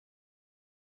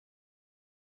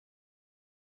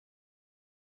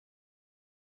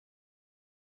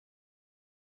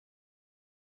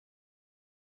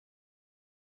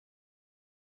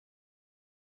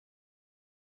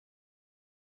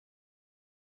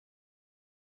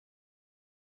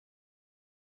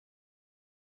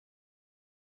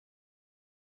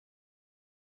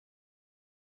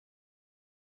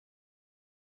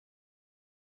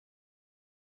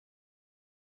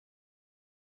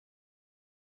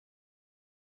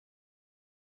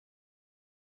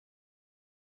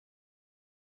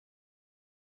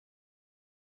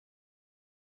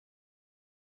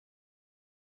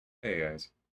Hey guys,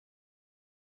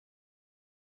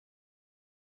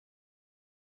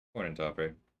 morning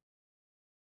topic.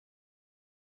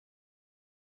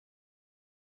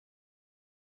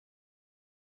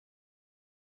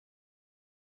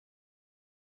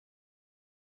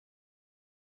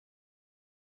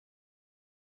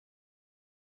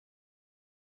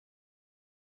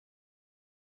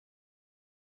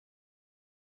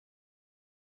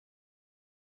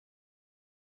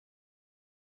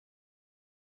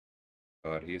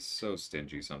 God, he is so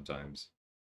stingy sometimes.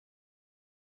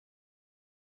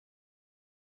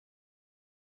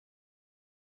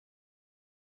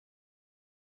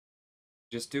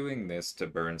 Just doing this to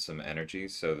burn some energy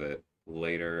so that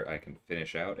later I can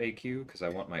finish out AQ because I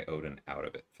want my Odin out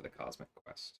of it for the Cosmic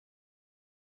Quest.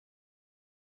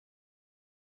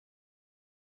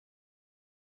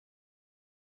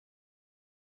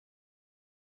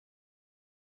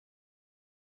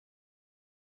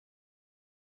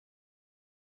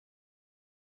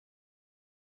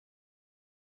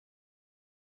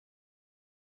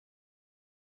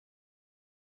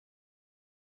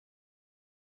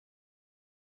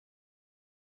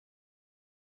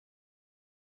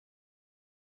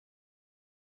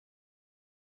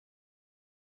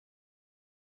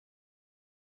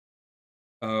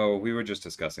 Oh, we were just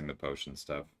discussing the potion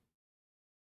stuff.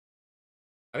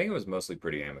 I think it was mostly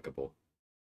pretty amicable.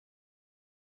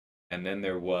 And then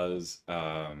there was,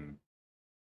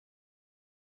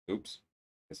 oops,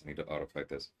 guess I need to autofight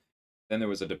this. Then there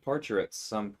was a departure at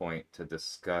some point to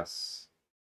discuss,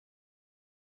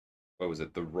 what was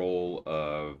it, the role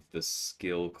of the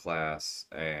skill class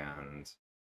and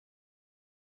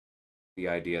the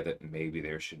idea that maybe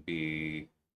there should be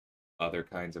other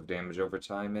kinds of damage over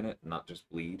time in it, not just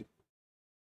bleed.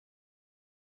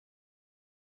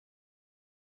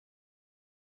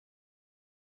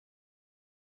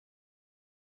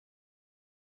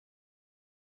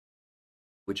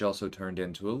 Which also turned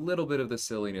into a little bit of the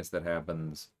silliness that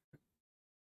happens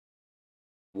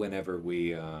whenever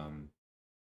we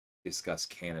discuss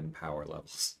cannon power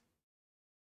levels.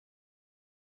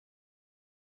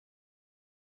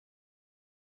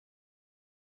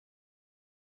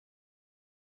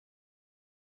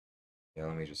 Yeah,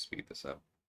 let me just speed this up.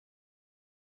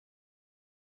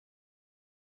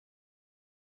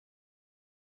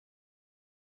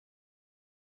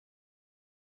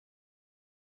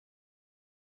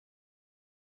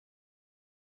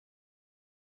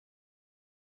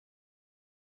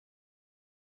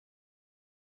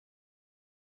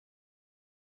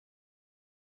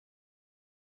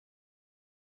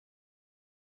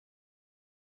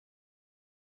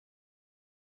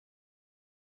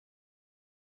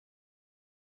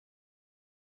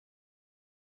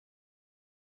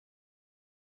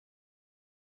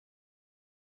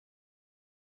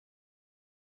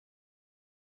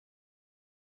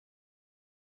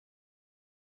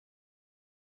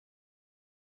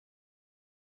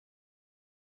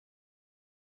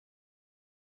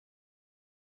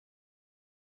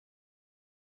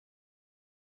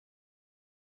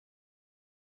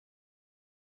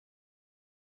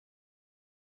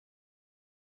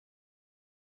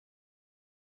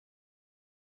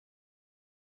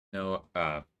 No,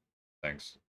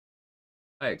 thanks.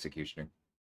 Hi, Executioner.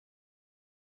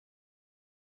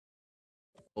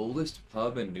 Oldest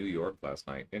pub in New York last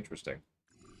night. Interesting.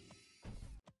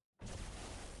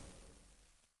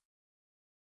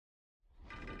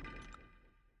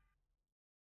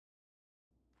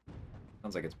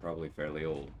 Sounds like it's probably fairly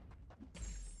old.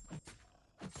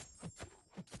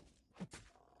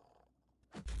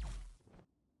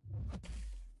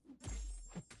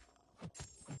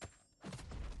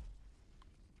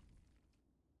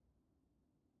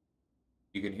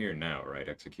 You can hear now, right,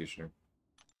 Executioner?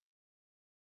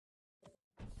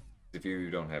 If you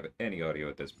don't have any audio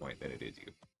at this point, then it is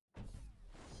you.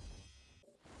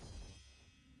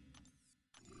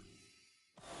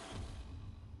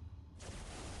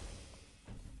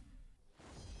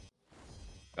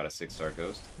 Got a 6-star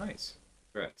ghost. Nice.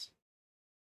 Congrats.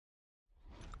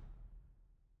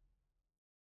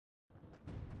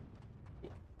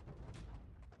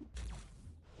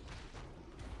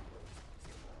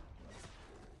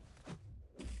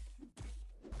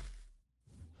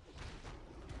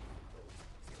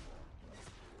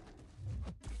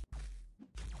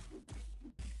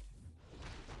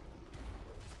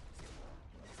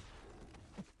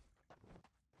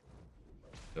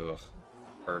 Ugh.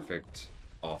 Perfect.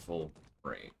 Awful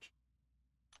range.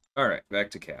 Alright,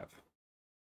 back to Cav.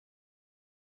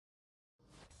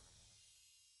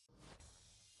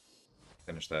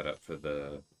 Finish that up for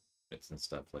the bits and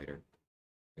stuff later.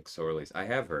 McSorley's. I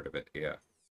have heard of it, yeah.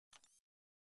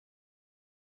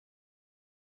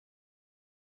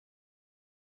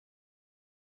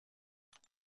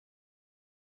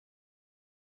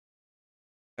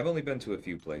 I've only been to a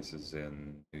few places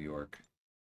in New York.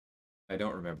 I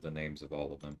don't remember the names of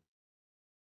all of them.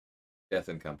 Death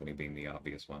and Company being the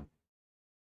obvious one.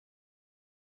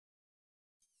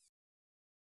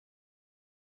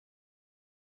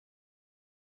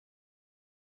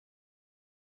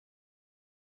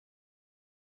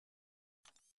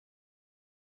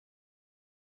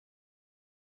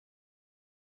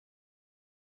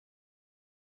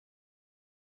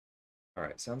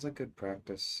 Alright, sounds like good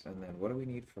practice. And then what do we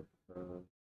need for her?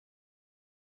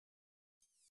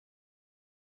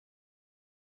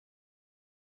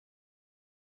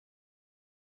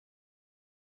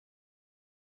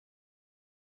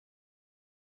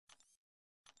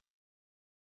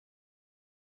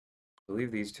 We'll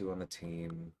leave these two on the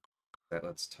team. That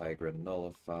lets Tigra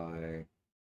nullify.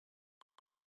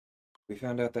 We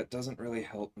found out that doesn't really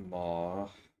help Maw. I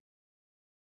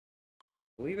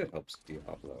believe it helps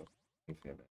Diablo.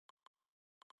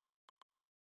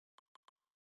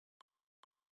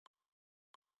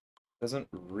 Doesn't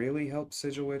really help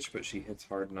Sigil Witch, but she hits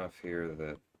hard enough here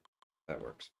that that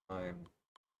works fine.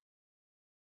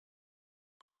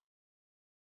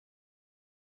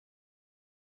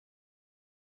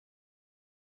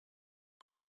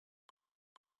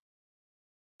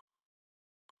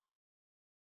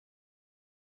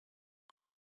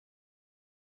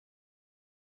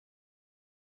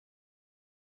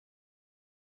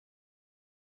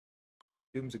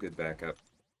 Doom's a good backup.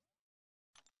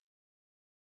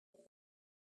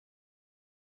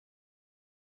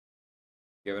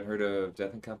 You haven't heard of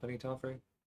Death and Company, Toffrey?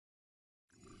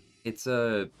 It's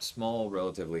a small,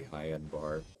 relatively high-end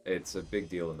bar. It's a big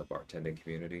deal in the bartending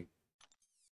community,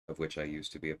 of which I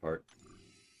used to be a part.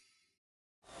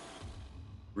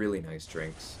 Really nice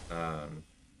drinks.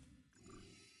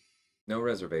 No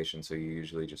reservation, so you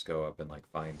usually just go up and like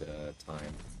find a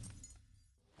time.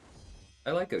 I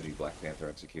like OG Black Panther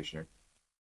Executioner.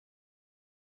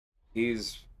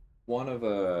 He's one of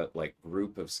a like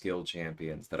group of skill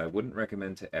champions that I wouldn't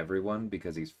recommend to everyone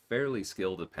because he's fairly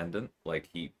skill dependent. Like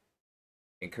he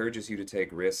encourages you to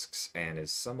take risks and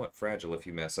is somewhat fragile if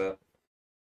you mess up.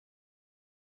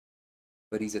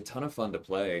 But he's a ton of fun to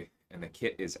play, and the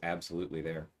kit is absolutely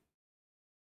there.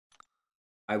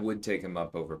 I would take him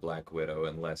up over Black Widow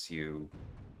unless you,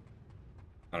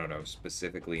 I don't know,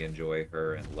 specifically enjoy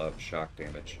her and love shock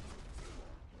damage.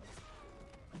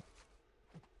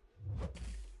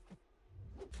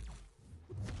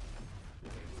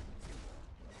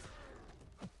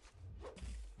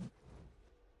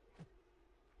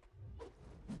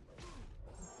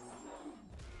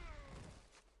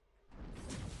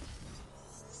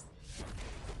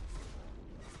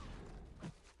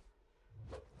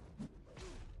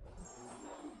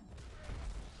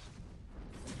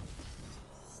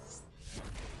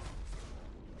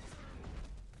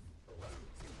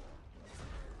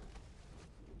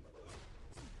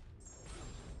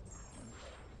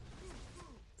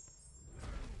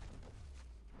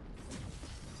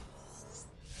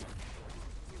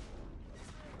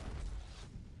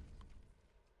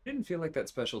 Didn't feel like that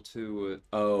special too.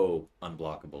 Oh,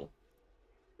 unblockable.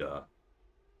 Duh.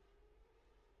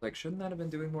 Like, shouldn't that have been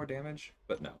doing more damage?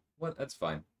 But no. What? That's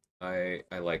fine. I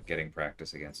like getting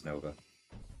practice against Nova.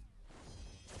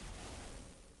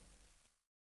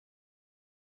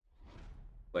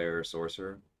 Player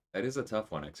Sorcerer. That is a tough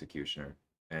one, Executioner.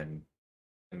 And,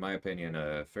 in my opinion,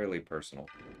 a fairly personal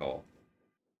call.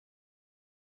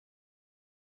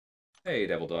 Hey,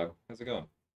 Devil Dog. How's it going?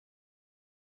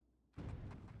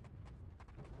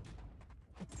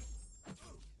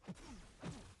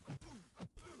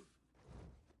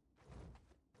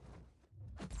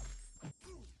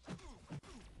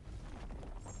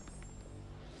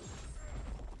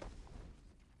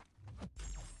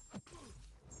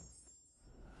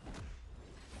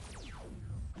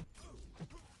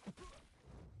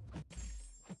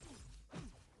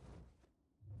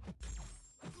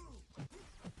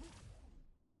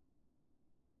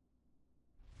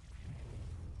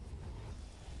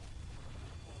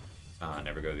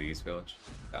 Never go to the East Village.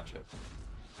 Gotcha.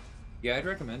 Yeah, I'd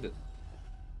recommend it.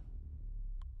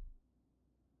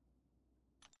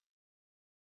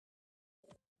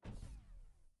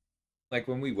 Like,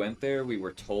 when we went there, we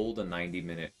were told a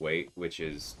 90-minute wait, which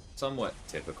is somewhat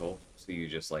typical. So you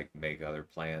just, like, make other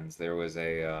plans. There was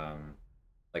a,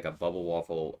 like, a Bubble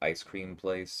Waffle ice cream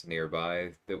place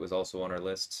nearby that was also on our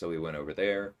list, so we went over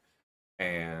there,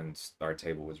 and our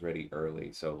table was ready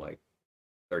early. So, like,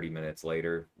 30 minutes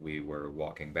later, we were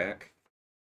walking back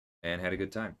and had a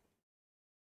good time.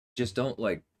 Just don't,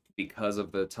 like, because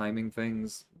of the timing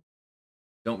things,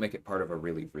 don't make it part of a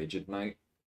really rigid night.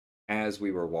 As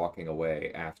we were walking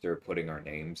away after putting our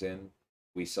names in,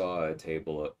 we saw a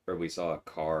table, or we saw a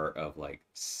car of like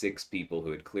 6 people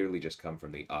who had clearly just come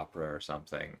from the opera or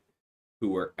something, who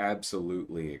were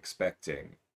absolutely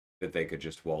expecting that they could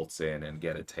just waltz in and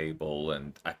get a table.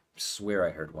 And I swear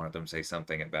I heard one of them say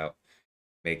something about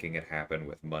making it happen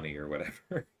with money or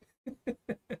whatever.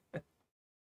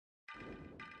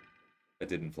 It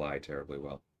didn't fly terribly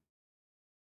well.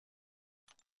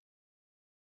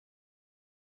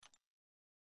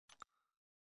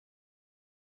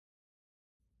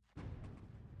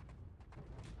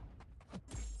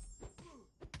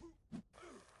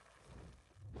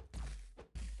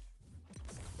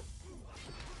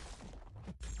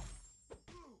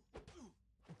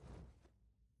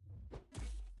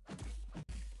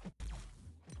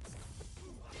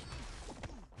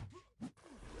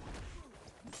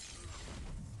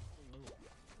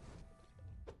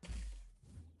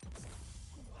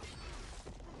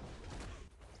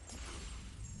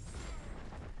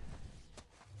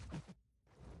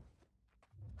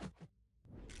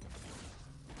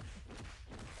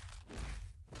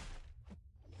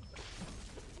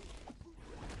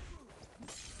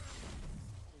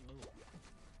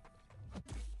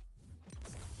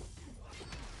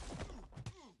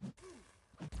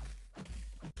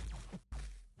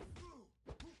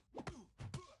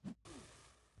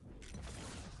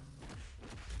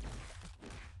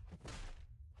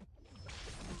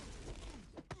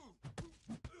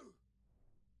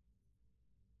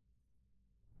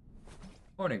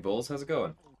 Morning, Bulls. How's it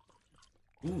going?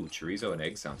 Ooh, chorizo and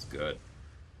egg sounds good.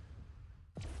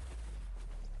 I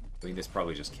mean, this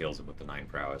probably just kills him with the 9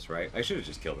 prowess, right? I should have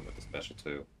just killed him with the special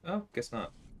too. Oh, guess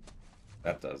not.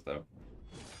 That does, though.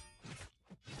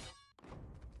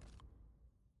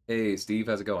 Hey, Steve,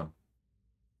 how's it going?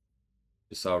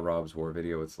 Just saw Rob's war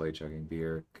video with Slay chugging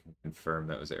beer. Can confirm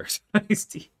that was Air's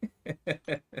tea.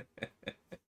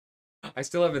 I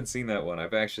still haven't seen that one.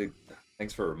 I've actually...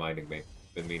 Thanks for reminding me.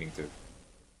 Been meaning to.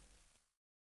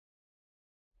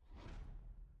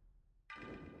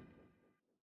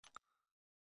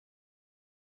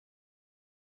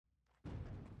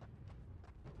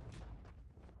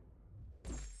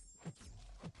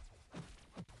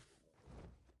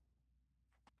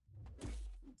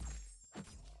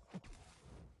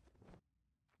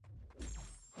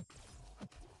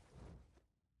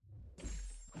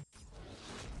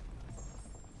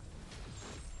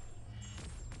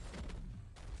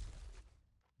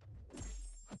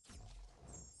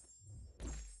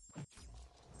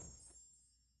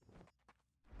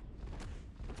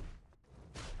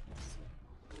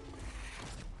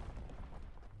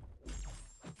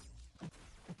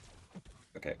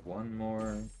 Okay, one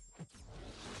more.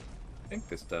 I think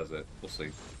this does it. We'll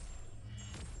see.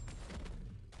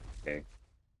 Okay.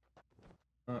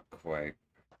 Not quite.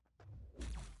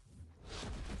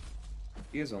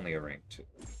 He is only a rank 2.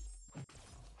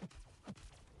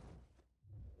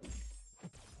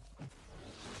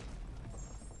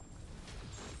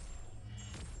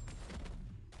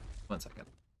 One second.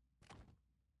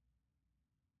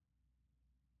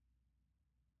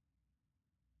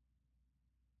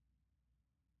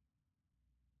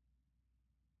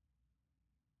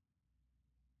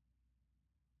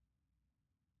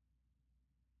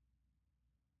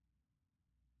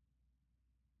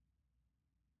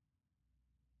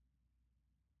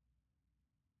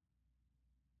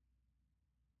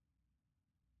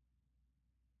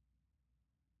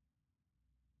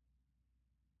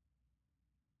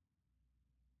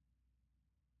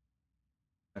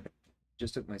 Okay.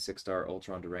 Just took my 6-star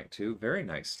Ultron to rank 2. Very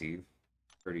nice, Steve.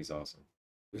 Pretty's awesome.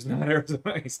 There's not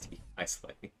Arizona Steve.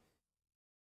 Nicely.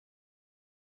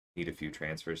 Need a few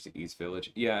transfers to East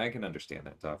Village. Yeah, I can understand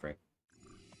that, Toffrey.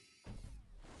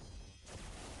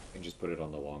 And just put it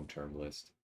on the long-term list.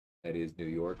 That is New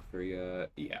York for you.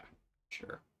 Yeah,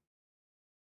 sure.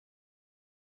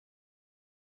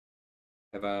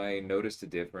 Have I noticed a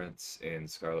difference in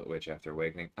Scarlet Witch after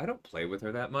Awakening? I don't play with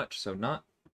her that much, so not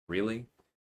really.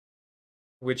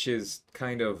 Which is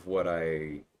kind of what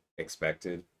I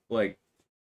expected. Like,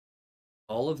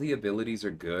 all of the abilities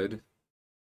are good,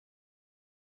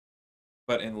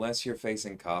 but unless you're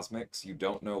facing Cosmics, you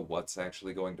don't know what's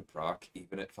actually going to proc,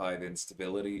 even at 5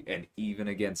 instability, and even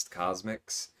against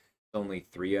Cosmics, only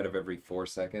 3 out of every 4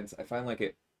 seconds. I find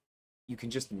like you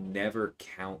can just never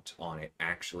count on it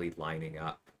actually lining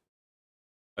up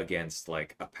against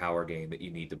like a power gain that you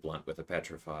need to blunt with a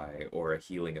Petrify or a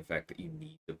healing effect that you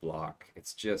need to block.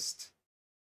 It's just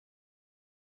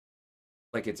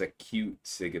like it's a cute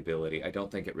Sig ability. I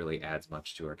don't think it really adds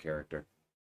much to her character.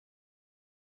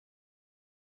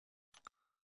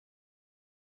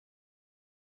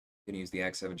 Gonna use the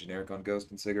Act 7 generic on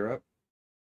Ghost and Sig her up.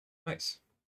 Nice.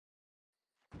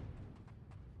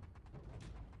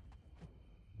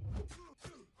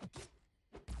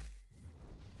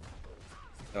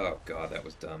 Oh god, that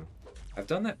was dumb. I've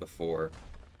done that before.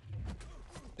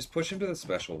 Just push him to the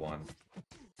special one.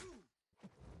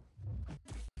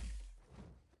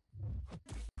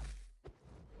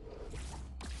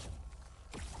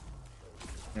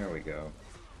 There we go.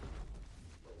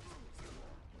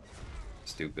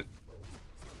 Stupid.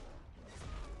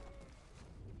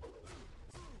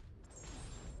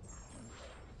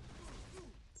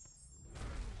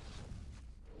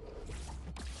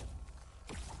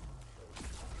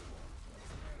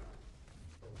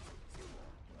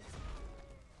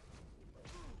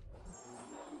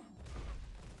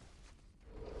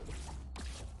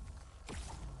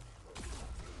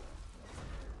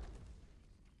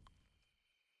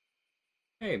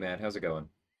 Hey, Matt, how's it going?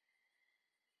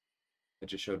 I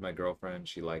just showed my girlfriend.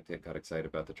 She liked it, got excited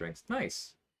about the drinks.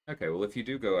 Nice. Okay, well, if you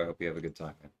do go, I hope you have a good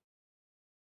time, man.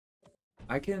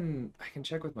 I can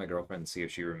check with my girlfriend and see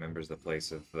if she remembers the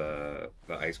place of the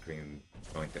ice cream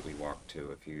joint that we walked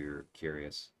to, if you're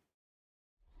curious.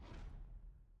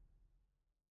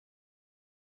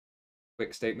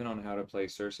 Quick statement on how to play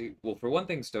Cersei. Well, for one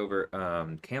thing, Stover,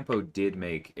 Campo did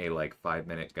make a like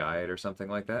 5-minute guide or something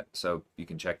like that, so you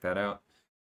can check that out.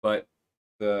 But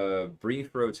the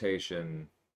brief rotation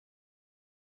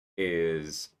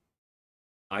is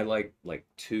I like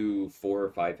 2, 4, or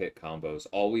 5 hit combos,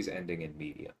 always ending in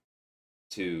medium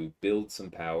to build some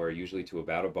power, usually to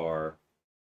about a bar,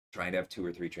 trying to have 2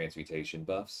 or 3 transmutation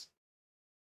buffs.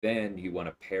 Then you want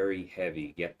to parry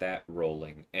heavy, get that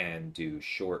rolling, and do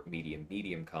short, medium,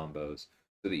 medium combos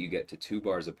so that you get to 2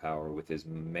 bars of power with as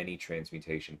many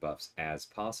transmutation buffs as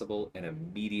possible and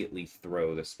immediately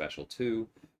throw the special 2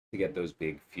 to get those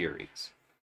big furies.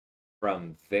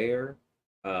 From there,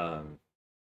 um,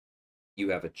 you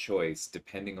have a choice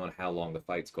depending on how long the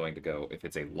fight's going to go. If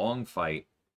it's a long fight,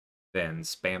 then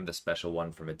spam the special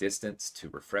one from a distance to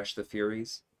refresh the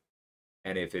furies.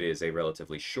 And if it is a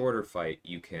relatively shorter fight,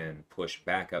 you can push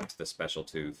back up to the special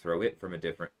 2, throw it from a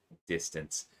different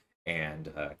distance,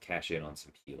 and cash in on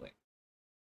some healing.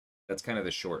 That's kind of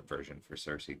the short version for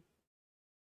Cersei.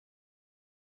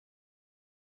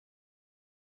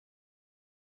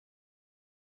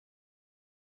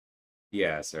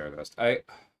 Yeah, Sarah Ghost.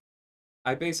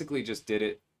 I basically just did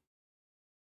it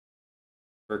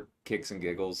for kicks and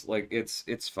giggles. Like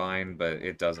it's fine, but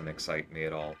it doesn't excite me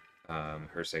at all.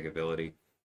 Her sig ability.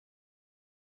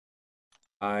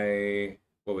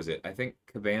 What was it? I think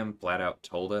Kabam flat out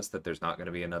told us that there's not going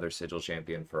to be another Sigil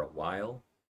champion for a while,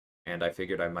 and I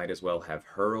figured I might as well have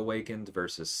her awakened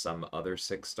versus some other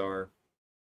 6-star.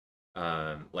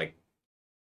 Like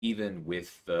even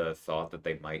with the thought that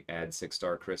they might add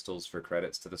 6-star crystals for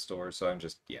credits to the store, so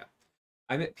yeah,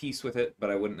 I'm at peace with it, but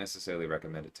I wouldn't necessarily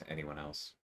recommend it to anyone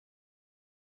else.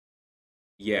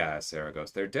 Yeah, Sarah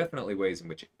Ghost. There are definitely ways in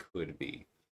which it could be,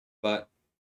 but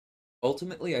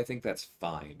ultimately, I think that's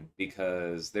fine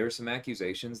because there are some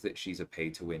accusations that she's a pay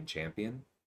to win champion,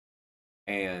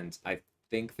 and I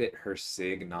think that her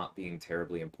SIG not being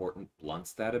terribly important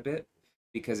blunts that a bit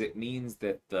because it means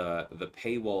that the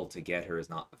paywall to get her is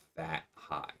not that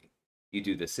high. You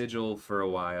do the sigil for a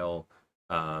while,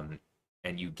 um,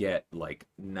 and you get like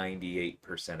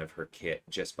 98% of her kit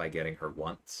just by getting her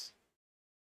once.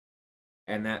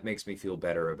 And that makes me feel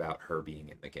better about her being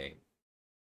in the game.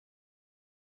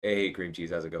 Hey, cream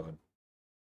cheese, how's it going?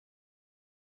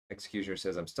 Executioner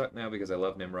says, I'm stuck now because I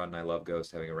love Nimrod and I love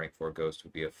Ghost. Having a rank 4 Ghost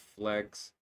would be a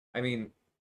flex. I mean,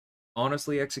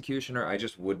 honestly, Executioner, I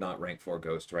just would not rank 4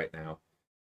 Ghost right now.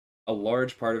 A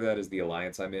large part of that is the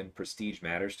alliance I'm in. Prestige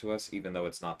matters to us, even though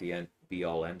it's not the be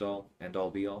all end all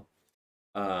be all.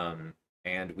 Um,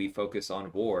 and we focus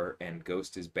on war, and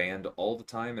Ghost is banned all the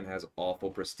time and has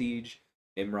awful prestige.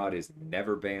 Nimrod is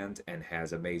never banned and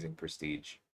has amazing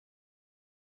prestige.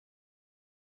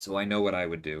 So I know what I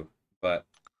would do, but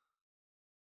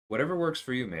whatever works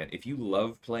for you, man. If you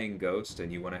love playing Ghost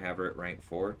and you want to have her at rank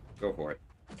 4, go for it.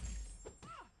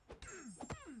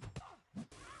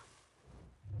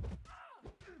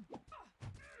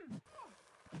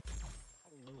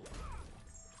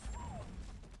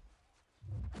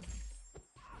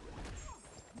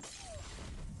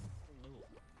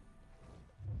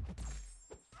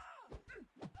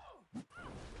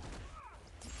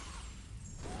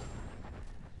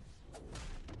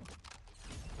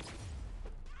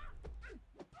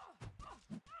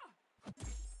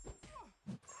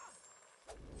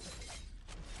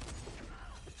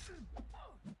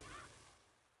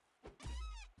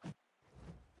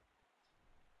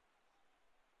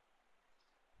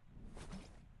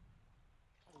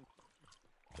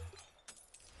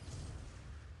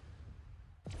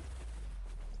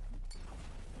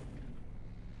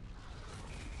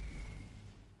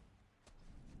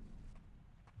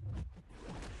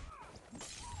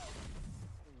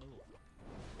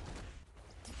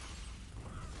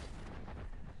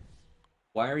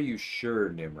 Why are you sure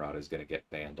Nimrod is going to get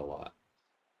banned a lot?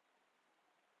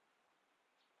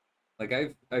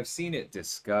 Like I've seen it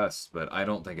discussed, but I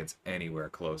don't think it's anywhere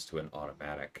close to an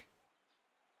automatic.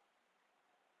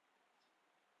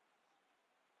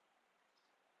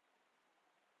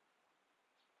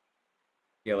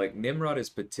 Yeah, like Nimrod is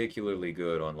particularly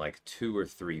good on like 2 or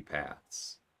 3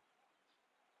 paths.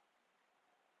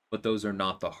 But those are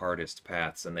not the hardest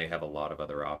paths and they have a lot of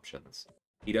other options.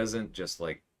 He doesn't just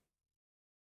like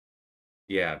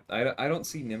yeah, I don't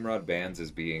see Nimrod bans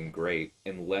as being great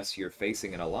unless you're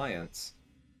facing an alliance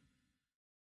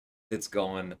that's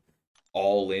gone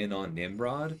all in on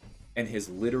Nimrod and has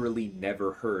literally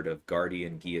never heard of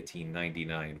Guardian Guillotine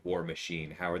 99, War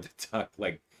Machine, Howard the Duck,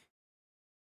 like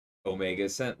Omega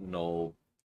Sentinel,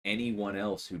 anyone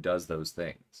else who does those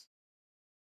things.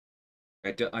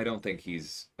 I don't think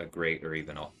he's a great or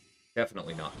even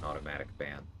definitely not an automatic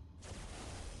ban.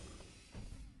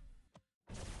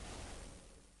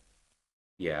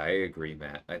 Yeah, I agree,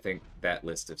 Matt. I think that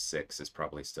list of 6 is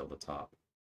probably still the top.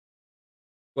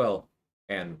 Well,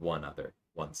 and one other,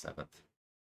 1/7.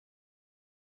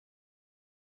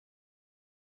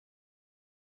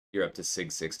 You're up to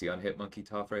Sig 60 on Hitmonkey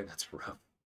Toffrey? That's rough.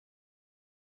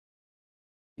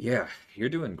 Yeah, you're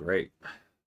doing great.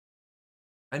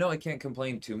 I know I can't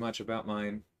complain too much about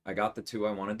mine. I got the 2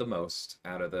 I wanted the most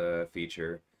out of the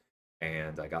feature,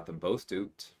 and I got them both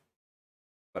duped,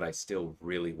 but I still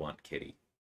really want Kitty.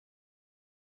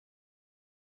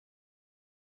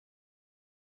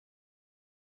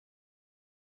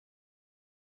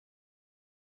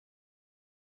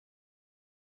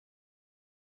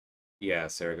 Yeah,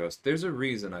 Sarah Ghost. There's a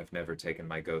reason I've never taken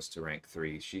my Ghost to rank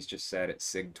 3. She's just sat at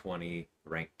Sig 20,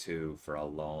 rank 2 for a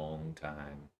long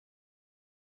time.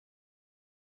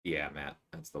 Yeah, Matt,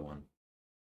 that's the one.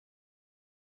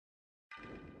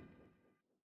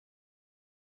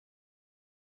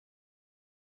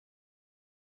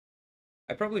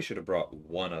 I probably should have brought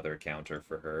one other counter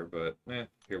for her, but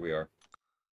here we are.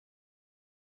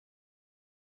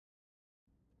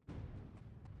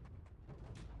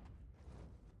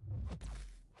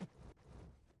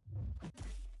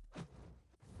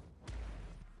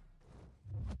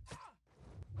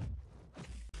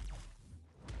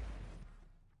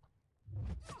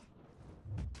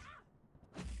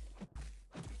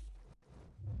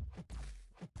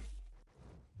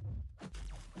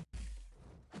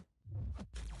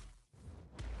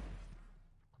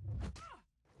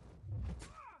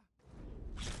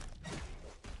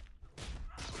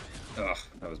 Ugh,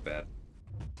 that was bad.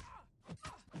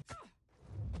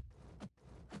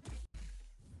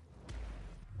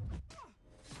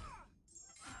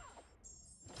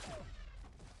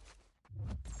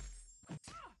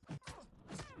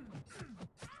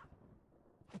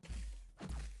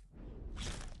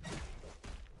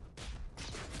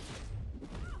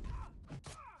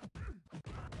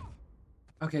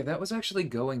 Okay, that was actually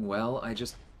going well. I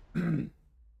just...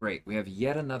 Great, we have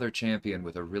yet another champion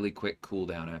with a really quick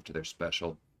cooldown after their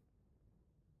special.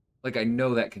 Like, I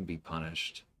know that can be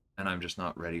punished, and I'm just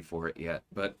not ready for it yet,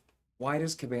 but why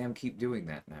does Kabam keep doing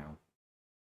that now?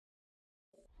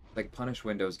 Like, punish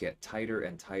windows get tighter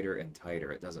and tighter and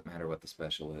tighter. It doesn't matter what the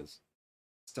special is.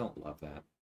 Just don't love that.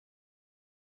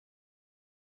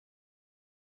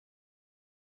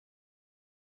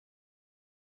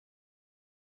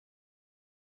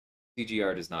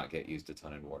 CGR does not get used a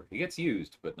ton in war. He gets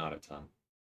used, but not a ton.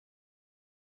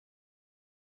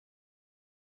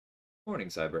 Morning,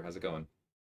 Cyber. How's it going?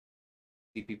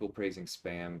 See people praising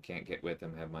spam, can't get with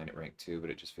them, have mine at rank 2, but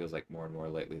it just feels like more and more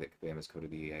lately that Kabam has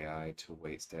coded the AI to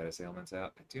wait status ailments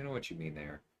out. I do know what you mean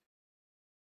there.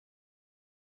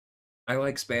 I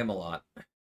like spam a lot,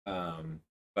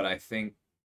 but I think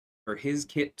for his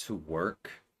kit to work,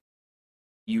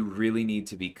 you really need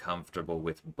to be comfortable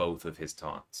with both of his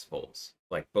taunts fulls.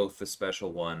 Like both the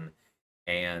special one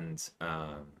and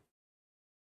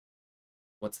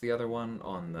what's the other one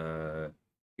on the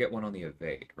get one on the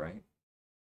evade, right?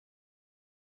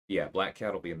 Yeah, Black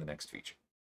Cat will be in the next feature.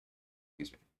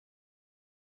 Excuse me.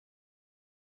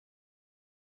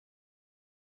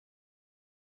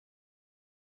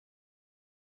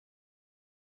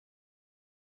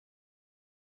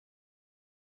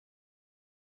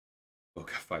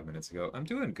 Woke up 5 minutes ago. I'm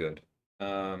doing good.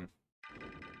 Um,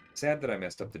 sad that I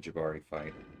messed up the Jabari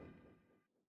fight.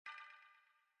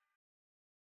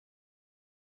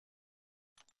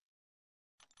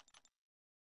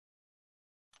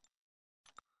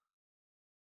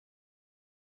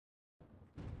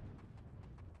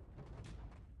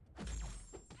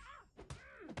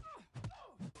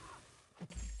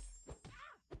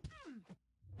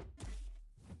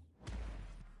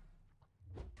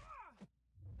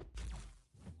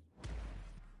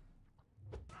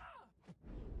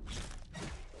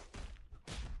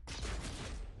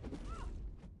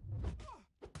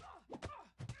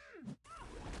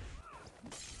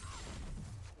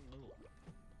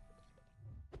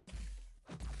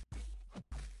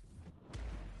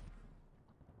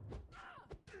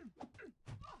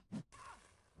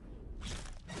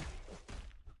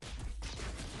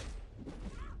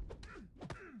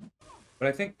 But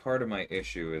I think part of my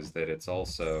issue is that it's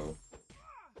also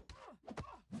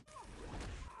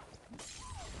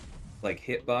like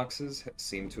hitboxes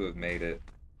seem to have made it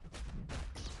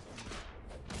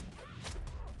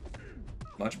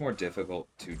much more difficult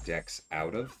to dex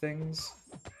out of things.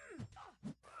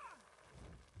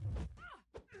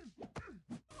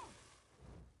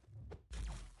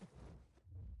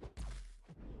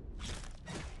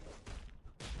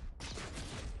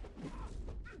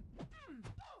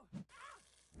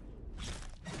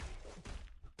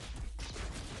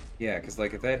 Yeah, because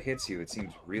like if that hits you, it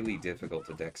seems really difficult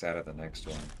to dex out of the next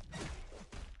one.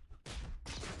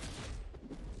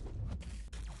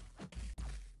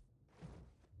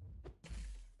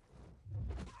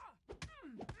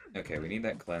 Okay, we need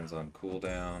that cleanse on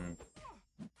cooldown.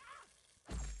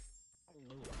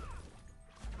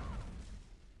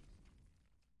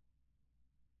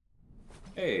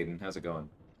 Hey Aiden, how's it going?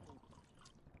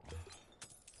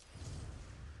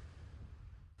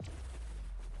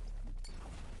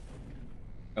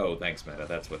 Oh, thanks, Meta.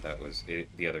 That's what that was.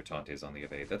 The other taunt is on the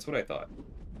evade. That's what I thought.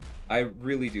 I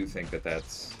really do think that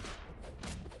that's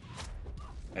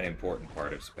an important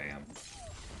part of spam.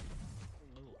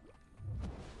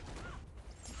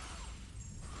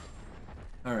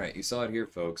 Alright, you saw it here,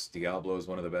 folks. Diablo is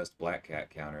one of the best Black Cat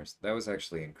counters. That was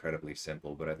actually incredibly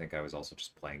simple, but I think I was also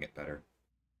just playing it better.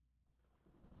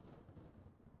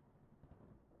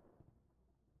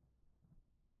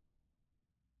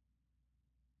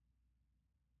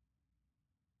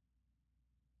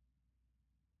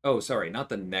 Oh, sorry, not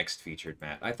the next featured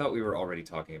Matt. I thought we were already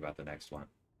talking about the next one.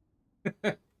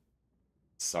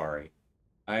 Sorry.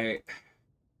 I...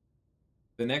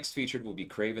 The next featured will be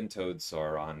Craven Toad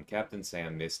Sauron, Captain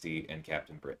Sam Misty, and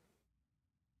Captain Brit.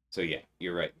 So yeah,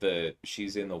 you're right.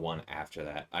 She's in the one after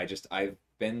that. I've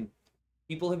been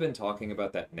people have been talking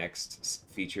about that next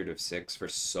featured of 6 for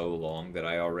so long that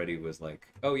I already was like,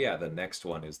 oh yeah, the next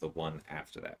one is the one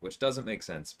after that, which doesn't make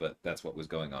sense, but that's what was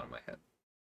going on in my head.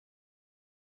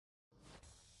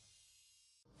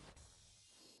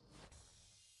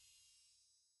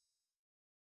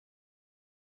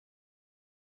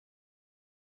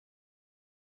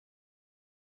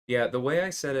 Yeah, the way I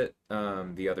said it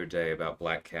the other day about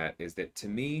Black Cat is that to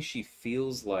me she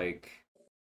feels like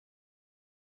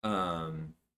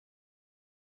um,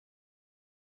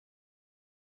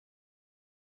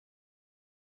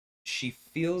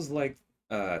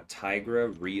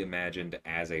 Tigra reimagined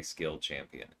as a skill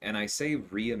champion. And I say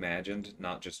reimagined,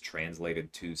 not just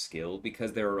translated to skill,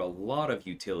 because there are a lot of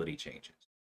utility changes.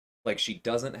 Like she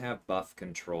doesn't have buff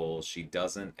control, she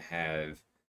doesn't have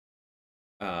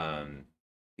um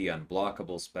the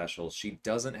unblockable special, she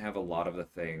doesn't have a lot of the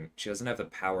thing, she doesn't have the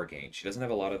power gain, she doesn't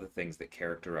have a lot of the things that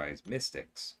characterize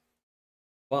mystics.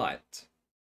 But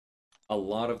a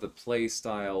lot of the play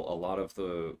style, a lot of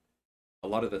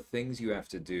the things you have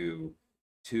to do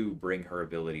to bring her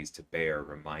abilities to bear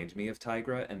remind me of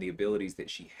Tigra, and the abilities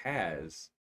that she has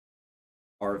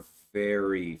are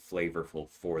very flavorful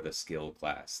for the skill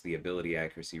class. The ability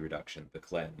accuracy reduction, the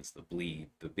cleanse, the bleed,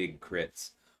 the big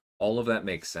crits, all of that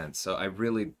makes sense. So I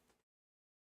really,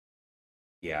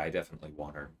 yeah, I definitely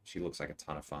want her. She looks like a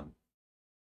ton of fun.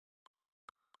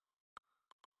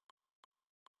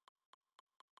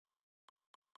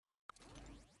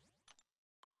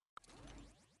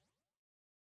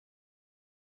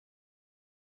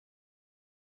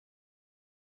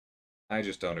 I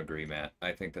just don't agree, Matt.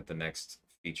 I think that the next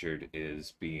featured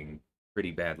is being pretty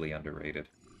badly underrated.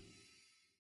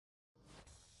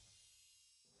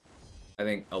 I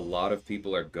think a lot of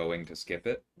people are going to skip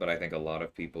it, but I think a lot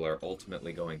of people are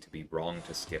ultimately going to be wrong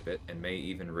to skip it and may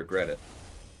even regret it.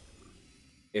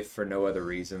 If for no other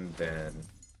reason than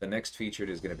the next featured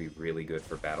is going to be really good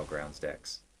for Battlegrounds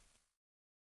decks.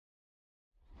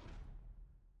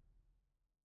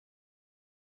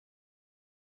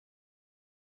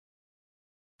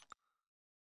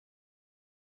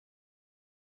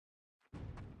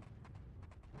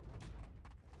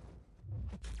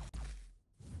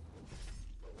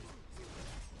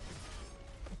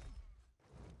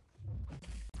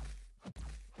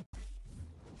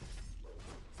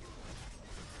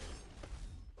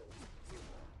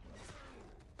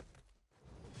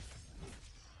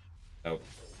 Oh,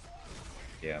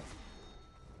 yeah.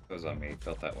 It was on me.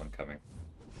 Felt that one coming.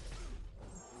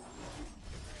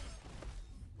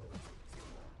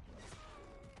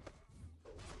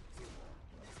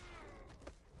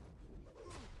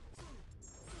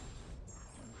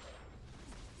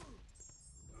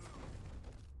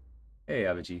 Hey,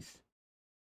 Abhijit.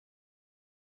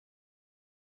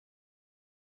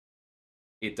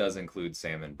 It does include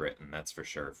Sam and Britain, that's for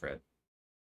sure, Fred.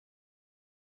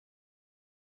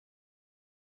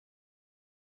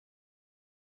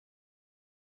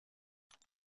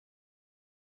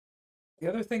 The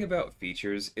other thing about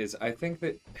features is I think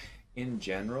that in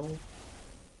general,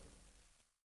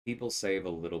 people save a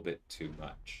little bit too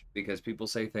much because people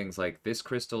say things like, this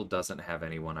crystal doesn't have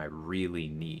anyone I really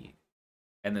need.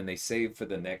 And then they save for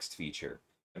the next feature.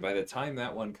 And by the time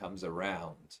that one comes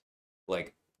around,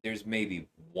 like there's maybe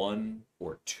one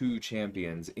or two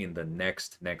champions in the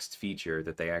next feature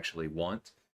that they actually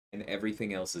want, and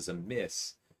everything else is a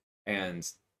miss. And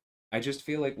I just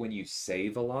feel like when you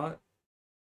save a lot,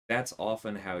 that's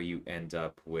often how you end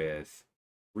up with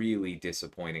really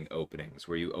disappointing openings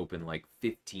where you open like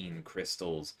 15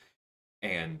 crystals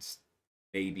and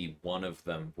maybe one of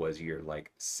them was your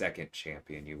like second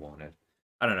champion you wanted.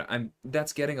 I don't know.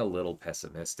 That's getting a little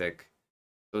pessimistic.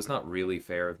 So it's not really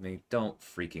fair of me. Don't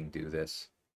freaking do this.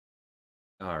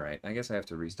 All right, I guess I have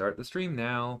to restart the stream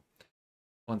now.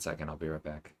 1 second, I'll be right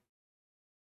back.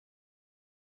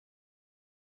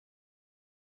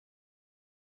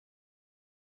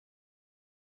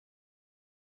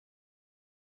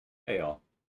 Hey y'all.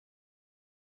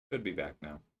 Could be back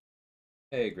now.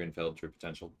 Hey Grinfeld, True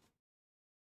Potential.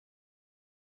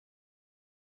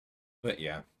 But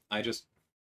yeah, I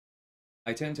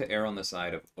tend to err on the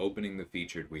side of opening the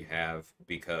featured we have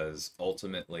because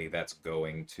ultimately that's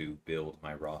going to build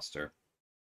my roster.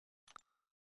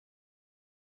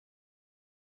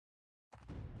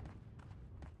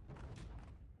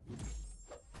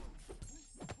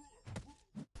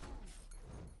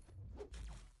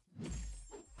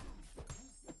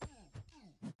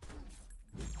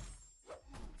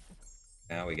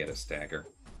 Now we get a stagger.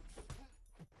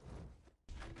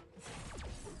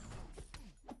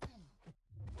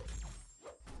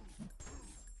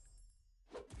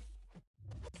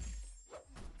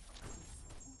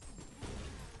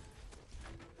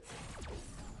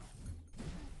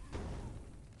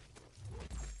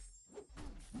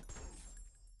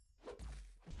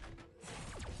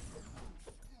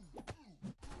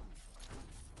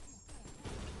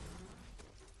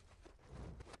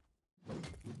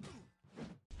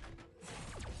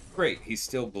 Great, he's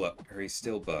still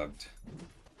bugged.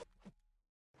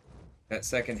 That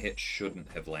second hit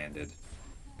shouldn't have landed.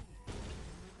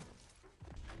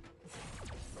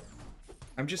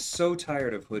 I'm just so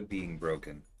tired of Hood being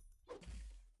broken.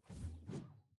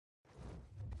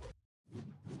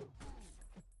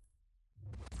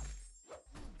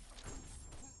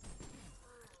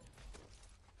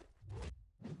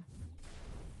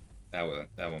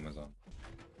 That one was on.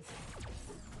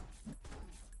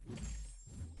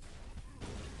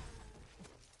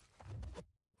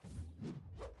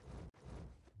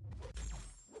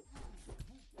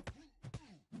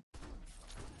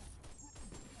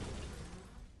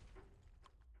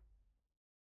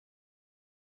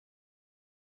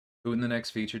 Who in the next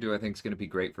feature do I think is going to be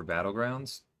great for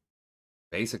Battlegrounds?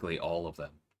 Basically all of them.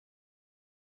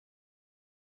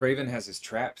 Craven has his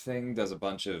trap thing, does a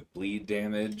bunch of bleed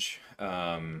damage.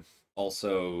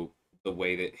 Also, the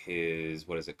way that his,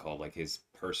 what is it called? Like his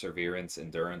perseverance,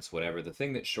 endurance, whatever. The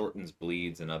thing that shortens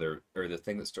bleeds and other, or the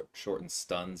thing that shortens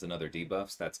stuns and other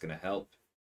debuffs, that's going to help.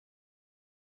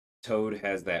 Toad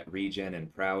has that regen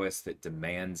and prowess that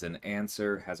demands an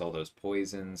answer, has all those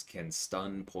poisons, can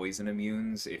stun poison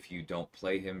immunes if you don't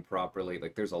play him properly.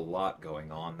 Like, there's a lot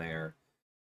going on there.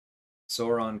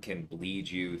 Sauron can bleed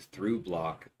you through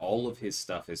block. All of his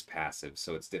stuff is passive,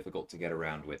 so it's difficult to get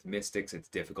around with Mystics. It's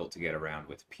difficult to get around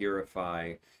with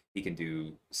Purify. He can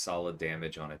do solid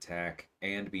damage on attack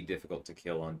and be difficult to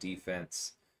kill on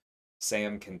defense.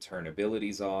 Sam can turn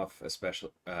abilities off,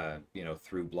 especially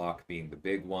through block being the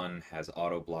big one. Has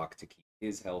auto block to keep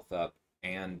his health up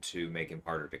and to make him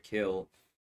harder to kill.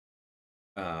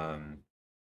 He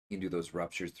can do those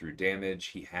ruptures through damage.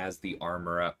 He has the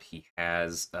armor up. He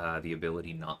has the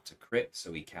ability not to crit,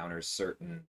 so he counters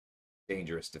certain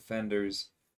dangerous defenders.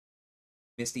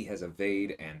 Misty has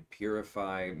evade and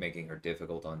purify, making her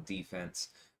difficult on defense,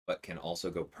 but can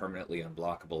also go permanently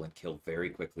unblockable and kill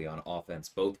very quickly on offense,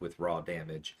 both with raw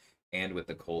damage and with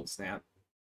the cold snap.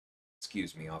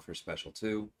 Excuse me, off her special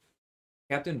too.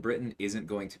 Captain Britain isn't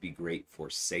going to be great for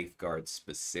safeguard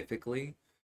specifically,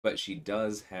 but she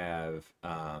does have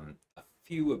a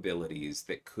few abilities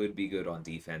that could be good on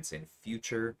defense in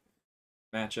future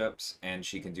matchups, and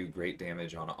she can do great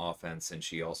damage on offense, and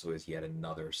she also is yet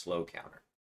another slow counter.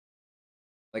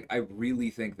 Like, I really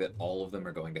think that all of them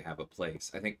are going to have a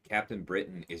place. I think Captain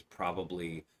Britain is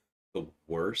probably the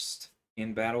worst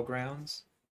in Battlegrounds,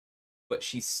 but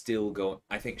she's still going.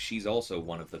 I think she's also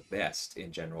one of the best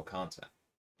in general content.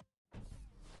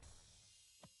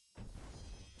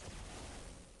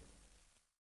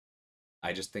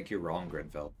 I just think you're wrong,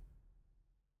 Grenfell.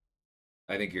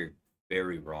 I think you're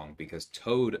very wrong because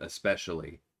Toad,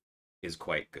 especially, is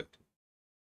quite good.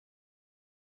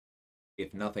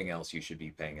 If nothing else, you should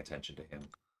be paying attention to him.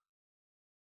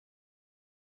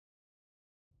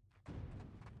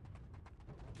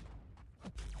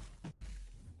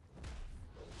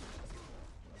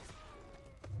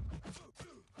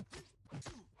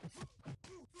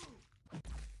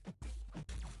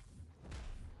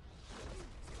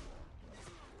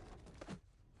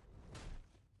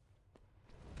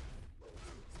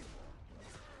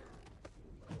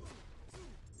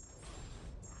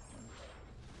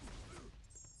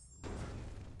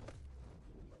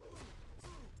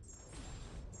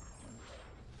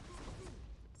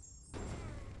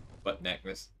 But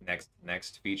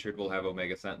next featured will have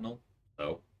Omega Sentinel.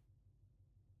 So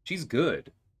she's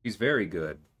good. She's very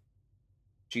good.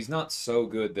 She's not so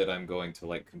good that I'm going to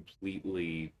like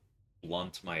completely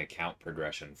blunt my account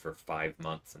progression for 5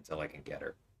 months until I can get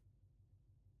her.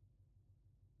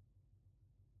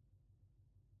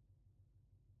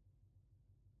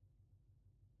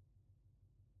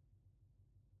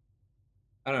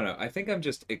 I don't know. I think I'm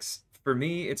just for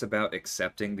me, it's about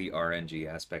accepting the RNG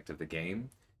aspect of the game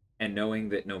and knowing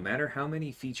that no matter how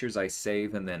many features I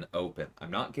save and then open,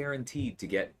 I'm not guaranteed to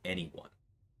get anyone.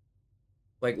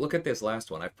 Like, look at this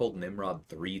last one. I've pulled Nimrod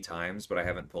 3 times, but I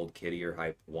haven't pulled Kitty or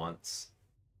Hype once.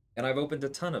 And I've opened a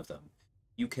ton of them.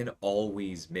 You can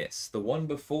always miss. The one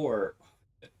before,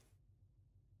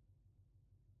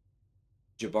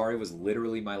 Jabari was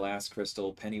literally my last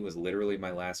crystal. Penny was literally my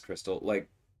last crystal. Like,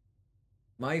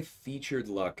 my featured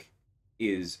luck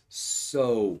is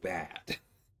so bad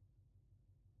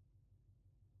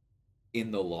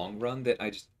in the long run that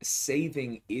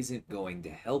saving isn't going to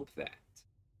help that.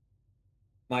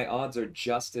 My odds are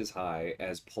just as high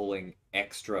as pulling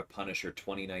extra Punisher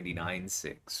 2099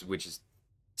 6, which is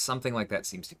something like that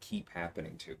seems to keep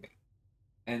happening to me.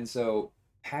 And so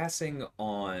passing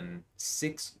on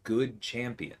 6 good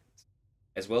champions,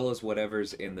 as well as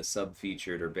whatever's in the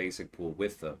sub-featured or basic pool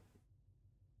with them,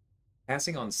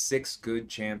 passing on 6 good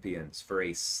champions for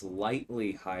a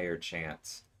slightly higher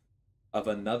chance of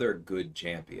another good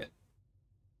champion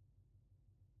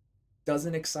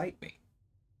doesn't excite me.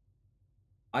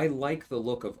 I like the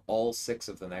look of all 6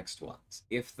 of the next ones.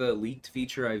 If the leaked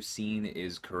feature I've seen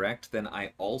is correct, then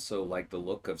I also like the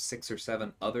look of 6 or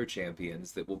 7 other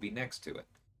champions that will be next to it.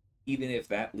 Even if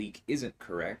that leak isn't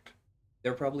correct,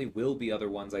 there probably will be other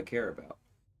ones I care about.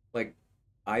 Like,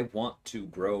 I want to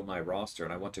grow my roster,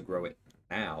 and I want to grow it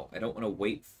now. I don't want to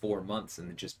wait 4 months and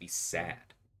then just be sad.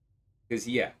 Because,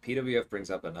 yeah, PWF brings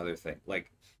up another thing.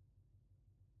 Like,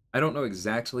 I don't know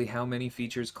exactly how many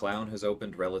features Clown has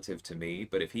opened relative to me,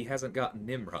 but if he hasn't gotten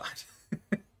Nimrod,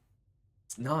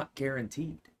 it's not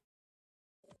guaranteed.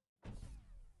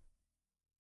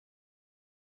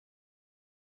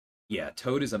 Yeah,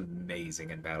 Toad is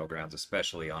amazing in Battlegrounds,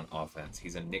 especially on offense.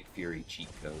 He's a Nick Fury cheat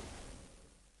code.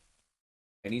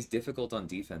 And he's difficult on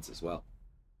defense as well.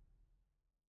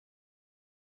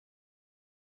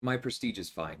 My prestige is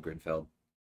fine, Grinfeld.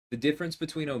 The difference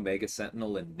between Omega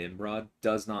Sentinel and Nimrod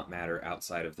does not matter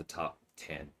outside of the top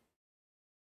 10.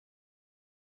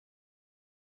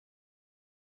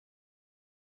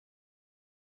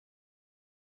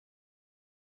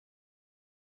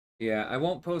 Yeah, I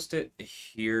won't post it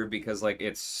here because like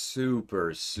it's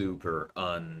super, super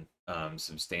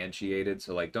unsubstantiated,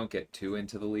 so like don't get too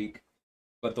into the leak.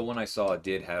 But the one I saw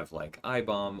did have like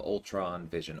I-Bomb, Ultron,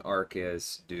 Vision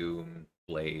Arcus, Doom,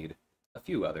 Blade, a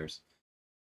few others.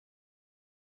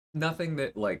 Nothing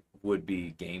that like would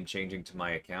be game changing to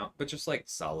my account, but just like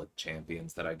solid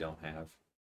champions that I don't have.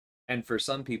 And for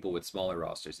some people with smaller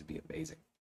rosters, it'd be amazing.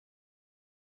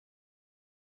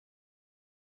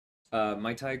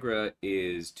 My Tigra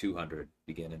is 200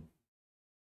 beginning.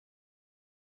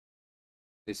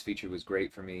 This feature was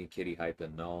great for me, Kitty Hype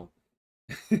and Null.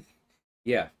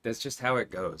 Yeah, that's just how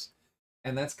it goes.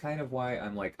 And that's kind of why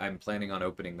I'm planning on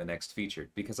opening the next feature,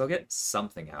 because I'll get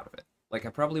something out of it. Like, I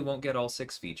probably won't get all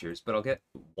 6 features, but I'll get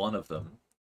one of them,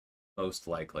 most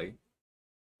likely,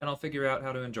 and I'll figure out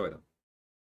how to enjoy them.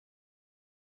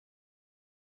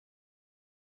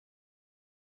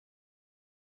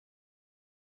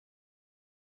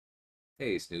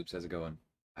 Hey, Snoops, how's it going?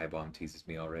 I-Bomb teases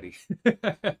me already.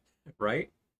 Right?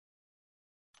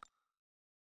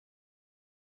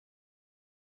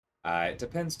 It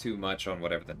depends too much on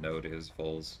whatever the node is,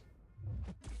 Foles.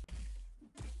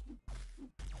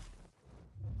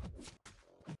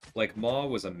 Like, Maw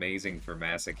was amazing for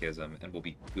Masochism and will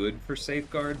be good for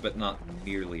Safeguard, but not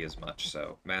nearly as much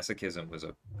so. Masochism was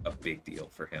a big deal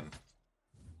for him.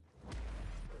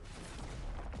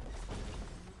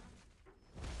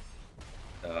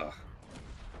 Ugh.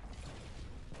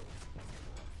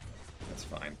 That's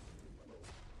fine.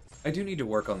 I do need to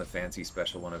work on the fancy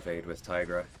special one evade with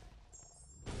Tigra.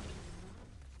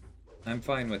 I'm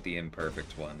fine with the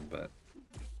imperfect one, but...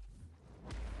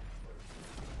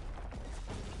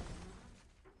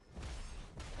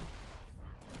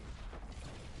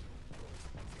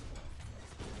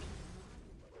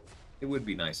 it would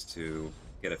be nice to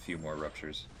get a few more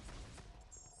ruptures.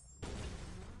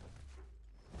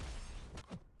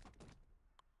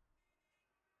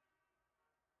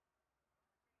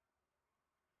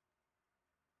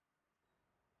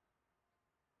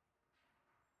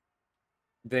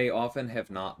 They often have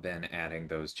not been adding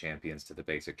those champions to the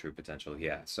basic true potential,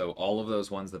 yeah. So all of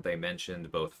those ones that they mentioned,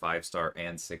 both 5-star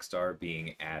and 6-star,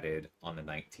 being added on the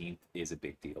 19th is a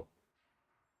big deal.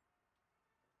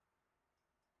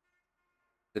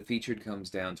 The featured comes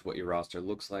down to what your roster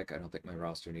looks like. I don't think my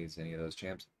roster needs any of those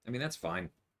champs. I mean, that's fine.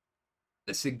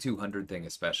 The SIG 200 thing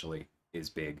especially is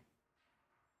big.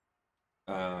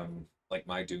 Like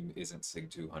my Doom isn't SIG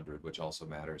 200, which also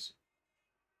matters.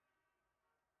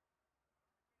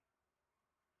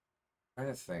 I'm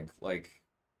trying to think, like,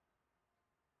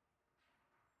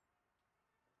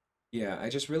 yeah, I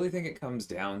just really think it comes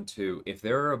down to if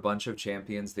there are a bunch of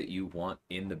champions that you want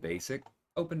in the basic,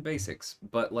 open basics.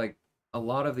 But like a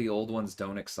lot of the old ones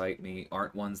don't excite me,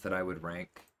 aren't ones that I would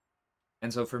rank.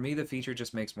 And so for me the feature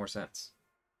just makes more sense.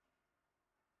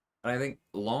 And I think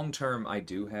long term I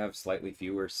do have slightly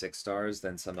fewer 6-stars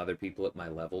than some other people at my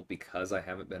level because I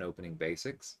haven't been opening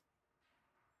basics.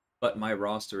 But my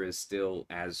roster is still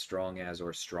as strong as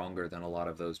or stronger than a lot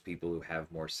of those people who have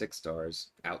more 6-stars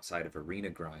outside of arena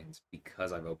grinds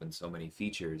because I've opened so many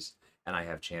features and I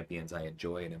have champions I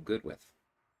enjoy and am good with.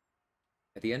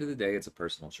 At the end of the day, it's a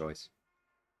personal choice.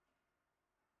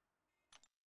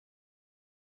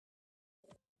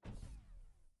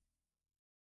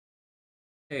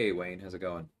 Hey Wayne, how's it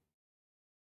going?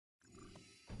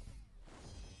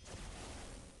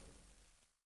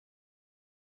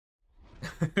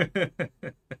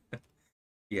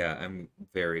 Yeah, I'm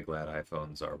very glad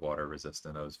iPhones are water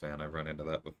resistant, Fan. I've run into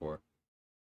that before.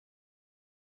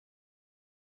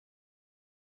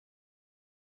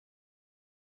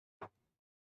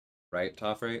 Right,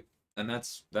 Toff, and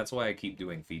that's why I keep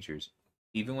doing features.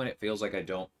 Even when it feels like I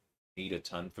don't need a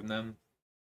ton from them,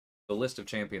 the list of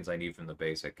champions I need from the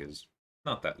basic is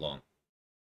not that long.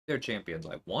 They're champions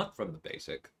I want from the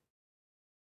basic,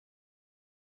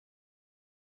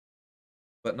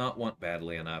 but not want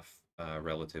badly enough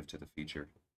relative to the feature.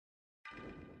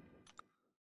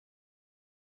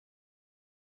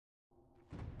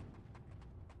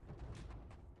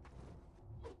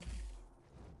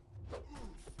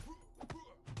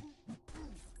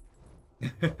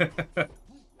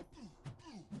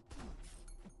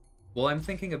 Well, I'm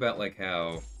thinking about like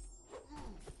how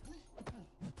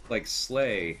like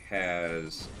Slay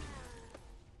has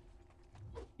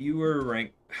fewer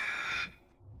rank.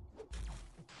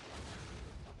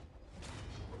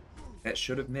 That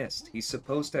should have missed. He's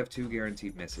supposed to have 2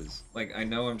 guaranteed misses. Like, I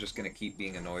know I'm just gonna keep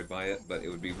being annoyed by it, but it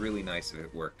would be really nice if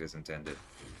it worked as intended.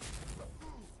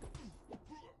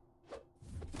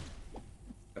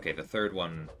 Okay, the third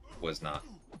one was not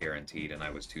guaranteed, and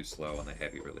I was too slow on the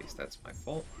heavy release. That's my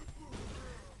fault.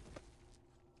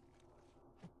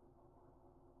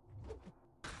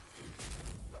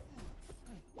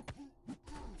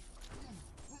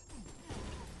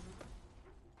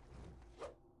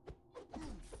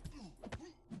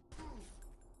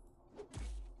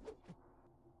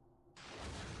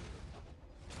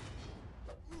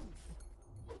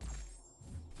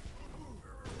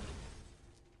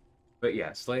 But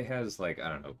yeah, Slay has like, I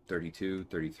don't know, 32,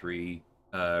 33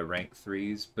 rank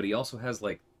 3s, but he also has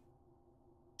like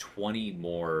 20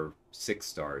 more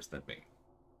 6-stars than me.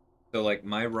 So like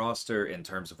my roster in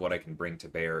terms of what I can bring to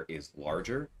bear is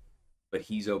larger, but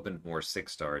he's opened more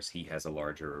 6-stars. He has a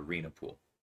larger arena pool.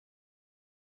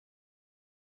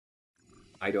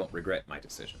 I don't regret my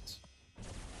decisions.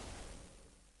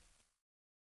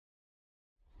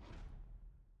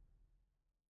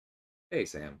 Hey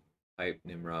Sam. Hype,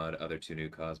 Nimrod, other 2 new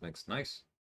cosmics. Nice.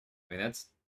 I mean that's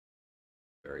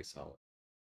very solid.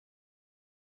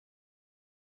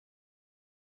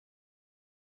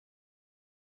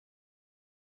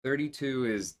 32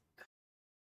 is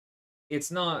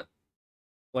it's not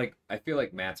like I feel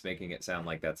like Matt's making it sound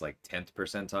like that's like 10th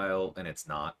percentile, and it's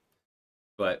not.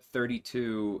 But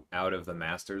 32 out of the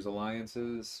Masters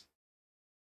alliances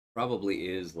probably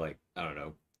is like, I don't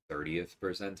know, 30th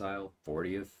percentile,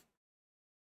 40th.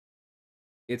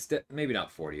 It's maybe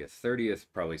not 40th. 30th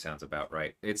probably sounds about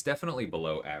right. It's definitely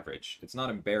below average. It's not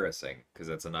embarrassing because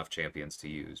that's enough champions to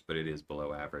use, but it is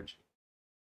below average.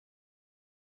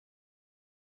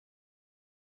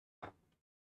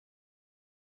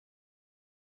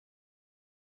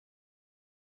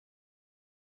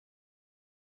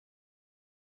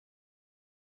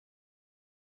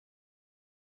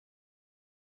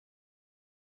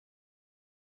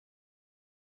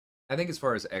 I think as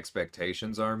far as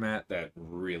expectations are, Matt, that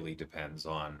really depends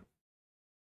on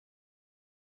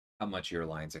how much your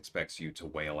alliance expects you to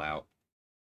whale out.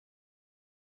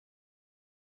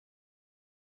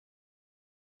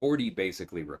 40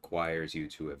 basically requires you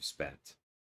to have spent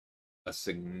a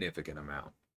significant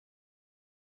amount.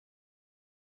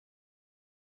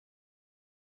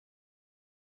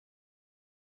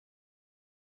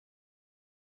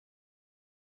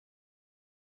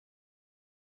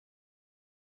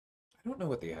 I don't know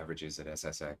what the average is at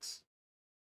SSX,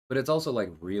 but it's also like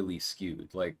really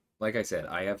skewed. Like I said,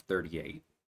 I have 38.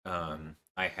 I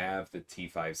have the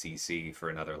T5CC for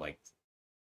another like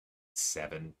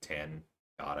 7, 10.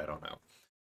 God, I don't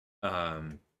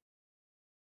know.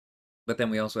 But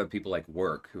then we also have people like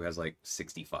Work who has like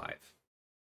 65.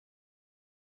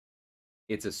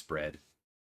 It's a spread.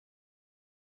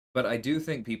 But I do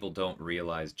think people don't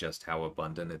realize just how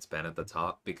abundant it's been at the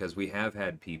top because we have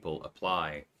had people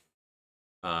apply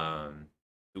um,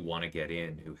 who want to get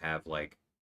in who have like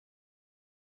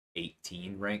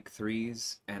 18 rank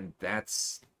threes, and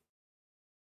that's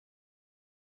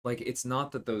like it's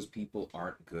not that those people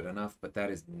aren't good enough, but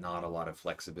that is not a lot of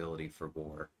flexibility for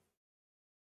war.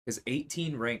 Because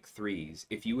 18 rank threes,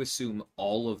 if you assume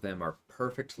all of them are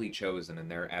perfectly chosen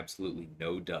and there are absolutely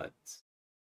no duds,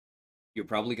 you're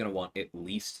probably going to want at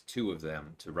least 2 of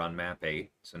them to run map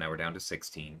 8, so now we're down to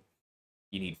 16.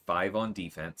 You need 5 on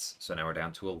defense, so now we're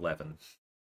down to 11.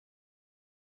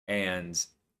 And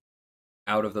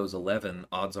out of those 11,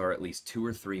 odds are at least 2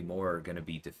 or 3 more are going to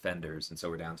be defenders, and so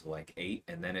we're down to like 8,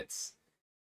 and then it's,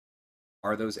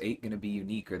 are those 8 going to be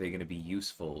unique? Are they going to be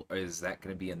useful? Or is that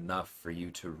going to be enough for you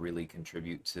to really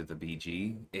contribute to the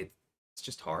BG? It's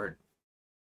just hard.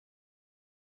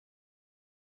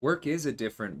 Work is a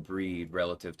different breed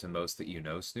relative to most that you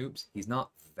know, Snoops. He's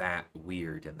not that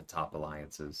weird in the top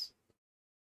alliances.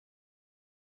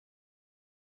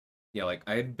 Yeah, like,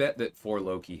 I'd bet that 4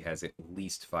 Loki has at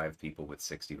least 5 people with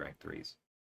 60 rank 3s.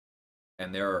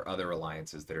 And there are other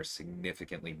alliances that are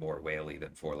significantly more whaley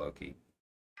than 4 Loki.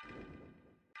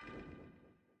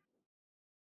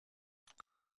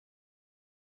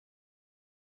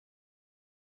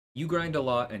 You grind a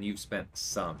lot and you've spent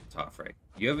some top rate.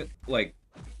 You haven't, like,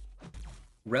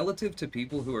 relative to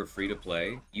people who are free to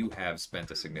play, you have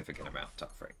spent a significant amount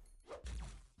top rate.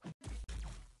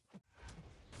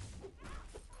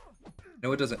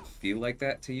 No, it doesn't feel like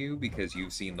that to you because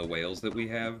you've seen the whales that we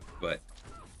have, but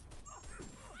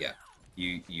yeah,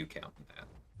 you count that.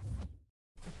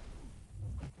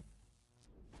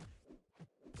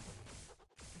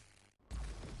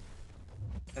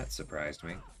 That surprised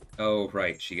me. Oh,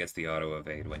 right, she gets the auto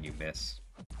evade when you miss.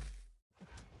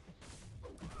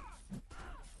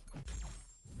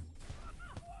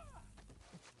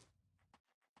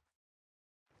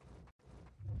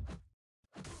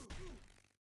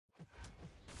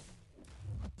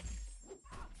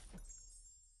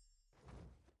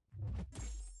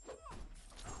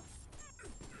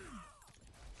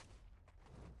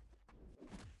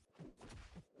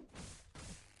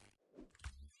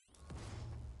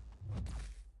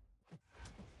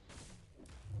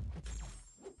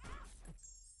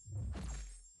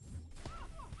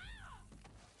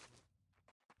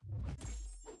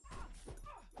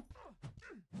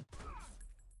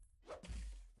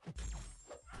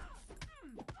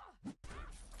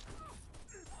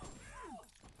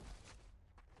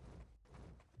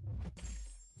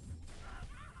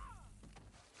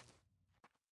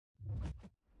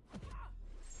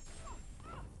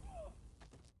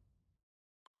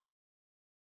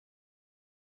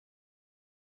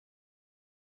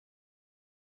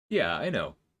 Yeah, I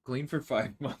know. Clean for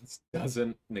 5 months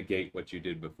doesn't negate what you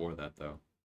did before that, though.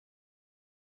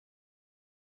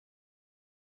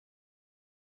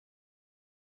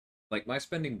 Like, my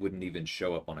spending wouldn't even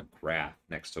show up on a graph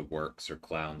next to Works or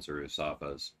Clowns or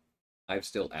Usapas. I've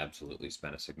still absolutely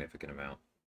spent a significant amount.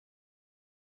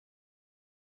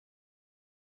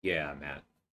 Yeah, Matt.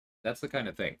 That's the kind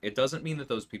of thing. It doesn't mean that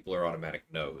those people are automatic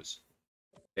no's.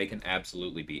 They can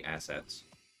absolutely be assets.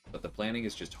 But the planning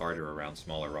is just harder around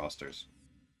smaller rosters.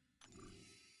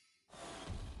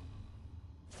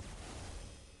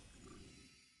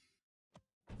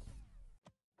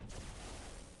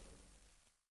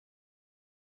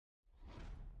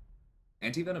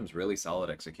 Anti-Venom's really solid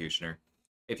executioner.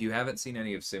 If you haven't seen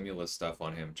any of Simula's stuff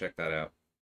on him, check that out.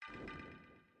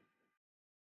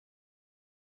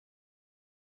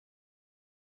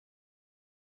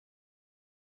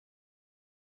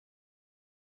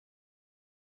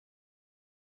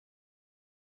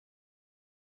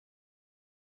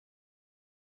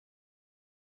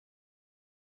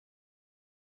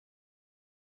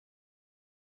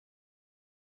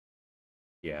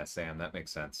 Yeah, Sam, that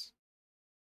makes sense.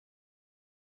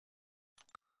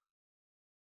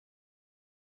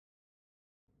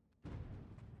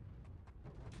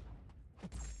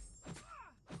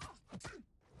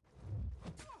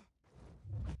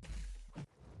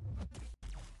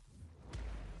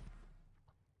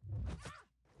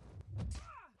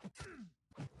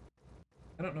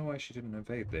 I don't know why she didn't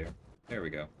evade there. There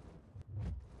we go.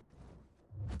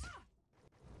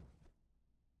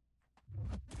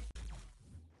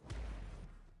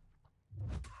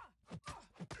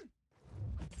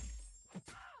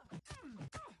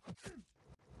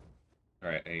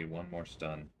 Alright, I need one more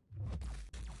stun.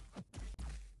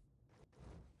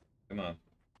 Come on.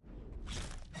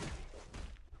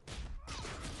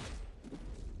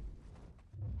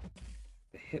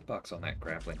 The hitbox on that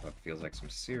grappling hook feels like some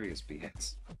serious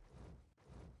BS.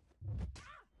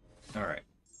 Alright.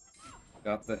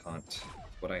 Got the hunt.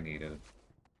 That's what I needed.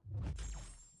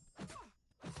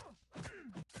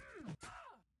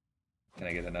 Can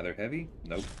I get another heavy?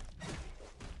 Nope.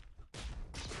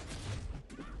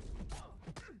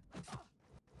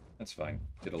 That's fine.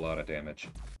 Did a lot of damage.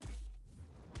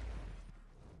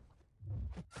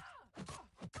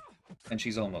 And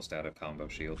she's almost out of combo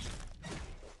shield.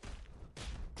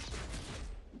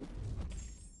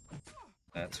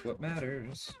 That's what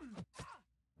matters.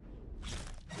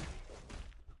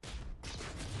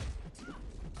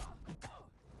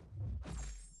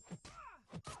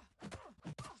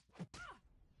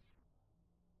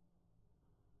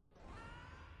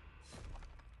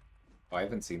 Oh, I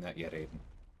haven't seen that yet, Aiden.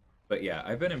 But yeah,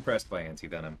 I've been impressed by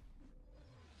Anti-Venom.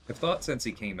 I've thought since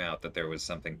he came out that there was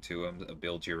something to him, a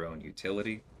build your own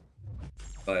utility,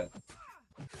 but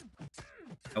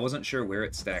I wasn't sure where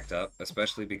it stacked up,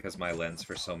 especially because my lens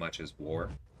for so much is war.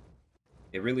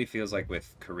 It really feels like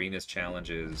with Karina's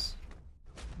challenges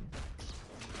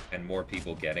and more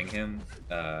people getting him,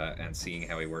 and seeing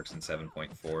how he works in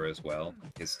 7.4 as well,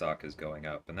 his stock is going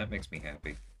up, and that makes me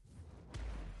happy.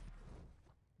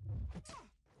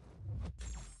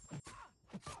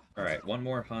 Alright, one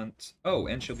more hunt. Oh,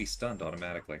 and she'll be stunned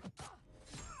automatically.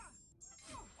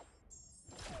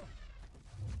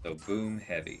 So boom,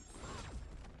 heavy.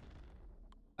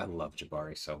 I love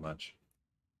Jabari so much.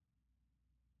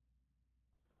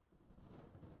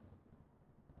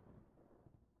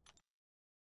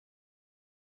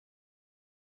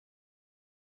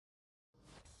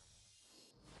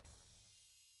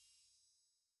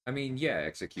 I mean, yeah,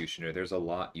 Executioner, there's a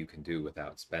lot you can do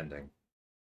without spending.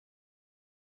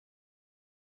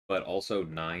 But also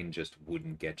 9 just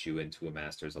wouldn't get you into a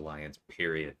Masters Alliance,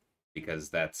 period. Because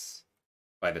that's,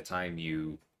 by the time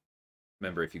you...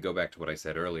 Remember, if you go back to what I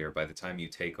said earlier, by the time you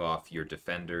take off your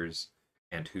defenders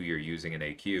and who you're using in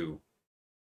AQ,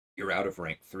 you're out of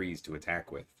rank 3s to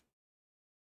attack with.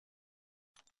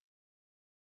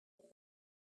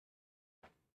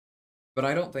 But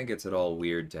I don't think it's at all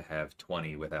weird to have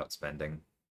 20 without spending,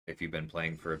 if you've been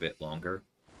playing for a bit longer.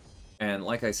 And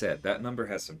like I said, that number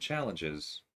has some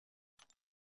challenges,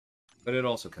 but it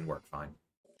also can work fine.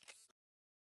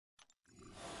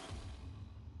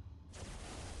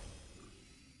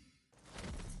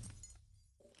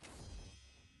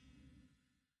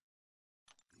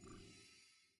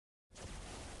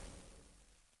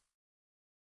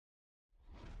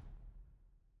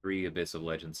 Three Abyss of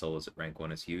Legend solos at rank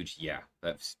 1 is huge. Yeah,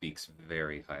 that speaks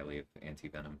very highly of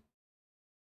Anti-Venom.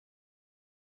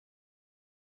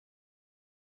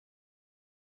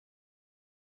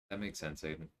 That makes sense,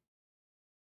 Aiden.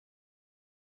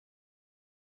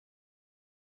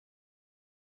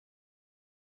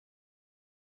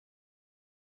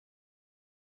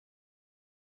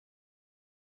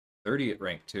 "30 at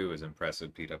rank 2 is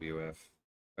impressive, PWF.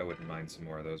 I wouldn't mind some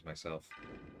more of those myself.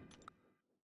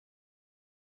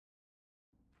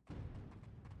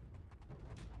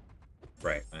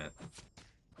 Right, man.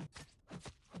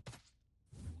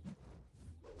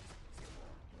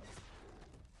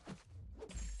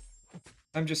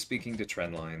 I'm just speaking to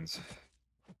trend lines.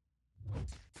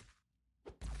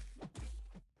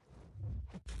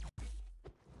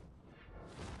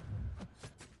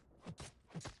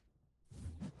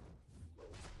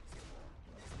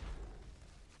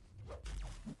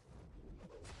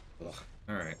 Ugh.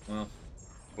 Alright, well,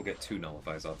 we'll get 2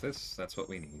 nullifies off this. That's what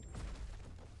we need.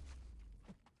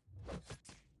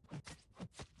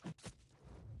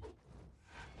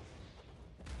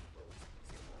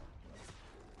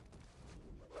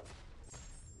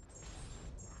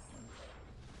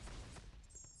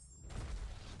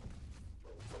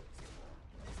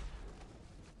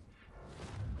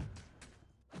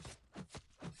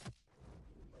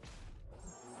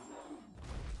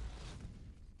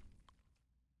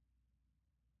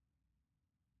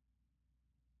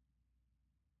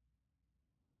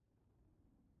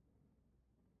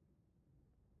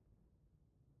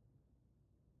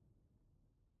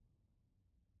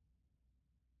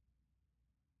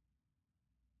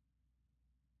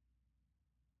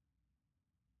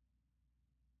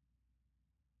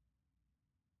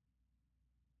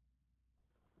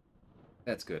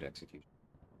 That's good execution.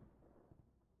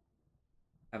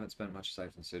 Haven't spent much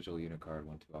aside from Sigil, Unicard,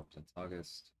 one too often since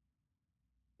August.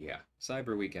 Yeah,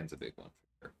 Cyber Weekend's a big one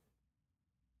for sure.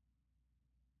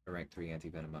 A rank 3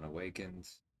 anti-venom unawakened.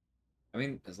 I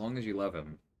mean, as long as you love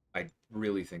him, I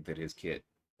really think that his kit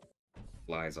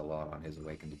lies a lot on his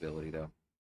awakened ability, though.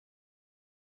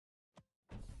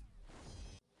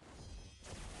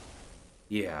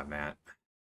 Yeah, Matt.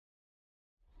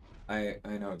 I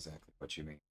know exactly what you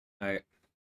mean. I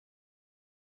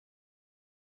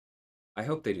I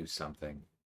hope they do something.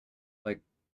 Like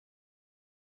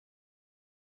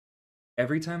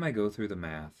every time I go through the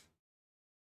math,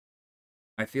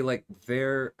 I feel like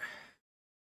their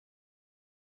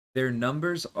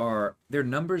numbers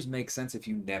make sense if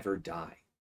you never die.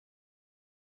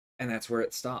 And that's where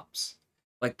it stops.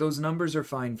 Like those numbers are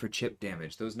fine for chip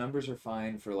damage. Those numbers are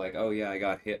fine for like, oh yeah, I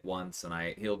got hit once and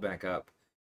I healed back up.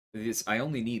 This I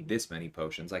only need this many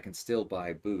potions. I can still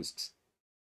buy boosts.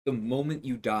 The moment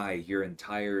you die, your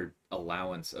entire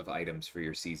allowance of items for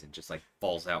your season just like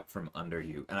falls out from under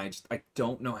you. And I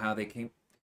don't know how they came.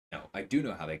 No, I do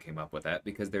know how they came up with that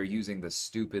because they're using the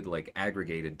stupid like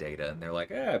aggregated data and they're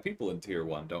like, people in tier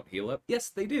 1 don't heal up. Yes,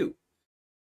 they do.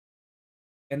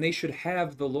 And they should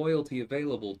have the loyalty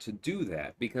available to do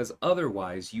that because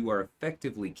otherwise you are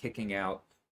effectively kicking out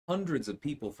hundreds of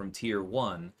people from tier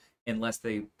 1 unless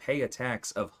they pay a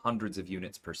tax of hundreds of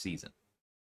units per season.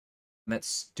 And that's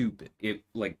stupid. It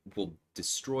like will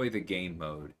destroy the game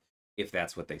mode if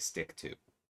that's what they stick to.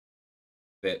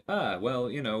 That well,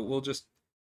 we'll just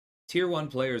tier 1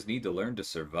 players need to learn to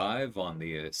survive on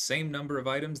the same number of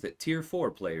items that tier 4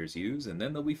 players use and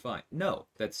then they'll be fine. No,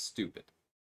 that's stupid.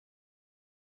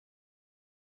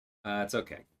 It's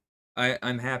okay.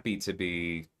 I'm happy to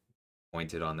be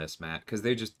pointed on this, Matt, because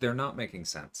they're not making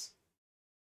sense.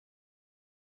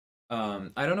 I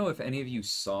don't know if any of you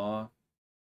saw.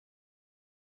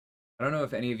 I don't know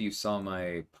if any of you saw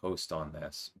my post on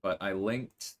this, but I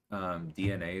linked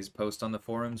DNA's post on the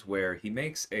forums where he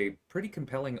makes a pretty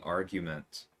compelling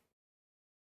argument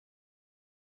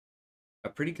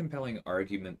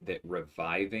that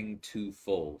reviving to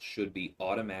full should be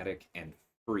automatic and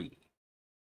free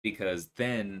because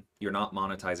then you're not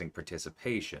monetizing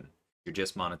participation. You're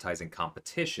just monetizing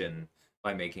competition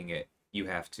by making it you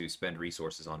have to spend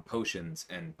resources on potions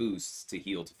and boosts to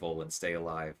heal to full and stay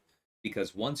alive.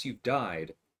 Because once you've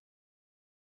died,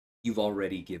 you've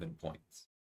already given points.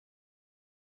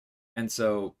 And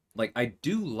so, like, I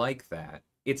do like that.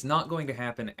 It's not going to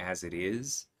happen as it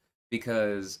is,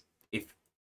 because if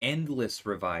endless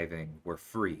reviving were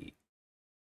free,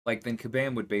 like, then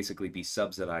Kabam would basically be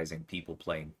subsidizing people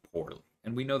playing poorly.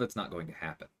 And we know that's not going to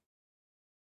happen.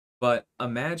 But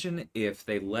imagine if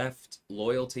they left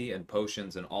loyalty and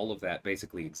potions and all of that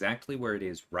basically exactly where it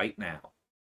is right now.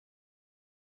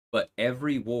 But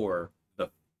every war, the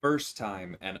first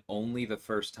time and only the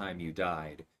first time you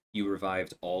died, you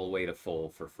revived all the way to full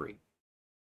for free.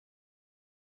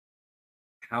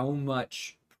 How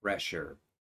much pressure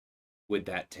would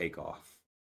that take off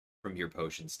from your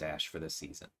potion stash for this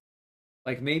season?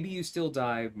 Like maybe you still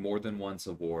die more than once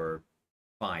a war,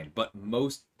 fine, but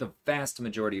the vast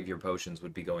majority of your potions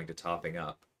would be going to topping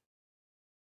up.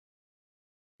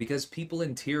 Because people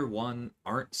in tier 1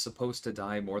 aren't supposed to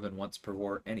die more than once per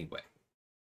war anyway.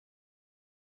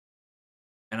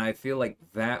 And I feel like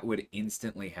that would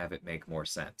instantly have it make more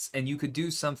sense. And you could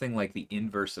do something like the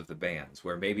inverse of the bans,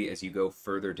 where maybe as you go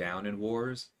further down in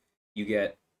wars, you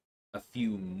get a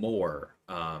few more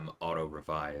auto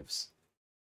revives.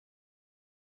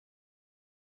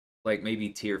 Like maybe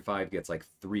tier 5 gets like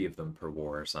 3 of them per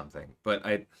war or something. But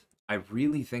I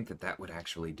really think that that would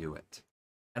actually do it.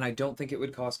 And I don't think it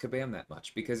would cost Kabam that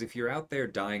much because if you're out there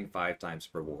dying 5 times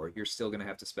per war, you're still going to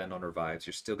have to spend on revives.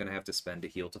 You're still going to have to spend to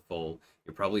heal to full.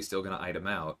 You're probably still going to item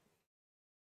out.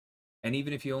 And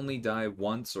even if you only die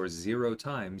once or 0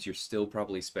 times, you're still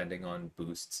probably spending on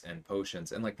boosts and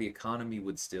potions. And like the economy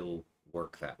would still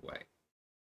work that way.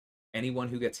 Anyone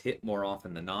who gets hit more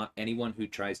often than not, anyone who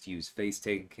tries to use face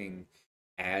taking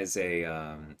as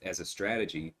a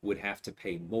strategy would have to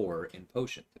pay more in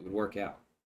potions. It would work out.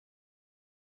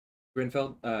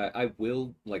 Grinfeld, I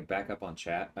will like back up on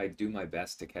chat. I do my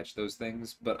best to catch those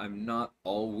things, but I'm not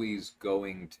always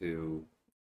going to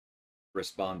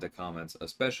respond to comments,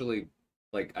 especially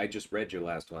like I just read your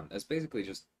last one. That's basically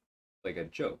just like a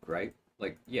joke, right?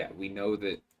 Like, yeah, we know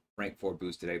that rank 4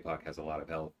 boosted APOC has a lot of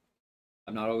health.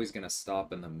 I'm not always going to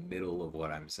stop in the middle of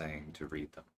what I'm saying to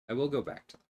read them. I will go back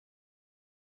to them.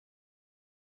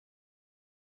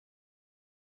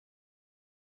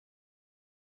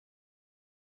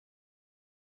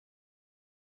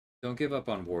 Don't give up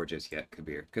on war just yet,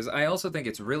 Kabir. Because I also think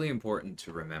it's really important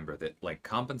to remember that like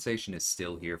compensation is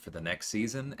still here for the next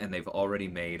season, and they've already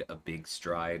made a big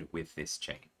stride with this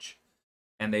change.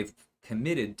 And they've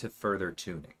committed to further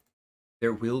tuning.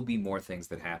 There will be more things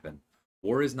that happen.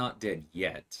 War is not dead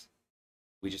yet.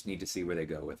 We just need to see where they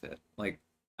go with it. Like,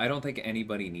 I don't think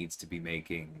anybody needs to be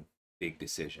making big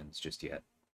decisions just yet.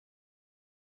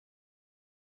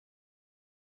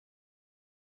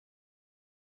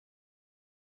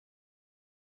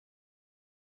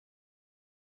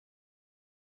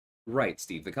 Right,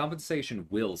 Steve. The compensation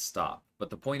will stop. But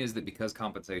the point is that because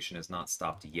compensation has not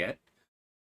stopped yet,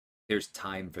 there's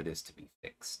time for this to be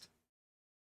fixed.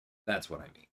 That's what I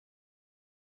mean.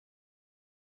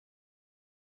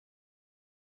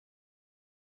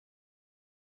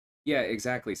 Yeah,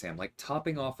 exactly, Sam. Like,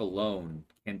 topping off alone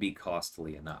can be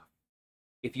costly enough.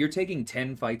 If you're taking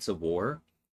 10 fights of war,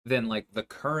 then, like, the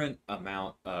current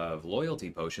amount of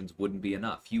loyalty potions wouldn't be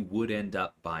enough. You would end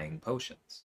up buying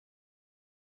potions.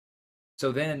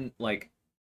 So then, like,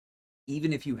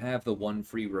 even if you have the one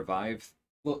free revive,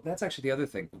 well, that's actually the other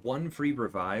thing. One free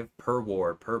revive per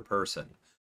war per person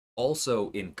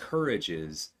also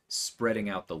encourages spreading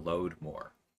out the load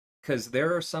more. Because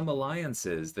there are some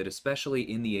alliances that, especially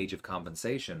in the age of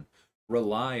compensation,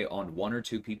 rely on one or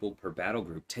two people per battle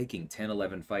group taking 10,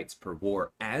 11 fights per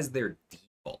war as their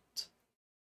default.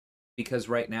 Because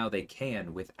right now they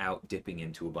can without dipping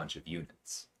into a bunch of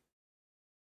units.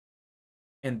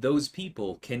 And those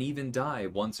people can even die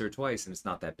once or twice and it's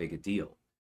not that big a deal.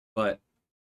 But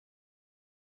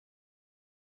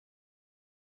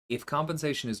if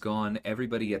compensation is gone,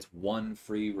 everybody gets one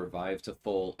free revive to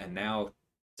full, and now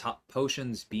top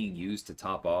potions being used to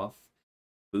top off,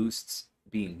 boosts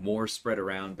being more spread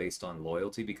around based on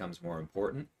loyalty becomes more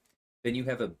important. Then you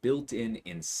have a built-in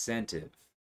incentive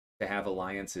to have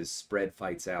alliances spread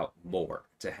fights out more,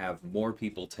 to have more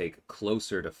people take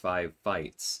closer to 5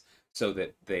 fights so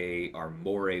that they are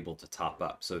more able to top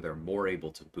up, so they're more able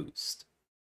to boost,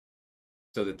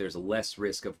 so that there's less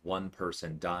risk of one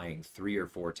person dying 3 or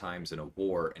 4 times in a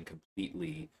war and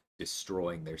completely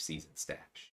destroying their season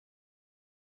stash.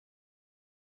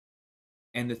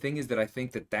 And the thing is that I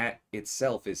think that that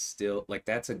itself is still like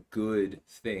that's a good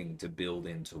thing to build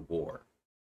into war.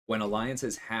 When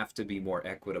alliances have to be more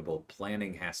equitable,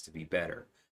 planning has to be better,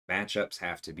 matchups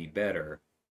have to be better,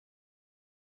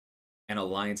 and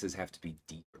alliances have to be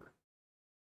deeper.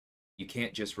 You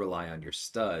can't just rely on your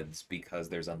studs because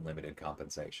there's unlimited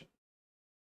compensation.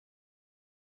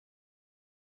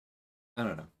 I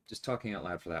don't know. Just talking out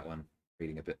loud for that one.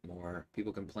 Reading a bit more.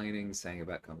 People complaining, saying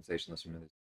about compensation. Let's remember.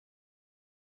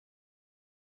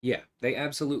 Yeah, they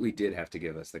absolutely did have to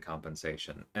give us the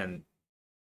compensation. And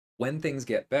when things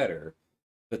get better,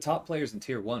 the top players in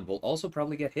tier 1 will also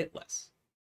probably get hit less.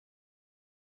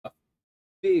 A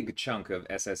big chunk of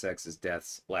SSX's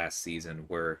deaths last season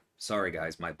were, sorry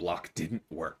guys, my block didn't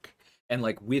work. And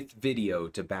like with video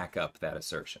to back up that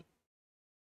assertion.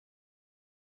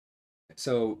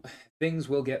 So things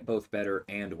will get both better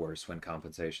and worse when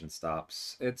compensation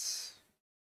stops. It's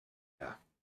yeah.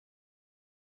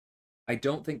 I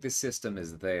don't think this system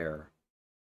is there,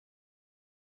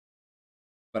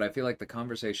 but I feel like the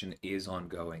conversation is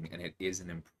ongoing and it is an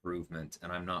improvement, and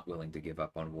I'm not willing to give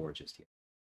up on war just yet.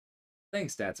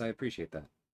 Thanks, Stats. I appreciate that.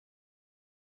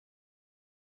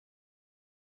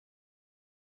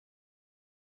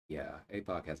 Yeah,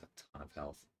 APOC has a ton of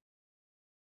health.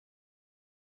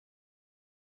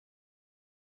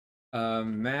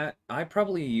 Matt, I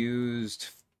probably used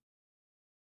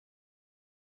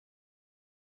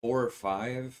 4 or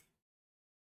 5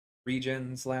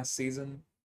 regens last season,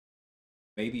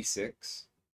 maybe 6,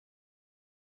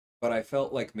 but I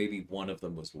felt like maybe one of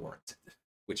them was warranted,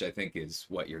 which I think is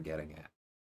what you're getting at.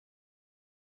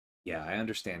 Yeah, I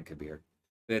understand, Kabir.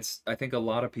 It's I think a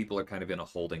lot of people are kind of in a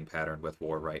holding pattern with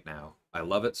war right now. I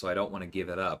love it, so I don't want to give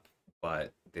it up,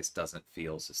 but this doesn't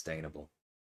feel sustainable.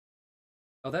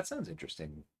 Oh, that sounds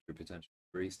interesting. Your potential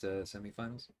barista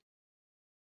semifinals.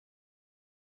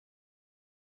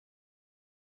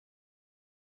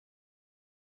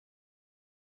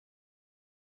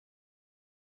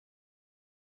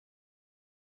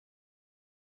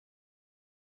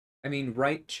 I mean,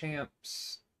 right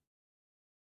champs.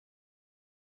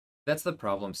 That's the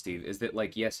problem, Steve, is that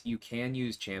like yes, you can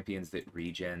use champions that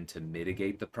regen to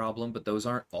mitigate the problem, but those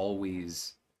aren't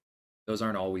always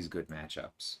good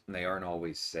matchups. And they aren't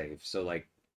always safe. So like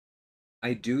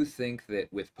I do think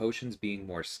that with potions being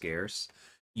more scarce,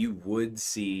 you would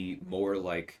see more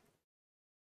like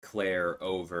Claire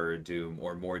over Doom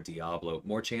or more Diablo,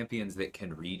 more champions that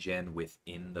can regen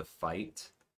within the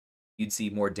fight You'd see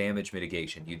more damage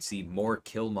mitigation. You'd see more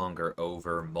Killmonger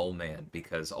over Mole Man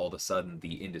because all of a sudden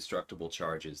the indestructible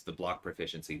charges, the block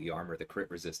proficiency, the armor, the crit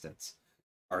resistance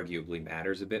arguably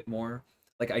matters a bit more.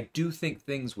 Like, I do think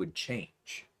things would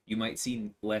change. You might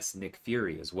see less Nick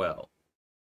Fury as well.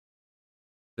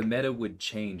 The meta would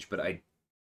change, but I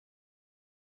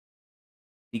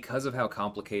because of how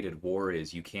complicated war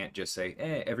is, you can't just say,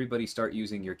 everybody start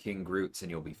using your King Groots and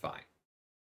you'll be fine.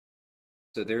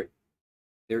 So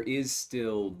there is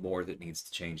still more that needs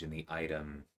to change in the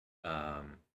item.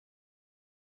 Um,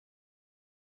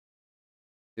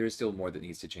 there is still more that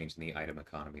needs to change in the item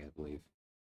economy, I believe.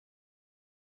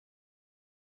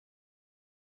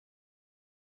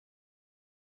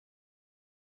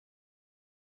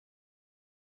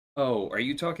 Oh, are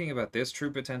you talking about this true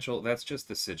potential? That's just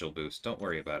the sigil boost. Don't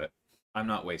worry about it. I'm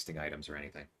not wasting items or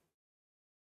anything.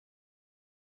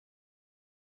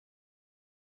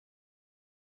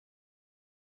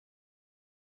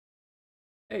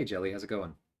 Hey, Jelly, how's it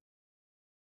going?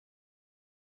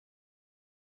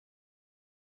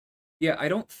 Yeah, I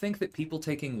don't think that people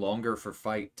taking longer for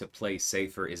fight to play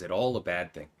safer is at all a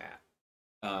bad thing, Matt.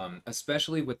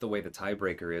 Especially with the way the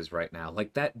tiebreaker is right now.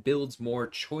 Like, that builds more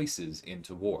choices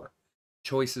into war.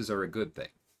 Choices are a good thing.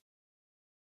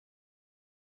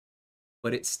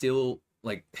 But it's still,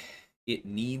 like, it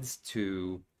needs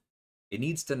to it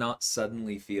needs to not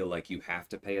suddenly feel like you have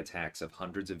to pay a tax of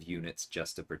hundreds of units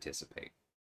just to participate.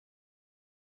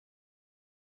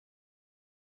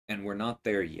 And we're not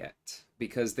there yet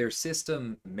because their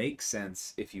system makes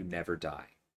sense if you never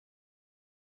die,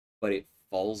 but it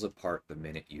falls apart the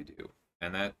minute you do.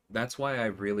 And that's why I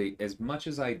really, as much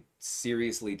as I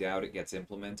seriously doubt it gets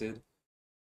implemented,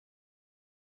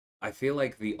 I feel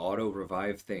like the auto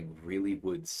revive thing really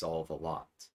would solve a lot.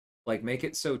 Like, make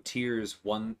it so tiers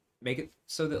one, make it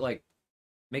so that, like,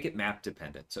 make it map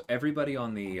dependent. So everybody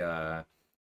on the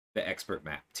expert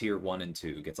map, tier 1 and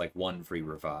 2, gets like one free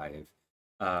revive.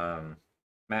 Um,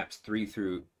 Maps 3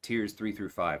 through tiers 3 through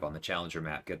 5 on the challenger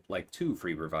map get like 2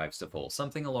 free revives to full,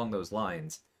 something along those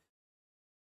lines.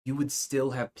 You would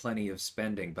still have plenty of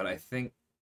spending, but I think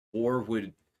war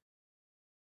would.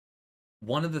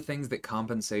 One of the things that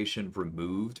compensation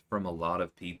removed from a lot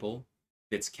of people,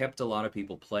 that's kept a lot of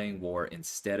people playing war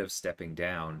instead of stepping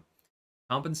down,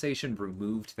 compensation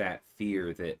removed that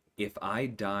fear that if I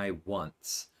die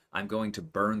once, I'm going to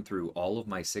burn through all of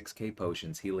my 6k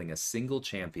potions healing a single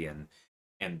champion,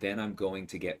 and then I'm going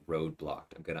to get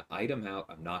roadblocked. I'm going to item out.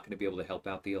 I'm not going to be able to help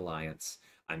out the alliance.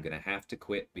 I'm going to have to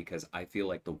quit because I feel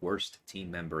like the worst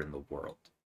team member in the world.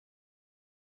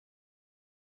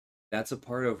 That's a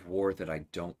part of war that I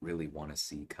don't really want to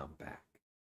see come back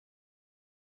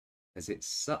because it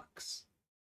sucks.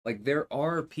 Like, there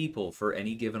are people for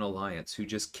any given alliance who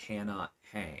just cannot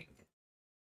hang.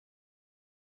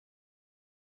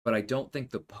 But I don't think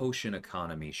the potion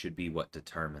economy should be what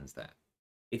determines that.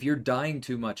 If you're dying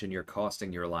too much and you're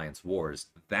costing your alliance wars,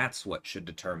 that's what should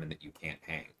determine that you can't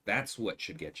hang. That's what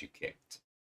should get you kicked.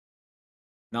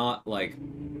 Not like,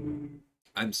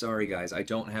 I'm sorry guys, I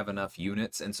don't have enough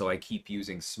units and so I keep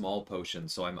using small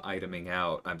potions so I'm iteming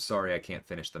out. I'm sorry I can't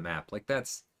finish the map. Like,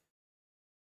 that's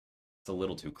it's a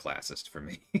little too classist for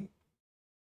me.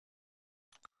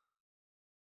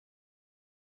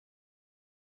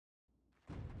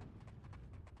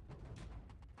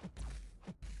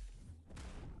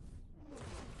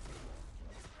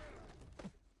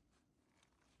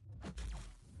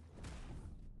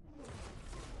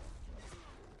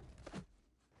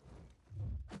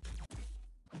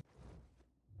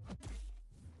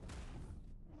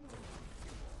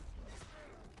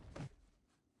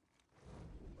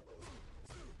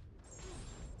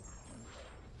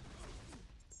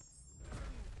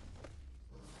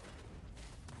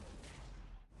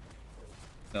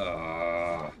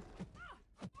 uh,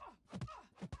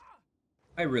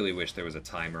 I really wish there was a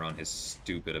timer on his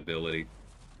stupid ability.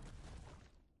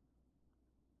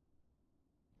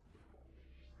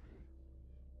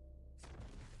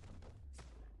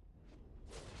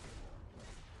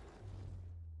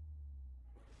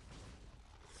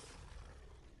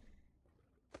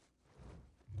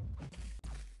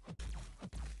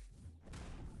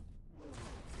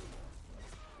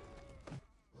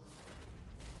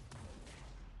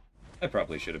 I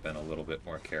probably should have been a little bit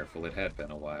more careful. It had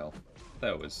been a while.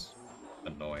 That was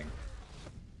annoying.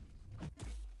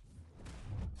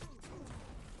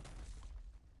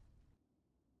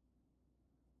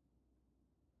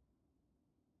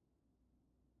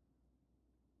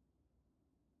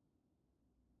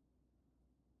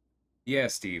 Yeah,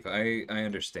 Steve, I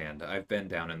understand. I've been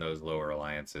down in those lower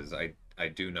alliances. I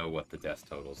do know what the death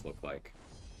totals look like.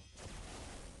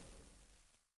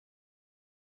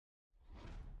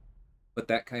 But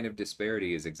that kind of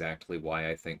disparity is exactly why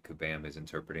I think Kabam is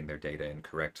interpreting their data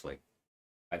incorrectly.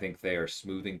 I think they are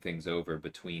smoothing things over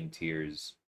between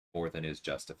tiers more than is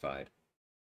justified.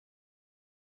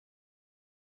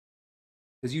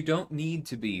 Because you don't need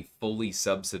to be fully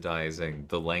subsidizing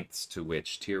the lengths to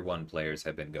which Tier 1 players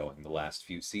have been going the last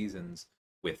few seasons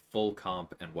with full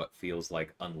comp and what feels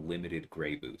like unlimited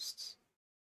gray boosts.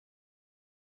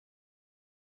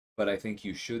 But I think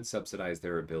you should subsidize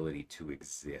their ability to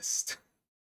exist.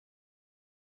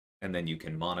 And then you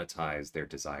can monetize their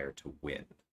desire to win.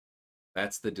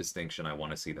 That's the distinction I want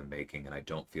to see them making, and I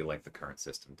don't feel like the current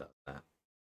system does that.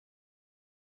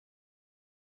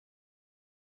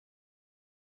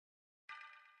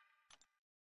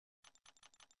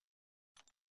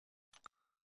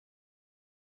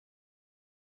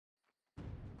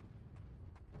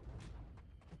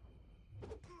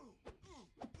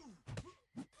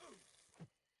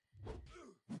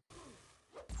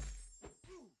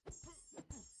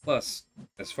 Plus,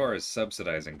 as far as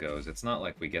subsidizing goes, it's not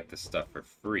like we get this stuff for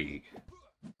free.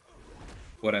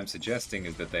 What I'm suggesting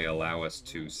is that they allow us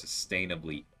to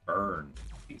sustainably earn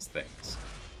these things.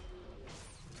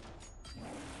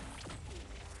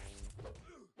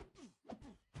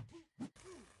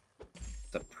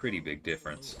 It's a pretty big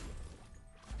difference.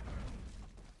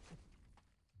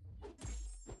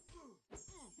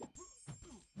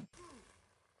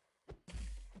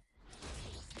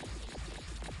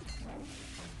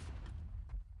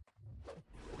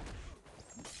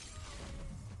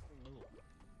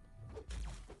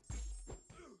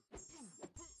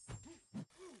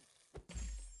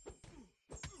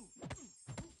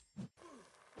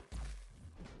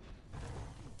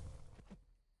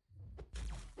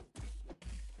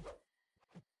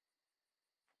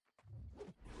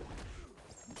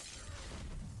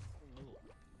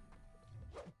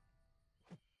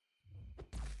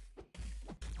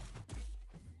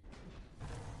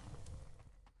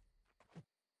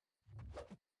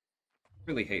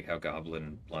 Really hate how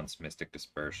Goblin blunts Mystic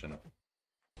Dispersion.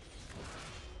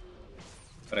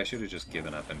 But I should have just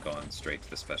given up and gone straight to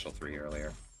the special 3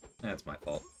 earlier. That's my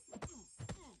fault.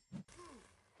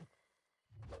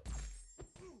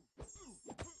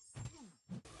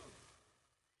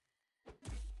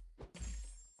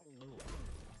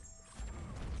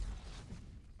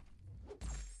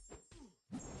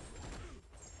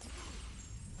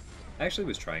 I actually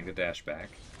was trying to dash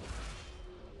back.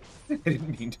 I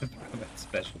didn't mean to throw that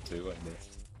special 2 on this.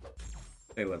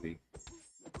 Hey, Levy.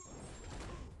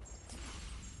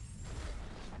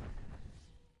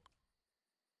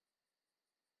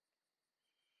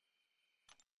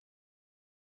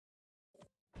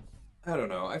 I don't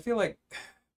know. I feel like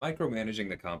micromanaging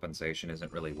the compensation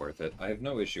isn't really worth it. I have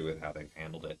no issue with how they've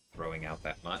handled it, throwing out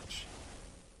that much.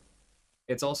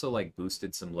 It's also like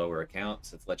boosted some lower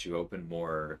accounts. It's let you open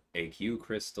more AQ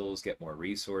crystals, get more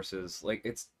resources. Like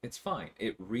it's fine.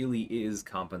 It really is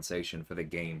compensation for the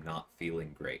game not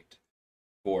feeling great,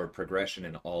 for progression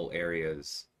in all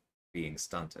areas being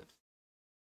stunted.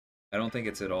 I don't think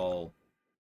it's at all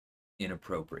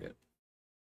inappropriate.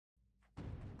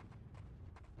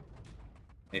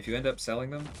 If you end up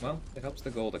selling them, well, it helps the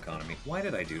gold economy. Why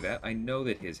did I do that? I know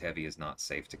that his heavy is not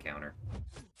safe to counter.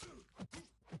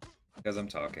 Because I'm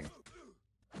talking.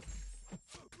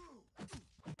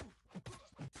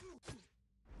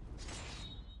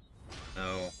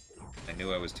 No, I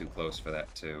knew I was too close for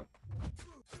that too.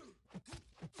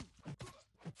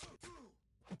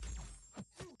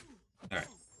 Alright.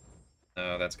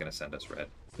 Oh, that's gonna send us red.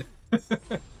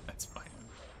 That's fine.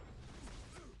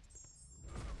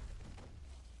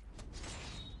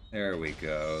 There we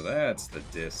go. That's the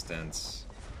distance.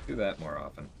 Do that more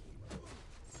often.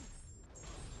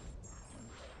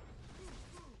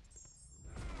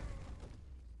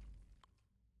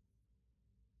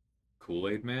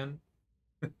 Kool-Aid Man?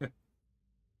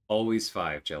 Always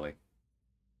 5, Jelly.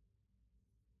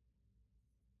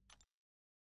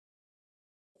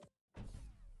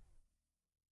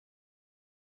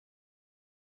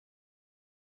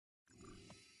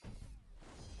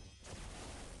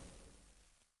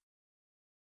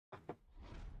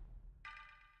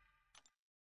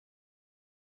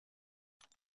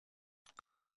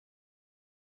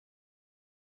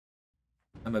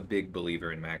 I'm a big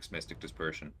believer in max Mystic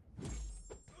Dispersion.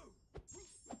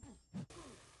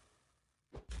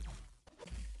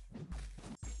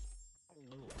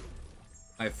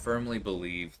 I firmly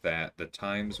believe that the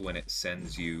times when it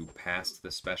sends you past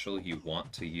the special you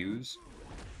want to use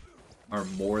are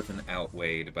more than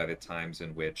outweighed by the times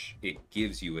in which it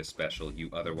gives you a special you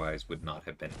otherwise would not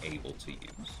have been able to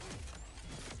use.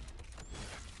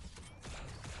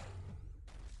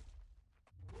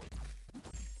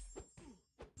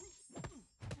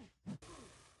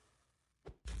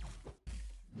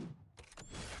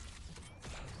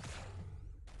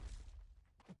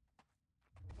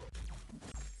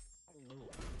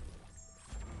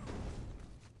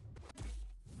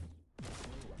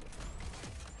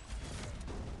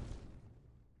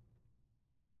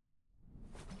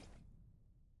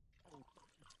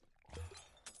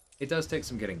 It does take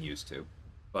some getting used to,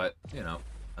 but, you know,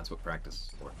 that's what practice is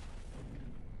for.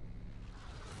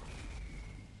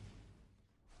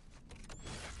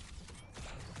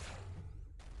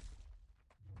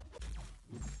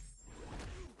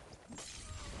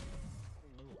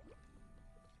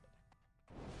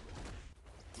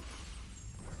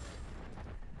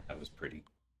 That was pretty.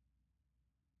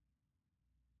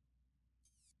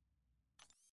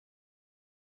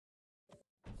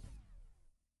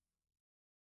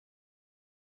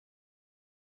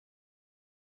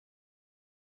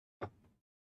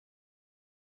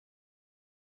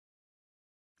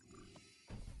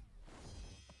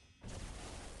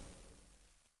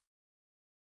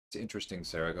 It's interesting,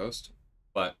 Saraghost,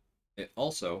 but it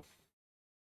also,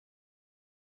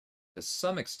 to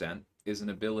some extent, is an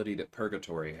ability that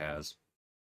Purgatory has.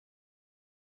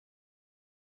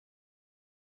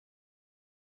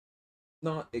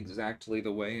 Not exactly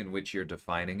the way in which you're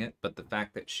defining it, but the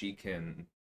fact that she can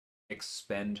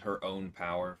expend her own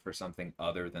power for something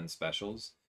other than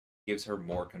specials gives her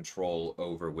more control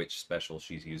over which special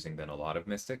she's using than a lot of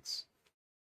mystics.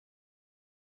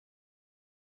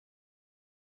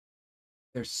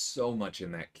 There's so much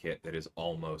in that kit that is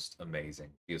almost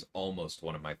amazing. She is almost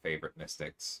one of my favorite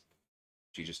mystics.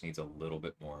 She just needs a little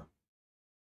bit more.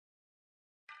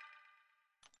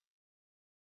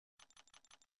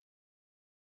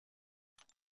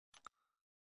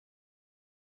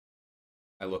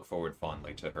 I look forward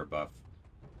fondly to her buff.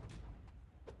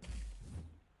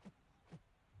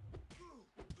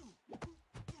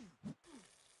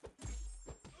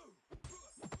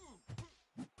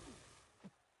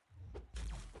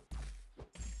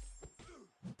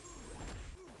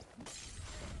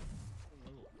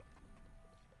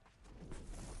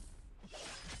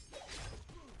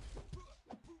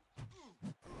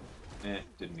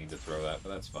 Didn't mean to throw that, but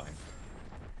that's fine.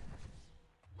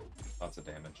 Lots of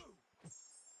damage.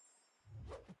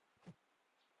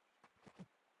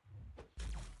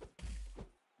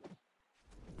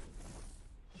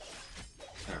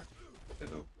 Alright.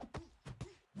 Hello.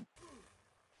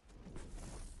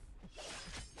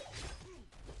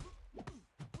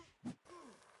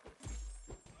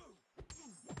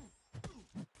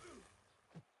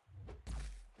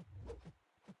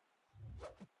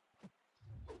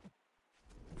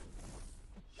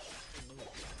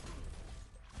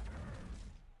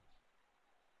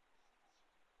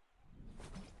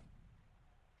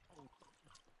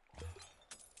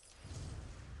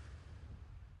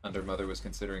 Undermother was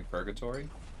considering Purgatory?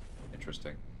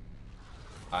 Interesting.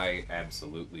 I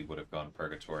absolutely would have gone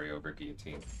Purgatory over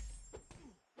Guillotine.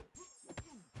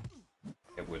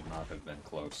 It would not have been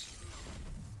close.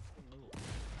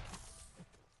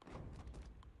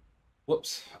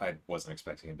 Whoops, I wasn't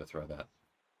expecting him to throw that.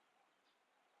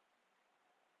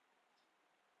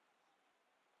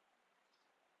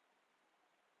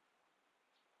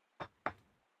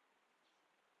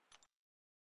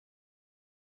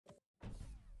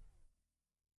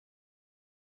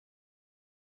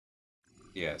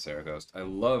 Yeah, Sarah Ghost. I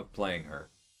love playing her,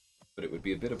 but it would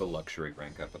be a bit of a luxury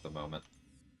rank up at the moment.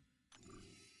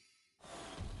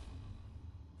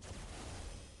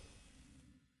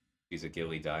 She's a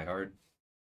Gilly diehard.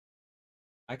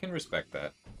 I can respect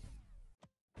that.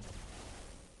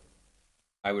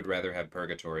 I would rather have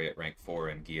Purgatory at rank 4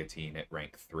 and Guillotine at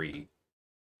rank 3,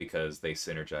 because they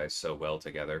synergize so well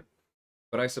together.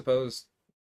 But I suppose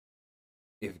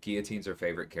if Guillotine's her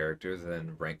favorite character,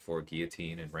 then rank 4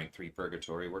 Guillotine and rank 3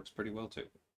 Purgatory works pretty well too.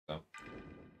 So,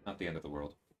 not the end of the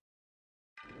world.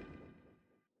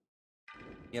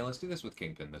 Yeah, let's do this with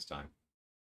Kingpin this time.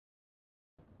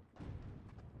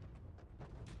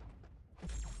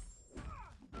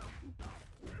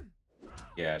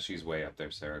 Yeah, she's way up there,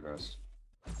 Saragos.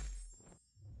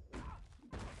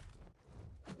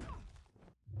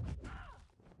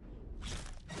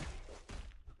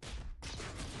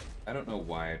 I don't know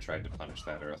why I tried to punish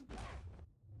that earth.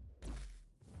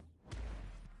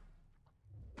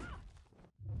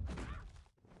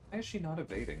 Why is she not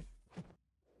evading?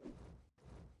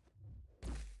 I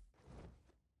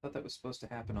thought that was supposed to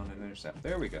happen on an intercept.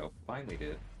 There we go. Finally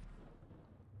did.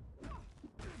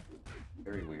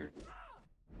 Very weird.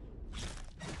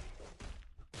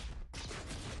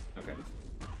 Okay.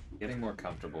 Getting more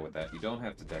comfortable with that. You don't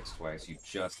have to dex twice, you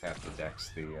just have to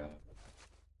dex the,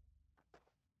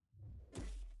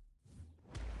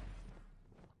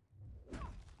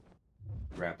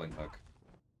 grappling hook.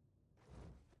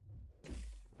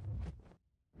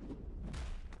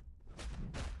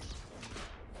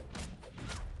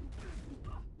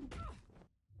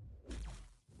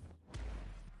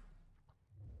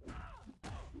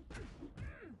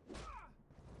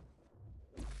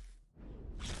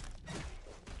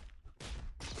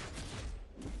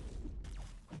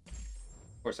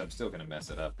 course, I'm still gonna mess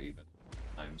it up even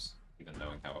times, even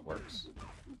knowing how it works.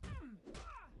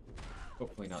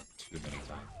 Hopefully not too many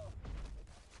times.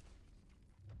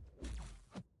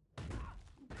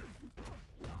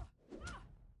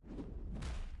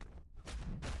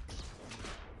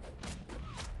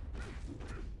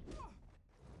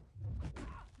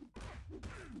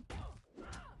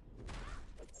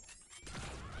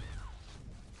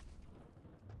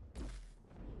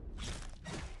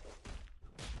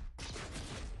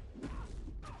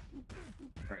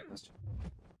 Alright, let's just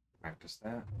practice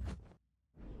that.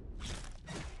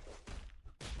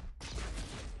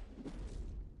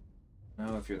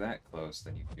 No, if you're that close,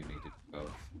 then you do need to do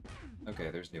both.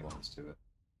 Okay, there's nuance to it.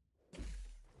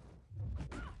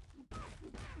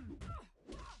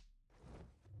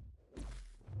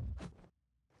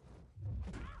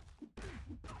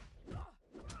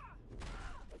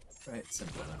 Right,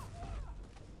 simple enough.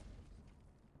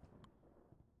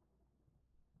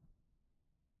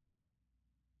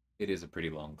 It is a pretty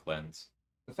long cleanse.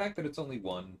 The fact that it's only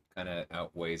one kind of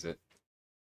outweighs it.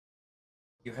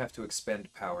 You have to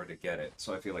expend power to get it,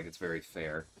 so I feel like it's very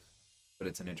fair. But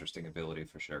it's an interesting ability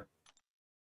for sure.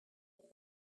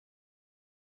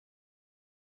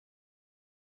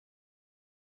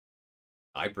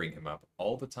 I bring him up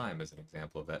all the time as an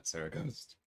example of that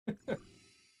Saraghost.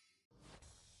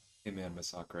 Hey man,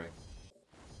 Masakre.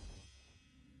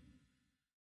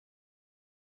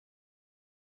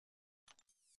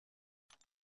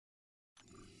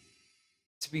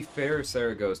 To be fair,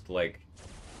 Saraghost, like,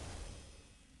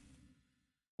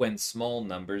 when small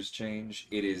numbers change,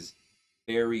 it is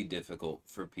very difficult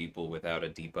for people without a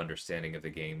deep understanding of the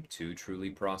game to truly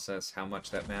process how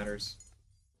much that matters.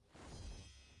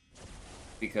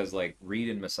 Because, like, Reed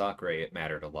and Masakre, it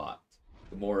mattered a lot.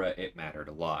 Gamora, it mattered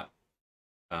a lot.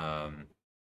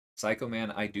 Psycho Man,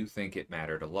 I do think it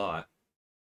mattered a lot.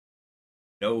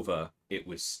 Nova, it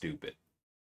was stupid.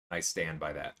 I stand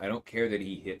by that. I don't care that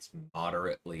he hits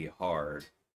moderately hard.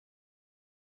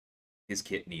 His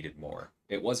kit needed more.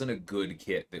 It wasn't a good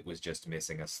kit that was just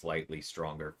missing a slightly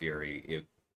stronger Fury.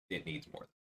 It needs more.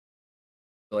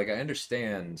 So, like, I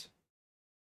understand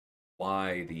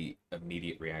why the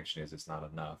immediate reaction is it's not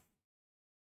enough.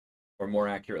 Or more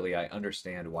accurately, I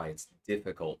understand why it's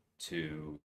difficult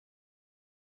to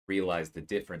realize the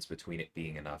difference between it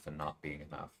being enough and not being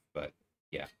enough. But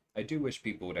yeah, I do wish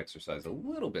people would exercise a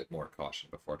little bit more caution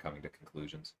before coming to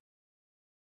conclusions.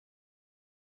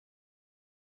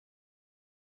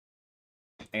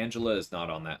 Angela is not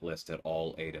on that list at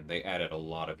all, Aiden. They added a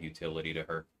lot of utility to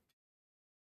her.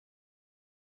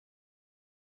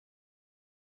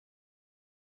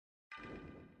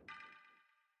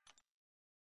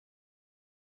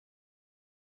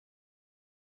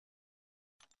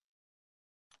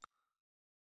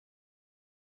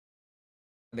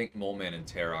 I think Moleman and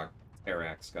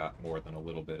Terax got more than a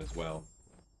little bit as well.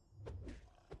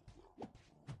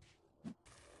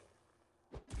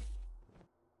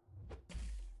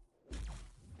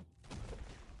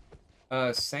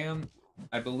 Sam,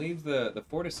 I believe the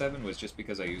 4 to 7 was just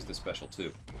because I used the special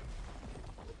 2.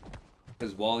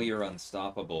 Because while you're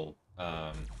unstoppable,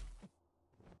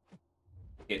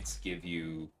 hits give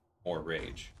you more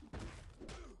rage.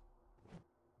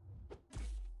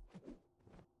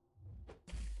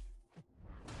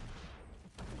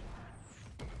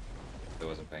 I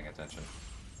wasn't paying attention.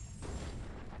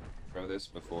 Throw this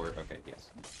before... Okay, yes.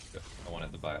 Good. I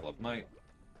wanted the Vial of Might.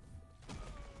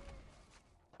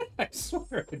 I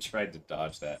swear I tried to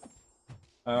dodge that.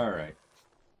 Alright.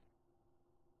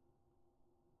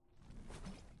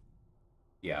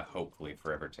 Yeah, hopefully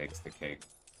Forever takes the cake.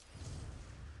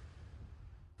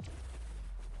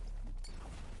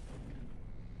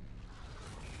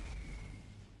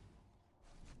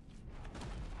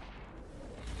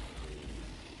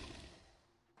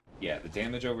 Yeah, the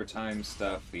damage over time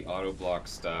stuff, the auto block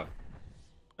stuff,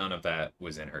 none of that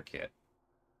was in her kit.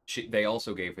 They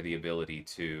also gave her the ability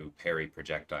to parry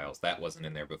projectiles. That wasn't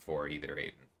in there before either,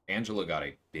 Aiden. Angela got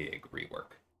a big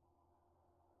rework.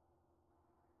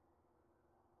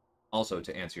 Also,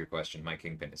 to answer your question, my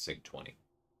Kingpin is Sig 20.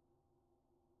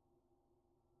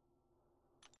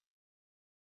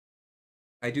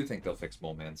 I do think they'll fix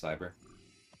Mole Man Cyber.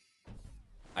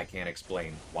 I can't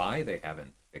explain why they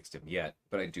haven't fixed him yet,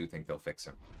 but I do think they'll fix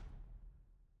him.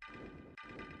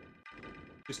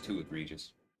 Just too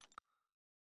egregious.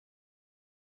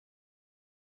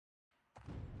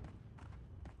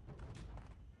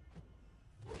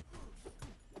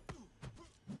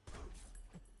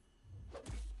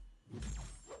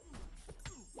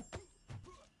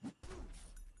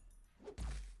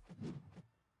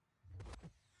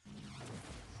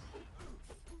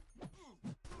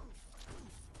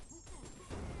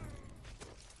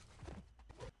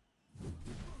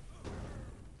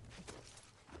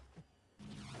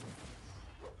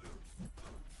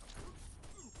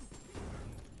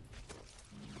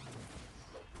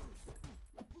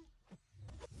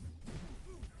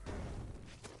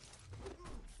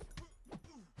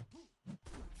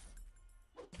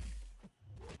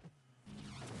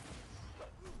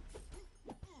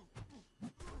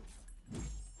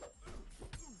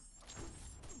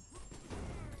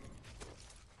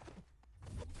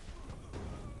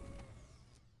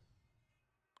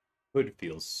 Hood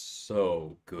feels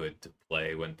so good to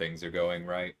play when things are going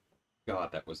right.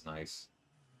 God, that was nice.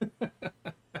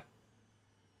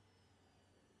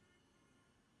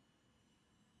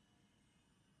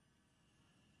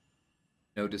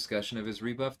 No discussion of his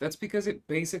rebuff? That's because it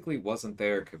basically wasn't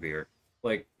there, Kabir.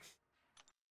 Like,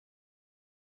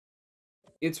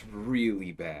 it's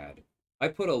really bad. I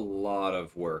put a lot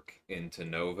of work into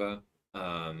Nova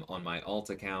on my alt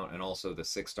account and also the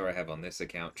 6-star I have on this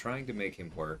account, trying to make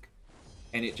him work.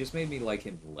 And it just made me like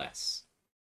him less.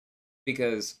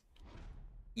 Because,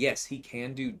 yes, he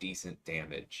can do decent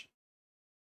damage,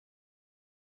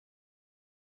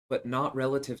 but not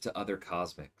relative to other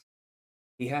Cosmics.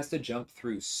 He has to jump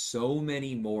through so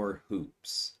many more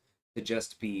hoops to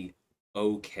just be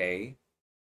okay.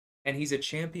 And he's a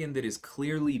champion that is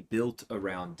clearly built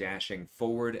around dashing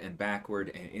forward and backward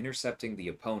and intercepting the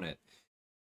opponent.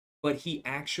 But he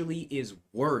actually is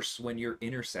worse when you're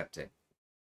intercepting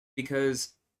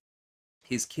because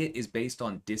his kit is based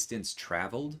on distance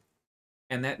traveled.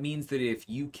 And that means that if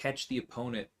you catch the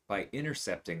opponent by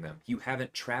intercepting them, you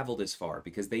haven't traveled as far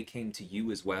because they came to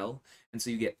you as well. And so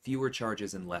you get fewer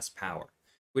charges and less power.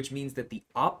 Which means that the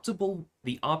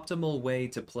optimal way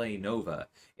to play Nova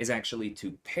is actually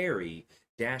to parry,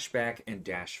 dash back, and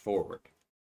dash forward.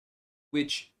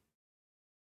 Which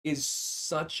is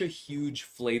such a huge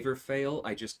flavor fail,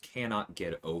 I just cannot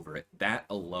get over it. That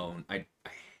alone, I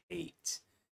hate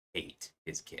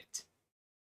his kit.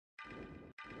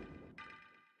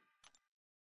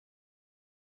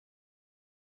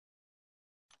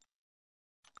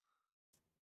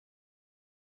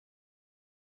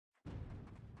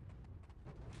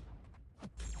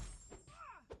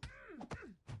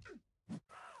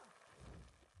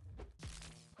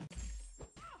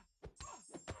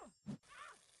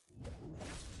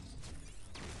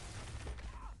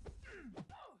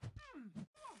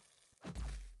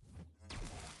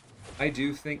 I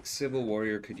do think Civil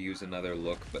Warrior could use another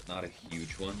look, but not a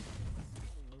huge one.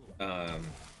 Um,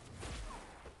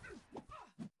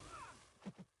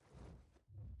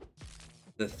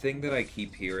 the thing that I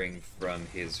keep hearing from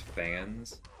his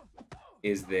fans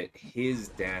is that his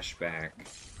dashback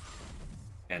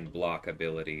and block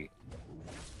ability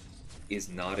is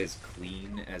not as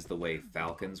clean as the way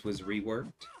Falcon's was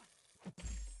reworked.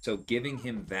 So giving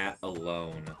him that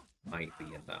alone might be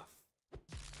enough.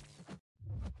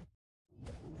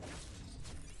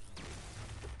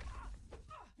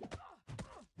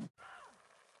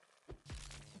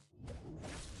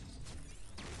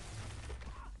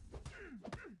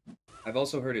 I've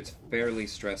also heard it's fairly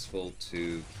stressful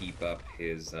to keep up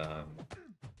his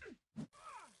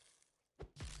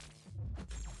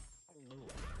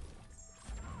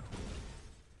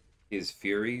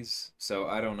Furies, so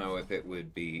I don't know if it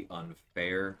would be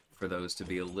unfair for those to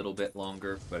be a little bit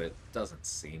longer, but it doesn't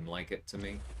seem like it to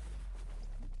me.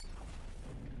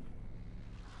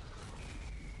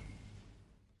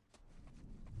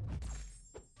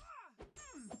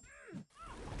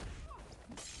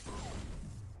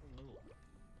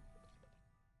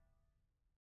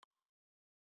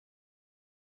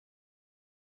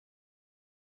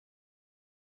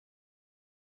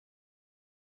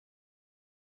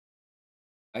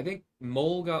 I think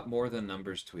Mole got more than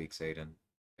numbers tweaks, Aiden,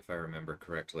 if I remember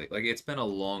correctly. Like, it's been a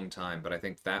long time, but I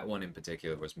think that one in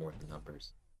particular was more than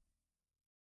numbers.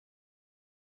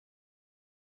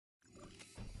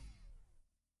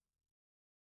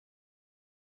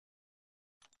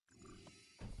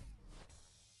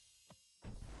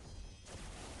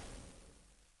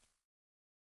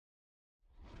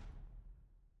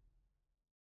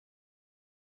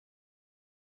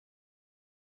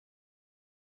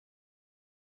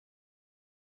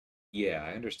 Yeah,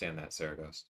 I understand that,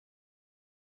 Saraghost.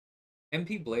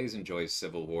 MP Blaze enjoys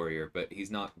Civil Warrior, but he's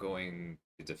not going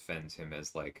to defend him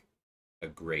as, like, a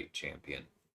great champion.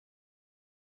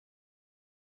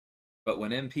 But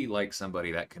when MP likes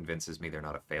somebody, that convinces me they're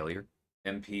not a failure.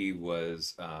 MP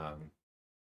was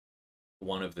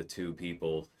one of the two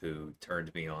people who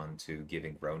turned me on to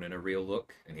giving Ronan a real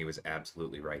look, and he was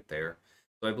absolutely right there.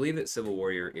 So I believe that Civil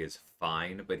Warrior is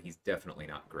fine, but he's definitely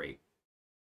not great.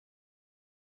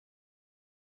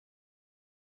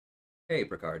 Hey,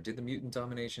 Bricard, did the Mutant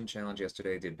Domination Challenge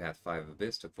yesterday, did Path 5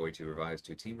 Abyss, took 42 revives,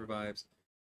 2 team revives.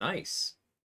 Nice!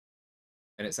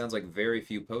 And it sounds like very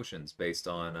few potions based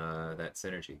on that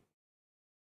synergy.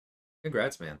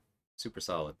 Congrats, man. Super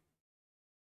solid.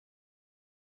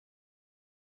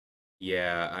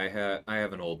 Yeah, I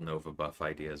have an old Nova buff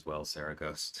idea as well, Sarah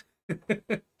Ghost.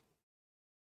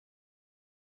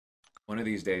 One of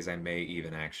these days I may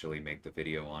even actually make the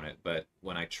video on it, but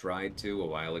when I tried to a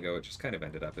while ago, it just kind of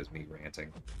ended up as me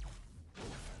ranting.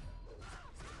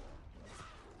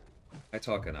 I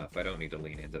talk enough. I don't need to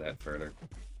lean into that further.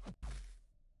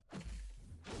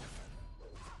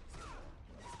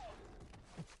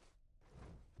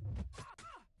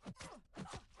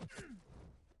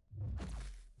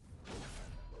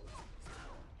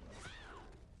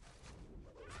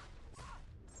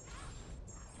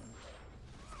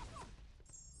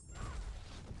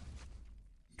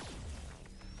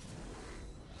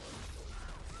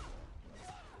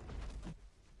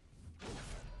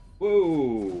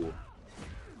 Whoa!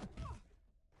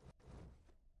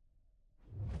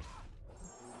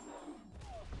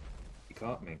 He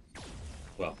caught me.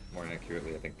 Well, more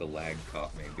accurately, I think the lag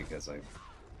caught me because I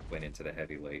went into the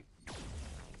heavy late.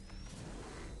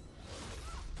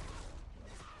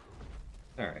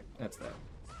 Alright, that's that.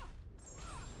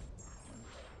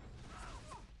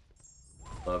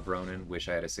 Love Ronin. Wish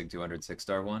I had a Sig 200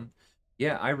 6-star one.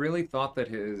 Yeah, I really thought that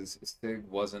his Sig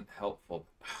wasn't helpful.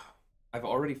 I've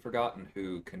already forgotten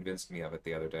who convinced me of it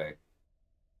the other day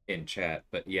in chat,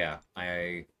 but yeah,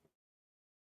 I'm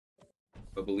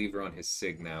a believer on his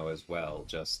Sig now as well,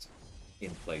 just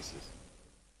in places.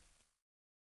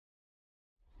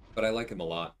 But I like him a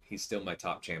lot. He's still my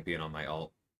top champion on my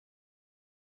alt.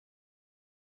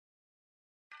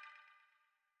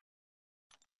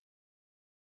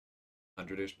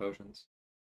 100-ish potions.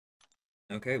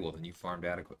 Okay, well then you farmed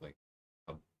adequately.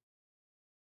 Um,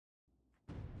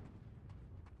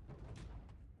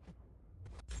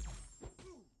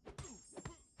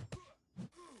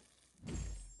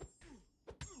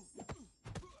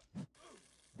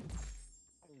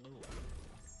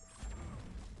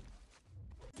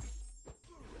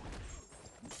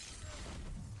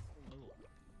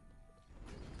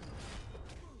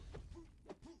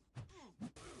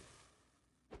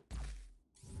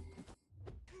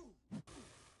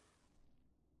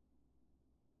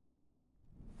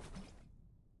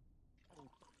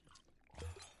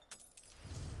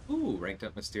 Ooh, ranked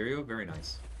up Mysterio, very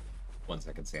nice. 1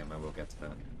 second, Sam, I will get to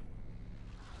that.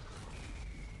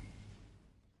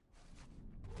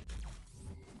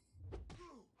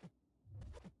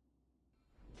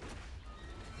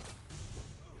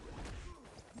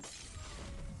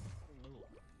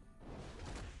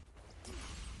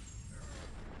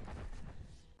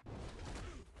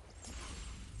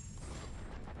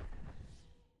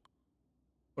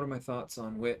 What are my thoughts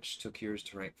on Witch? Took yours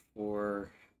to rank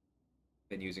 4.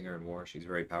 Been using her in war. She's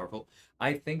very powerful.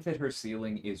 I think that her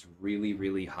ceiling is really,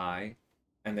 really high,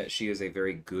 and that she is a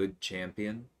very good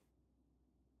champion.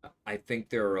 I think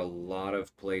there are a lot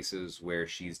of places where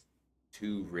she's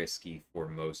too risky for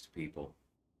most people.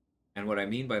 And what I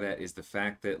mean by that is the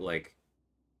fact that, like,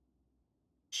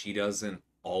 she doesn't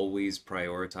always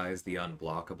prioritize the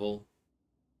unblockable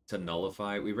to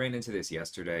nullify. We ran into this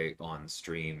yesterday on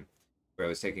stream where I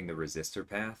was taking the resistor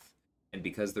path, and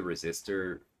because the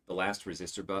last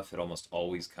resistor buff had almost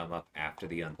always come up after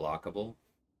the unblockable,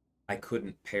 I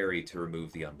couldn't parry to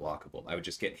remove the unblockable. I would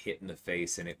just get hit in the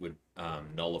face and it would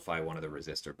nullify one of the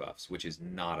resistor buffs, which is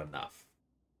not enough.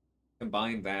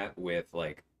 Combine that with,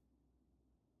 like,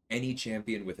 any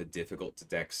champion with a difficult to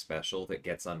deck special that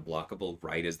gets unblockable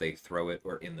right as they throw it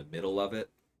or in the middle of it,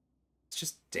 it's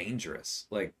just dangerous.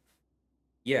 Like,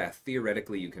 yeah,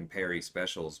 theoretically you can parry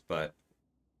specials, but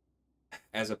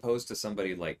as opposed to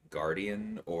somebody like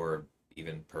Guardian or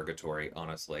even Purgatory,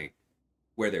 honestly,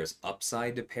 where there's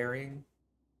upside to parrying,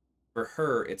 for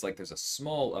her, it's like there's a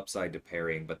small upside to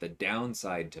parrying, but the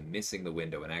downside to missing the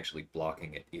window and actually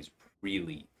blocking it is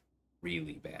really,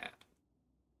 really bad.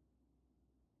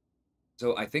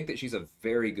 So I think that she's a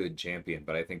very good champion,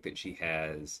 but I think that she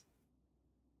has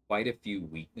quite a few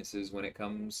weaknesses when it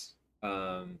comes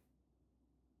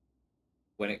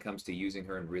to using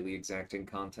her in really exacting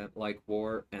content like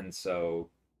war. And so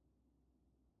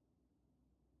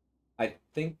I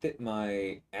think that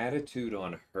my attitude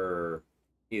on her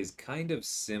is kind of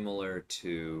similar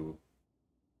to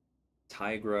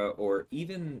Tigra, or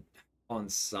even on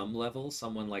some level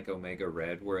someone like Omega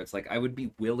Red, where it's like I would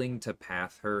be willing to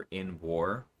path her in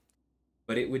war,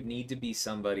 but it would need to be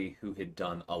somebody who had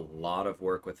done a lot of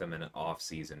work with them in an off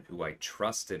season, who I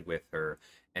trusted with her,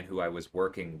 and who I was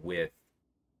working with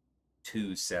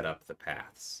to set up the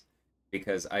paths.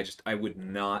 Because I would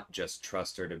not just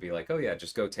trust her to be like, oh yeah,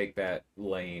 just go take that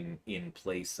lane in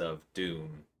place of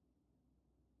Doom.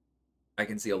 I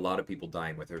can see a lot of people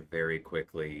dying with her very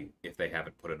quickly if they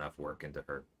haven't put enough work into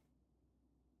her.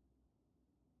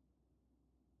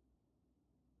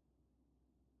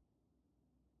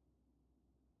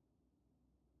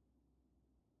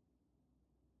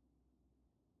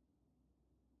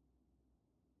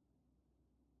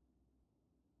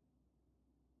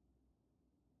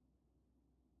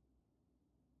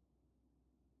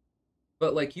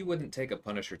 But like, you wouldn't take a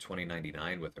Punisher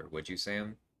 2099 with her, would you,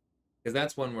 Sam? Because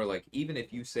that's one where, like, even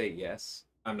if you say yes,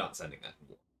 I'm not sending that.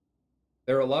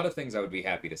 There are a lot of things I would be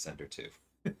happy to send her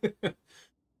to,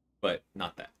 but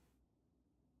not that.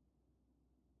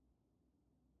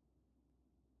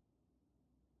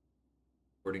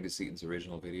 According to Seaton's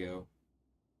original video,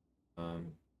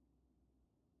 um,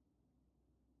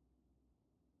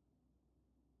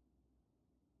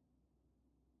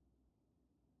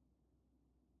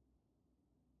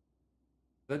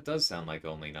 that does sound like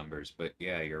only numbers, but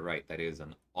yeah, you're right. That is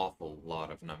an awful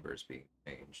lot of numbers being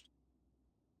changed.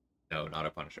 No, not a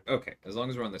Punisher. Okay, as long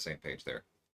as we're on the same page there.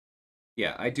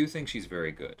 Yeah, I do think she's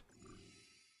very good.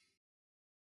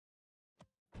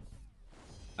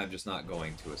 I'm just not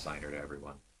going to assign her to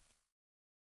everyone.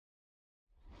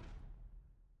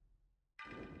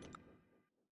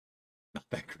 Not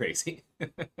that crazy.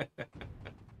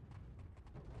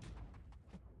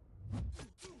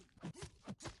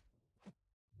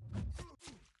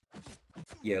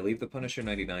 Yeah, leave the Punisher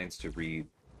 99s to read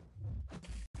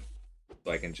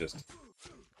so I can just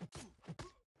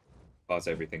cause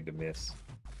everything to miss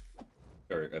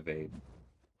or evade.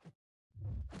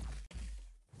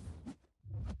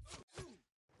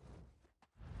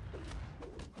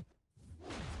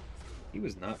 He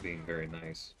was not being very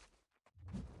nice.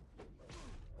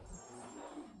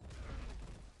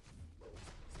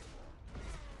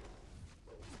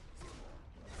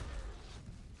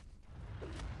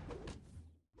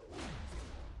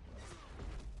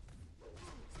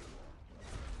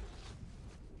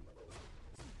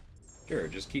 Sure,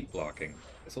 just keep blocking.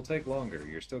 This'll take longer.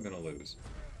 You're still gonna lose.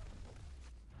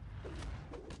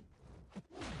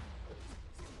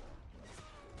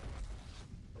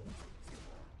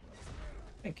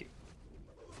 Thank you.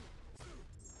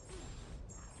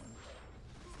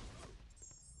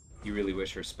 You really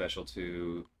wish her special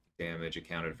 2 damage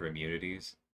accounted for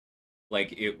immunities?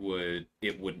 Like, it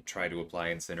wouldn't try to apply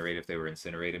Incinerate if they were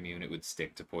Incinerate immune, it would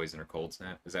stick to Poison or Cold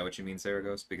Snap. Is that what you mean,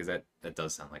 Saragos? Because that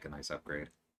does sound like a nice upgrade.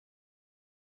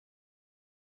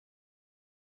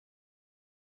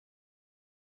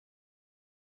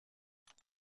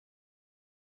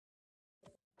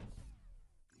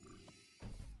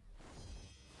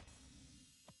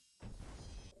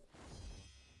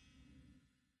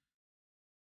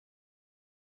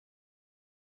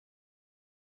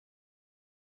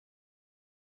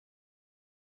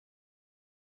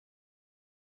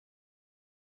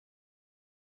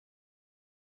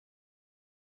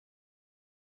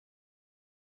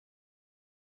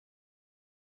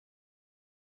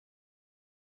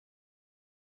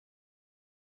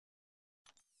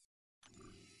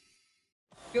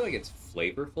 I feel like it's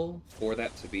flavorful for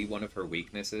that to be one of her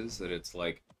weaknesses, that it's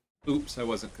like, oops, I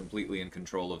wasn't completely in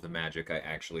control of the magic. I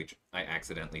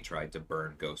accidentally tried to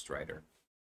burn Ghost Rider.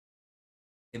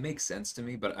 It makes sense to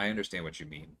me, but I understand what you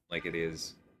mean. Like, it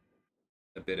is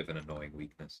a bit of an annoying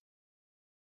weakness.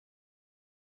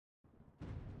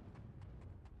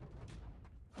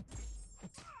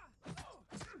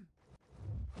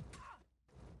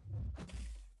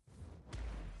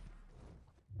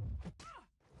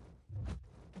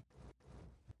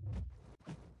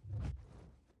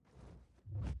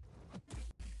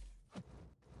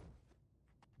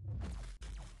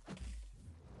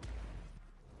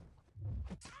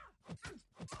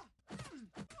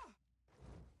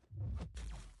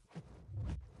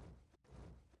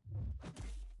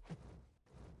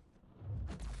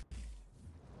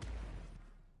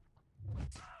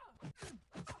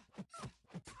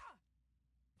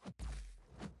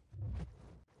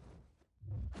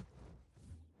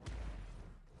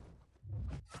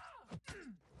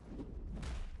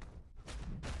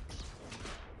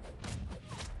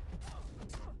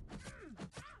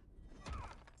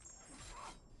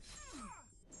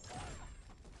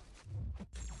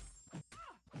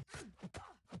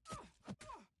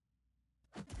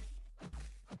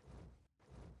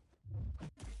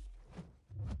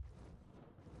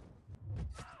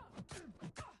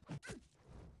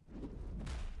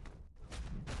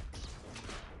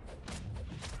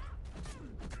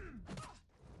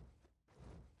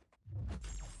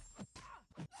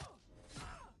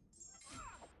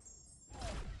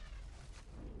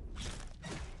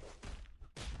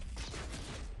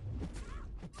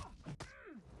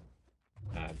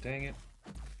 Ah, dang it.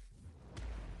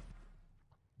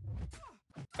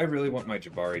 I really want my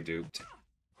Jabari duped.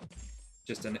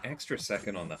 Just an extra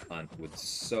second on the hunt would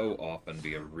so often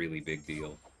be a really big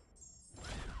deal.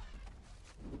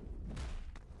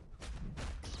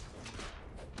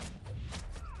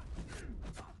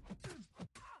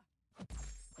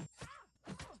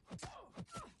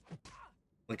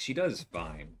 Like, she does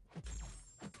fine.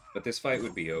 But this fight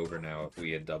would be over now if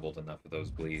we had doubled enough of those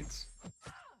bleeds.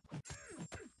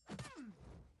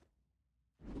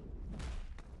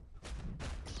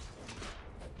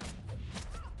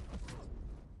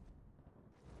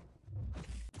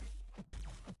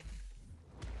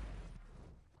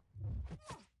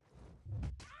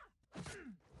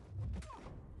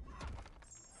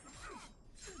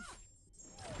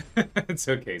 It's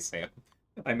okay, Sam.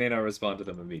 I may not respond to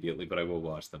them immediately, but I will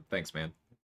watch them. Thanks, man.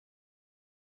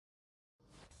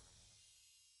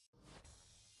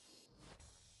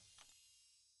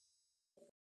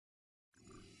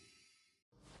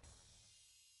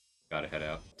 Gotta head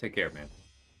out. Take care, man.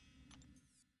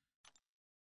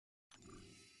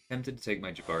 Tempted to take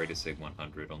my Jabari to Sig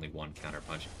 100, only one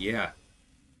counterpunch. Yeah,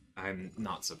 I'm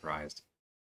not surprised.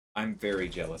 I'm very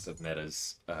jealous of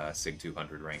Meta's Sig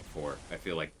 200 rank 4. I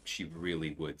feel like she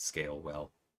really would scale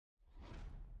well.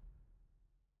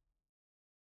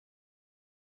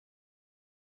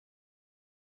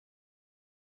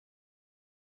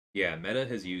 Yeah, Meta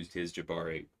has used his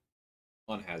Jabari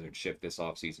on Hazard Shift this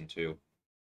offseason too.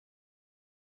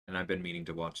 And I've been meaning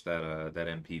to watch that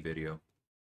MP video.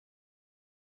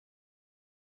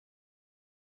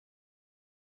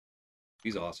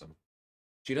 She's awesome.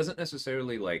 She doesn't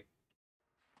necessarily like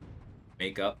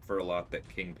make up for a lot that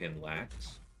Kingpin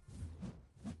lacks.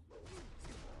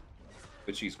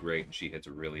 But she's great and she hits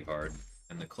really hard.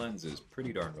 And the cleanse is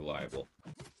pretty darn reliable.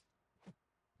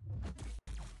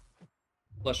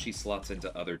 Plus she slots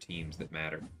into other teams that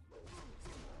matter.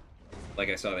 Like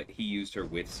I saw that he used her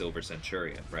with Silver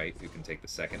Centurion, right? Who can take the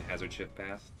second Hazard Shift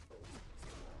path.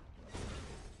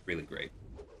 Really great.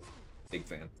 Big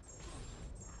fan.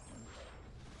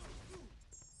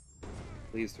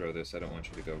 Please throw this. I don't want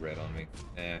you to go red on me.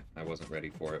 I wasn't ready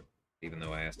for it, even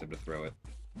though I asked him to throw it.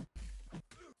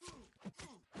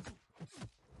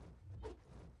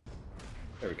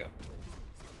 There we go.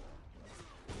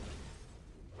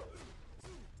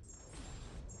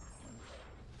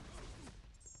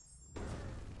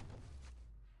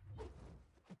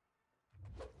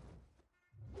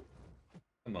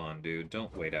 Come on, dude.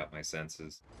 Don't wait out my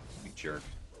senses. You jerk.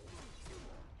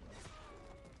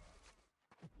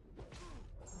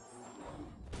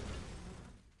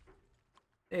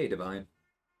 Hey, Divine.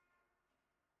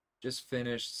 Just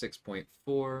finished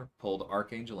 6.4, pulled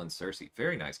Archangel and Cersei.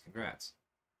 Very nice, congrats.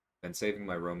 Then saving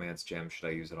my romance gem, should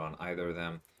I use it on either of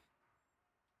them?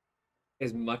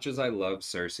 As much as I love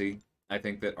Cersei, I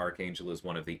think that Archangel is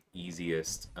one of the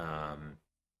easiest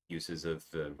uses of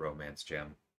the romance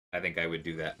gem. I think I would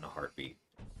do that in a heartbeat.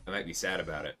 I might be sad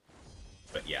about it,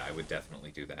 but yeah, I would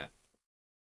definitely do that.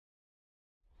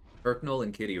 Hercnul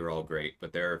and Kitty are all great,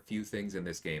 but there are a few things in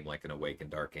this game like an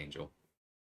Awakened Archangel.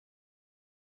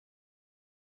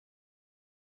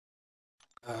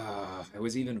 I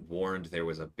was even warned there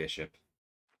was a bishop.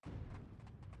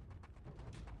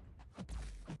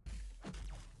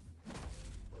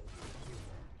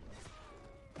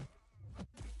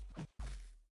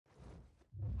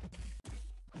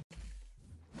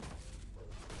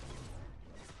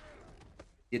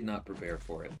 Did not prepare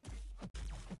for it.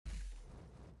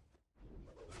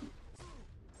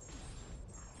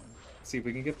 See if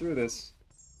we can get through this.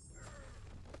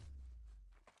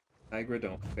 Tigra,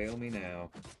 don't fail me now.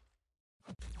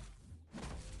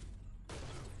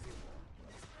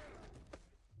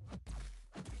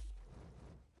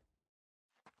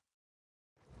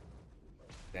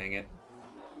 Dang it.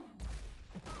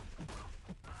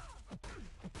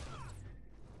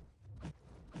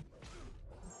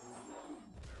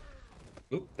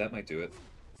 Oop, that might do it.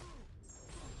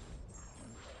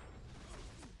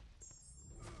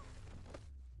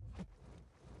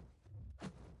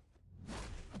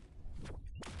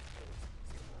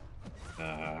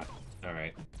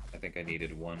 Alright. I think I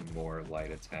needed one more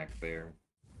light attack there.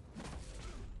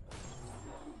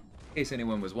 In case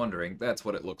anyone was wondering, that's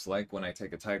what it looks like when I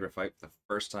take a Tigra fight for the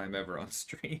first time ever on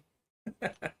stream.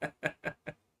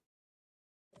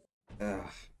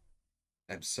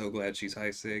 I'm so glad she's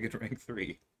high sig at rank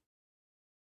 3.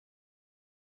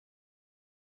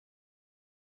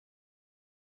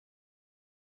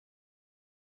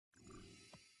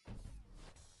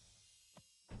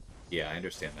 Yeah, I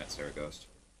understand that, Sarah Ghost.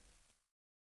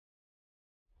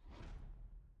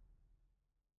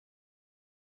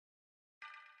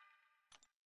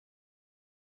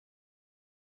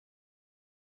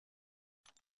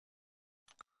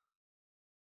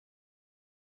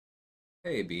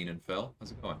 Hey, Bean and Fell.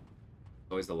 How's it going?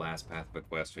 Always the last path of a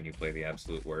quest when you play the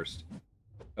absolute worst.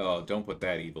 Oh, don't put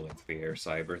that evil into the air,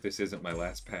 Cyber. This isn't my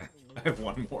last path. I have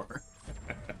one more.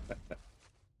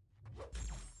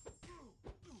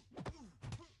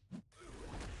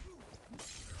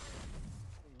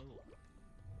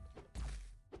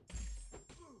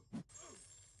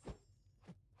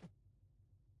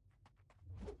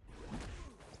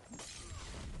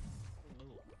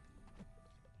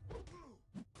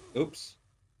 Oops.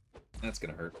 That's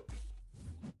gonna hurt.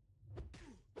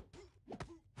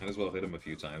 Might as well hit him a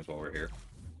few times while we're here.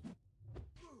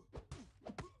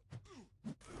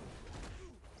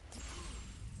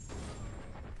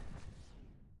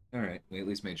 Alright, we at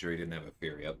least made sure he didn't have a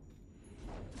Fury up.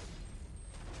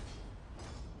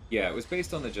 Yeah, it was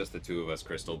based on just the two of us,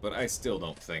 Crystal, but I still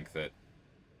don't think that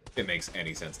it makes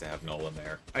any sense to have Nolan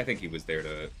there. I think he was there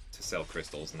to sell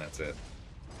crystals, and that's it.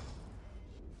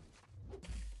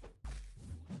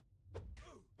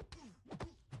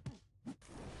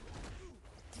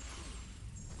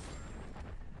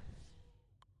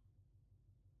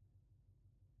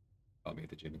 I'll be at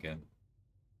the gym again.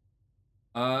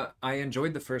 I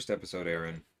enjoyed the first episode,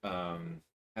 Aaron.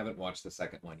 Haven't watched the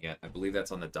second one yet. I believe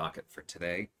that's on the docket for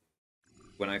today.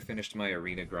 When I finished my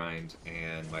arena grind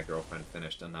and my girlfriend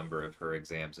finished a number of her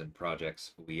exams and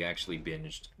projects, we actually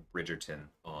binged Bridgerton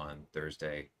on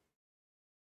Thursday.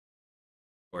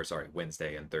 Or sorry,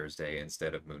 Wednesday and Thursday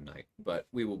instead of Moon Knight. But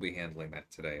we will be handling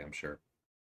that today, I'm sure.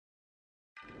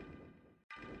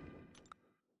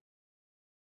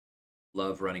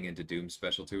 Love running into Doom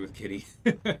Special 2 with Kitty.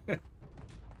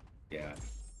 Yeah,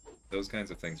 those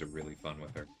kinds of things are really fun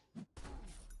with her.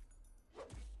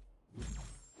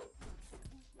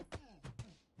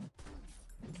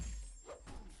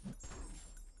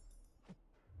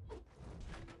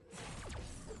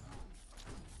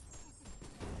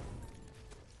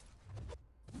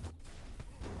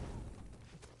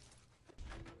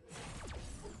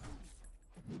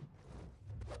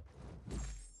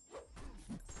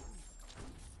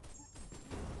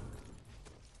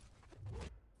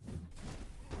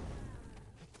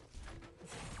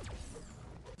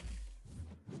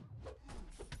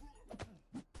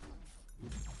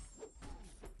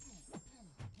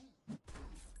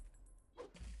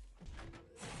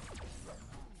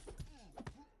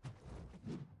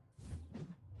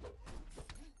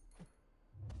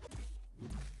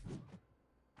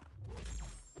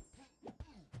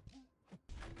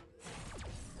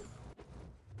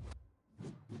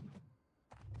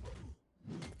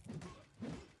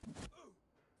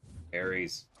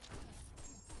 Aries.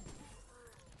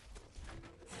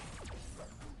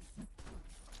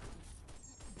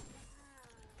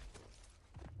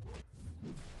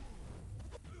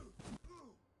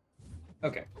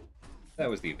 Okay, that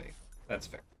was the evade. That's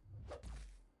fair.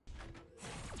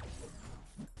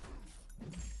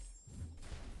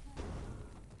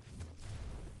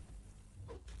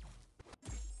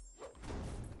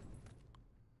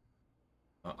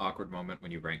 Awkward moment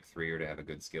when you rank 3 or to have a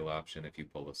good skill option if you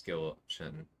pull a skill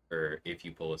option, or if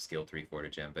you pull a skill 3-4 to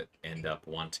gem, but end up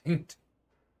wanting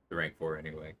to rank 4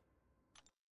 anyway.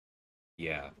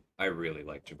 Yeah, I really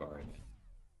like Jabari, man.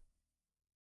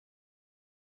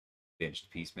 Binged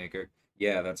Peacemaker.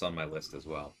 Yeah, that's on my list as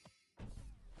well.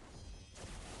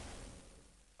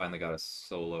 Finally got a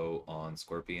solo on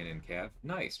Scorpion and Cav.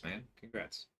 Nice, man.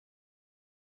 Congrats.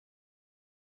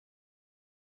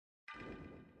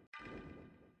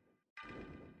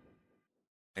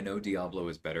 I know Diablo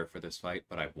is better for this fight,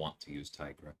 but I want to use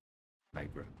Tigra.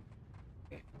 Tigra.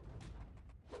 Okay.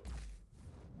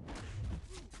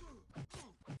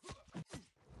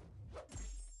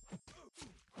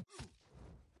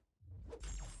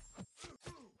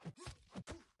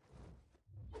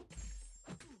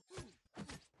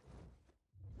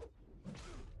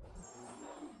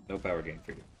 No power gain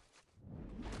for you.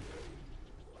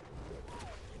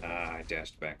 Ah, I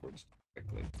dashed backwards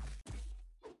quickly.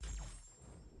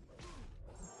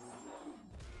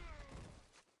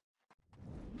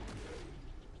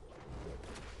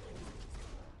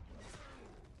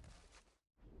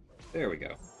 There we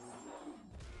go.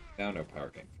 Now no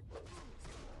power gain.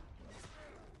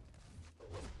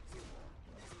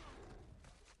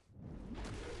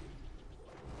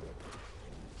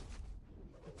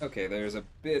 Okay, there's a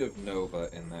bit of Nova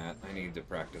in that. I need to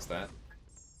practice that.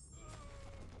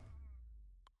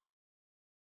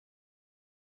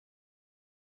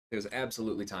 There's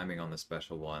absolutely timing on the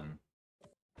special one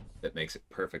that makes it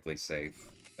perfectly safe.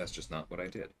 That's just not what I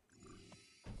did.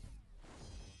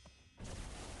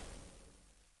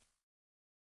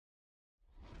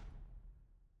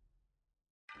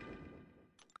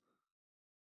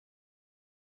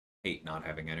 Hate not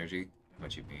having energy?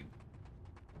 What you mean?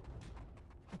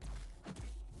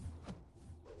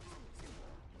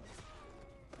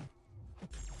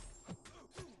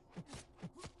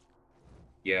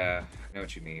 Yeah, I know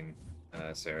what you mean,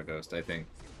 Sarah Ghost. I think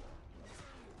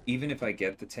even if I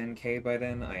get the 10k by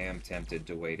then, I am tempted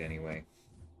to wait anyway.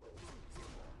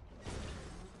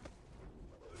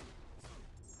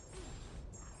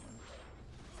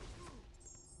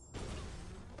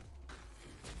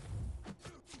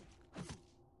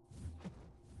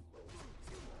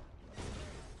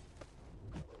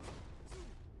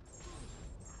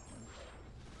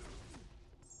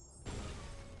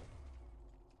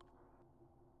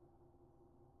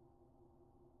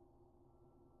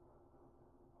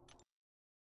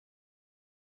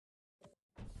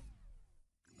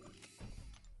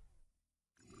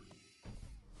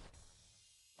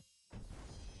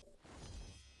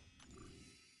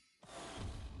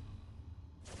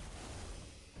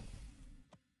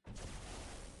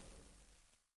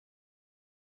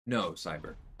 No,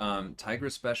 Cyber.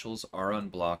 Tigra specials are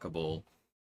unblockable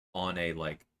on a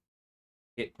like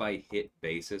hit by hit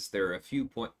basis. There are a few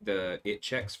it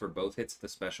checks for both hits of the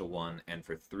special one and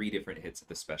for 3 different hits of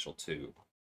the special two,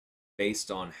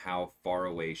 based on how far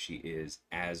away she is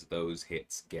as those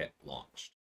hits get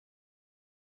launched.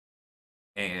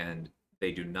 And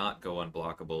they do not go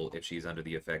unblockable if she's under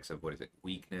the effects of what is it,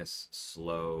 weakness,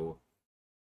 slow,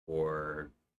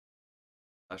 or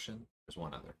concussion. There's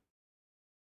one other.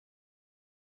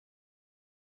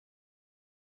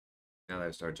 Now that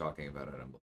I've started talking about it, I'm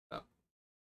looking it up.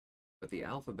 But the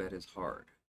alphabet is hard.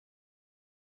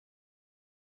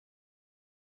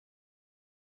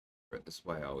 This is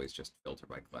why I always just filter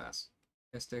by class.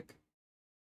 Mystic.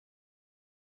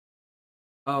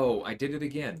 Oh, I did it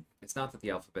again. It's not that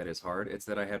the alphabet is hard, it's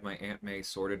that I had my Aunt May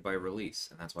sorted by release,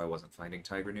 and that's why I wasn't finding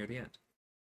Tiger near the end.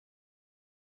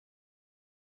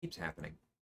 Keeps happening.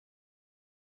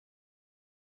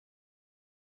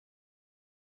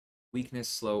 Weakness,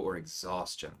 slow, or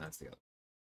exhaustion. That's the other.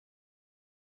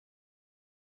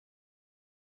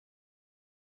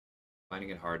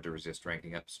 Finding it hard to resist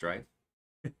ranking up Strife.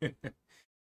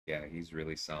 Yeah, he's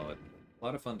really solid. A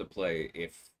lot of fun to play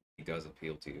if he does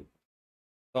appeal to you.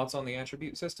 Thoughts on the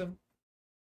attribute system?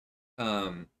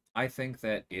 I think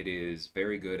that it is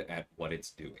very good at what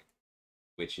it's doing,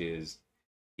 which is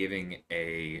giving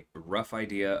a rough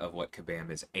idea of what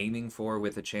Kabam is aiming for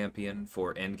with a champion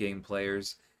for endgame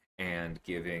players, and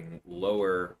giving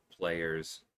lower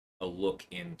players a look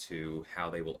into how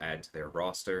they will add to their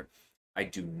roster. I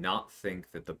do not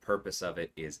think that the purpose of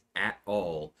it is at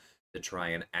all to try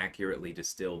and accurately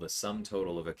distill the sum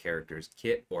total of a character's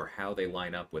kit or how they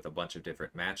line up with a bunch of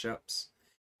different matchups.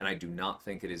 And I do not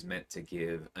think it is meant to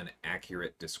give an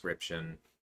accurate description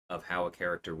of how a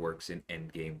character works in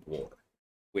endgame war,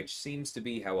 which seems to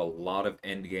be how a lot of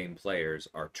endgame players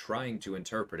are trying to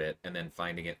interpret it and then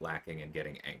finding it lacking and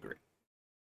getting angry.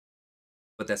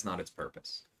 But that's not its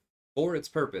purpose. For its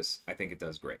purpose, I think it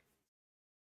does great.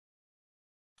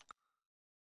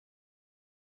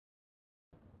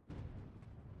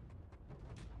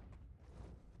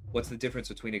 What's the difference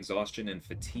between exhaustion and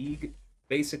fatigue?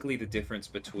 Basically the difference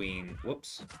between...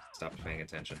 Whoops, stopped paying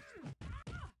attention.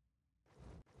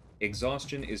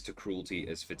 Exhaustion is to cruelty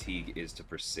as fatigue is to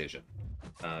precision.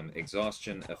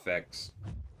 Exhaustion affects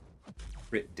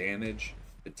crit damage.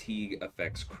 Fatigue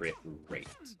affects crit rate.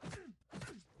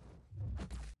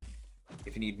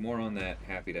 If you need more on that,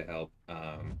 happy to help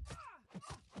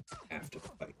after the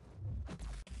fight.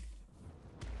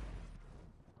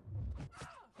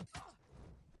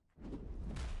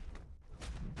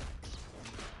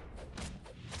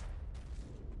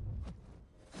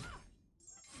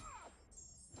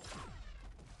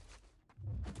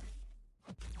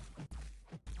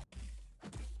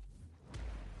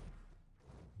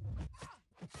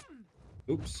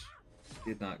 Oops,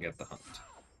 did not get the hunt.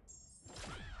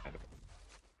 Kind of.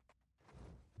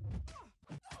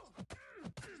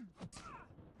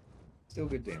 Still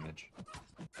good damage.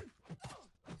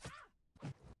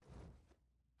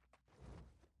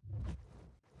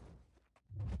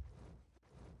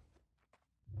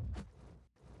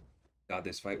 God,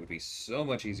 this fight would be so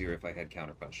much easier if I had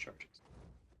counterpunch charges.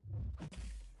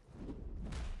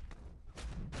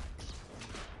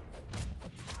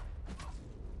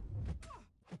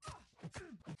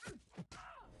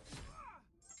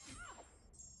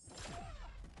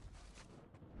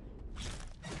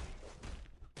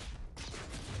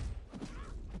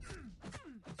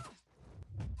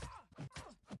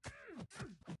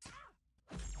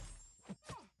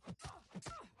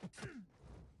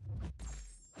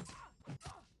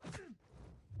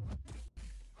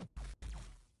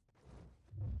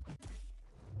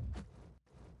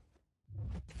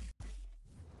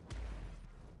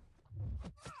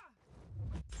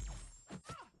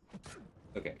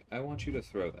 Okay, I want you to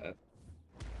throw that.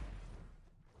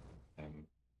 I'm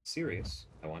serious.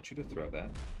 I want you to throw that.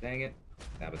 Dang it.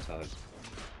 Sabotage.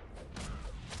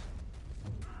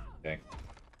 Okay.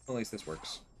 Well, at least this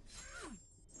works.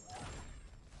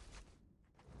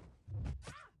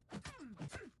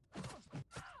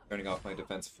 Turning off my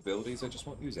defensive abilities, I just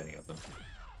won't use any of them.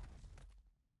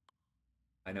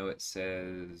 I know it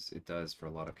says it does for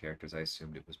a lot of characters. I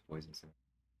assumed it was poison.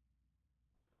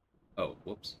 Oh,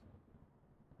 whoops.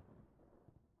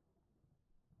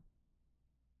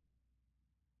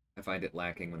 I find it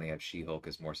lacking when they have She-Hulk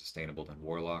as more sustainable than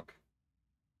Warlock.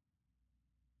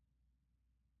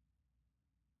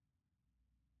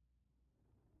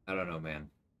 I don't know, man.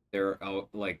 There are,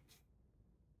 like,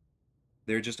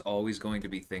 there are just always going to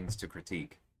be things to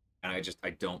critique. And I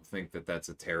don't think that that's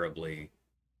a terribly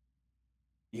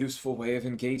useful way of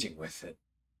engaging with it.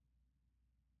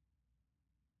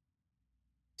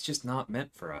 It's just not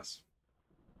meant for us.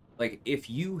 Like,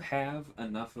 if you have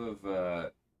enough of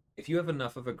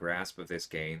a grasp of this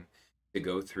game to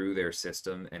go through their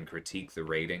system and critique the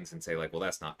ratings and say like, well,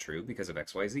 that's not true because of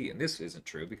XYZ, and this isn't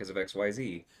true because of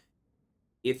XYZ.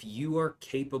 If you are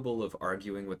capable of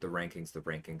arguing with the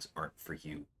rankings aren't for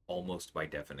you, almost by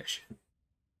definition.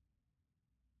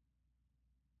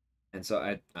 And so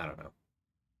I don't know.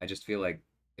 I just feel like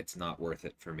it's not worth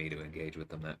it for me to engage with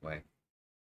them that way.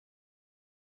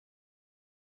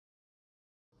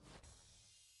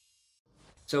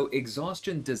 So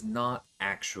exhaustion does not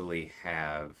actually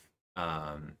have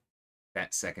um,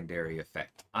 that secondary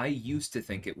effect. I used to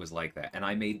think it was like that, and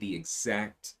I made the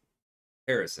exact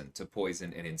comparison to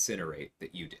poison and incinerate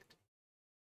that you did,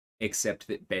 except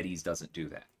that Betty's doesn't do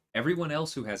that. Everyone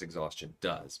else who has exhaustion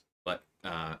does, but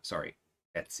sorry,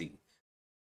 Betsy,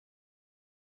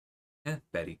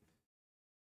 Betty.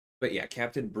 But yeah,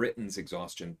 Captain Britain's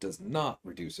exhaustion does not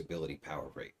reduce ability power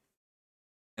rate.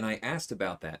 And I asked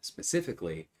about that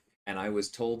specifically, and I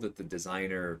was told that the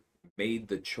designer made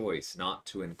the choice not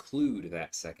to include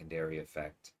that secondary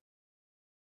effect,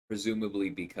 presumably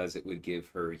because it would give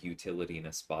her utility in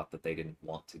a spot that they didn't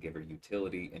want to give her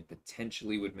utility and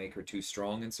potentially would make her too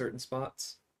strong in certain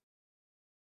spots.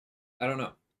 I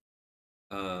don't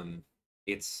know.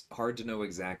 It's hard to know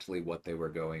exactly what they were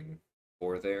going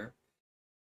for there.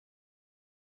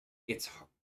 It's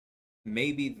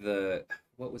maybe the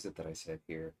what was it that I said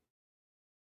here?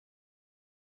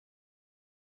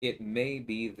 It may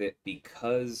be that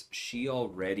because she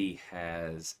already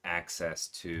has access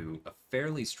to a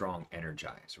fairly strong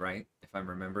energize, right? If I'm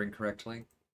remembering correctly.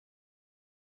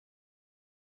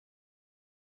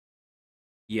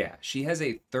 Yeah, she has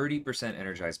a 30%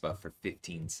 energize buff for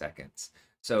 15 seconds.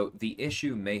 So the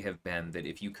issue may have been that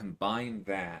if you combine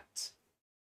that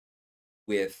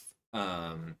with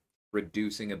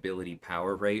reducing ability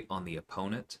power rate on the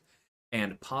opponent,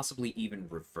 and possibly even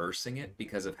reversing it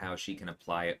because of how she can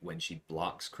apply it when she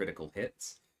blocks critical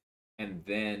hits, and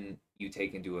then you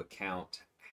take into account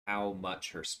how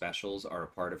much her specials are a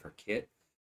part of her kit,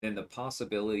 then the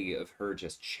possibility of her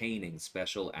just chaining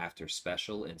special after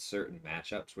special in certain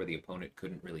matchups where the opponent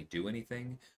couldn't really do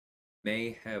anything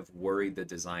may have worried the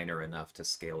designer enough to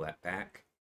scale that back.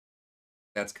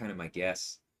 That's kind of my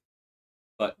guess.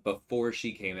 But before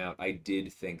she came out, I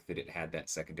did think that it had that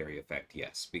secondary effect,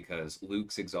 yes, because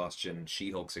Luke's exhaustion,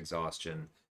 She Hulk's exhaustion,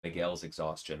 Miguel's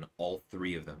exhaustion, all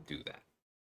three of them do that.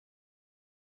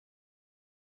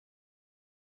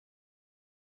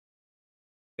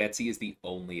 Betsy is the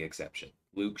only exception.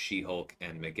 Luke, She Hulk,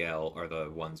 and Miguel are the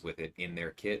ones with it in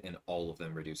their kit, and all of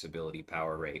them reduce ability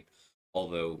power rate.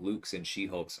 Although Luke's and She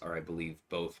Hulk's are, I believe,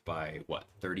 both by what,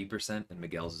 30%, and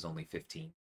Miguel's is only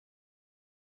 15.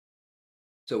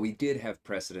 So we did have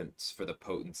precedents for the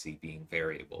potency being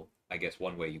variable. I guess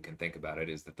one way you can think about it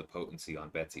is that the potency on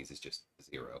Betsy's is just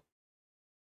 0.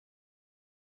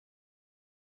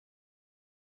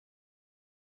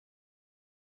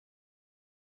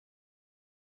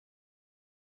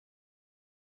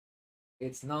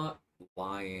 It's not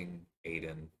lying,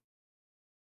 Aiden.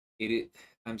 It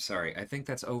I'm sorry, I think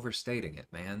that's overstating it,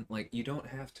 man. Like, you don't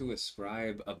have to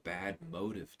ascribe a bad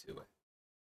motive to it.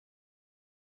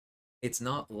 It's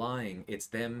not lying, it's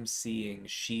them seeing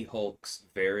She-Hulk's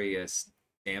various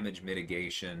damage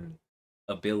mitigation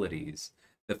abilities.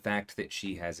 The fact that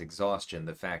she has exhaustion,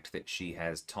 the fact that she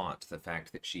has taunt, the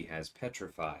fact that she has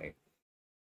petrify,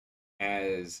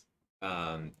 as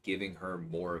giving her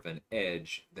more of an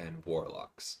edge than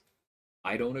Warlock's.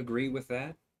 I don't agree with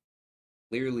that.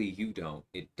 Clearly, you don't.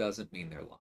 It doesn't mean they're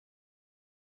lying.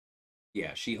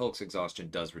 Yeah, She Hulk's exhaustion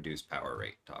does reduce power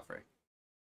rate, Toffrey.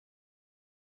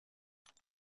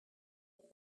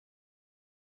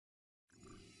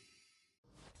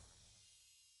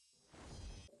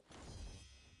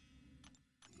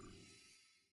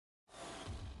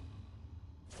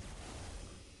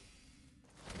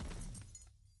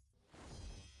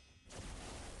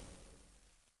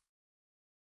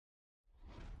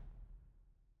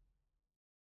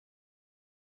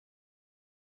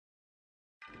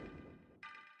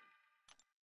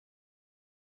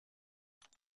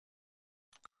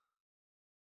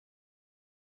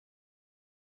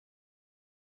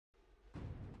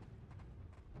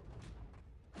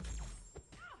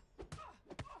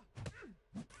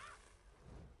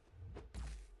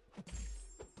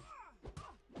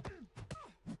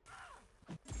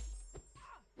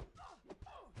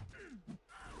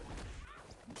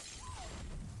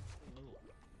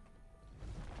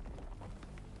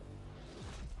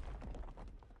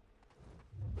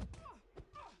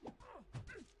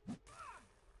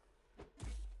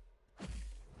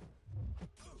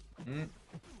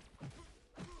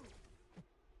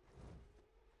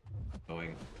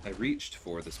 I reached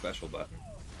for the special button.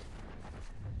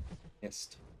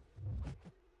 Missed.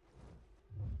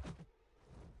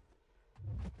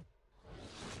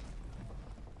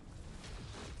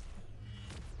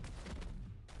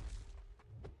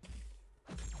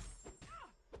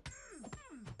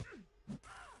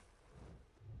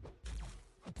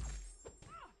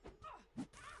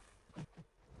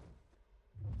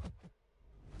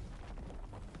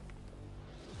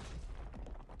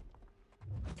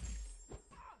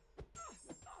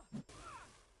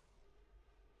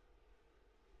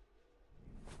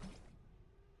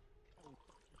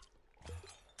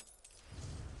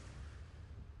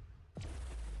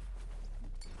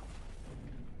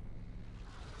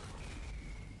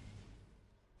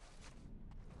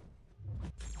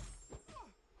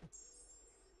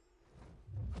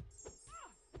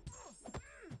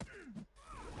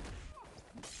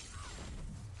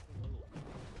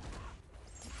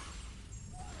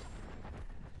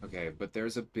 Okay, but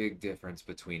there's a big difference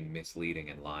between misleading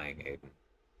and lying, Aiden.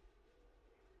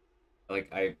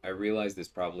 Like, I realize this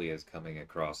probably is coming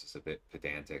across as a bit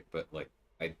pedantic, but like,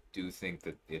 I do think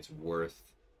that it's worth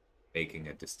making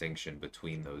a distinction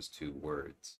between those two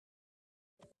words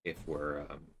if we're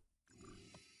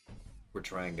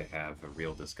trying to have a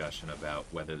real discussion about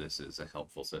whether this is a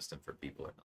helpful system for people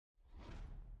or not.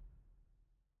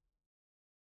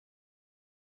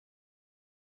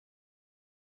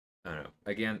 I don't know.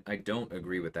 Again, I don't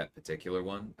agree with that particular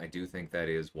one. I do think that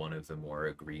is one of the more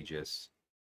egregious,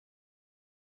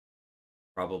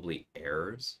 probably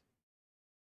errors.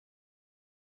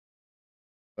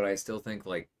 But I still think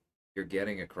like you're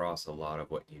getting across a lot of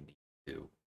what you need to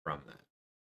from that.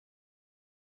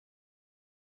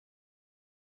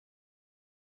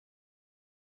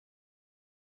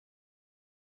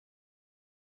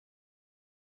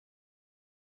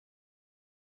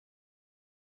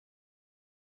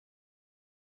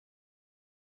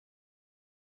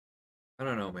 I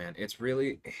don't know, man.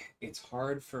 It's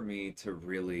hard for me to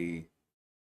really,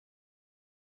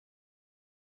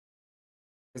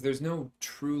 because there's no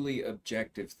truly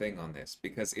objective thing on this,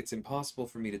 because it's impossible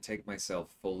for me to take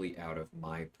myself fully out of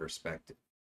my perspective,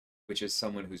 which is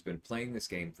someone who's been playing this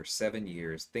game for 7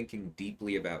 years, thinking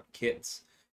deeply about kits,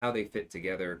 how they fit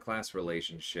together, class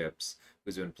relationships,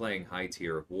 who's been playing high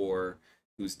tier war,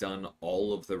 who's done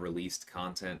all of the released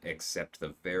content except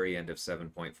the very end of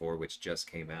 7.4, which just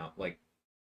came out. Like,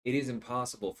 it is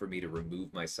impossible for me to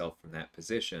remove myself from that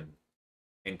position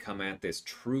and come at this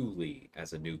truly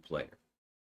as a new player.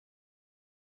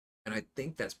 And I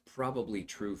think that's probably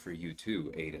true for you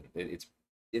too, Aiden. It's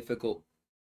difficult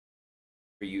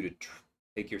for you to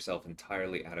take yourself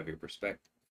entirely out of your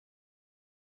perspective.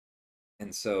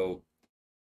 And so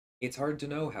it's hard to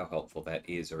know how helpful that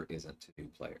is or isn't to new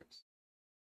players.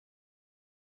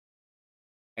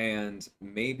 And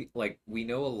maybe, like, we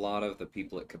know a lot of the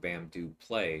people at Kabam do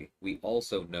play. We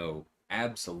also know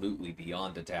absolutely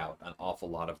beyond a doubt an awful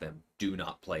lot of them do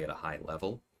not play at a high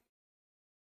level.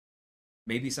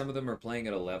 Maybe some of them are playing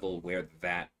at a level where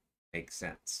that makes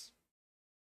sense.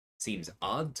 Seems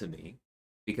odd to me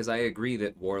because I agree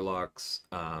that Warlock's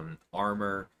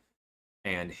armor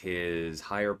and his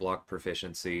higher block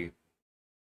proficiency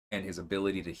and his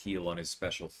ability to heal on his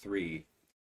special 3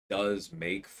 does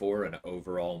make for an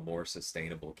overall more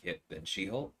sustainable kit than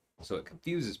She-Hulk, so it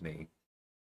confuses me.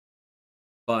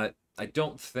 But I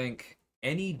don't think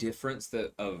any difference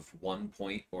that of 1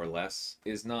 point or less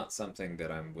is not something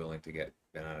that I'm willing to get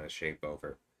bent out of shape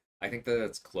over. I think that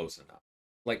that's close enough.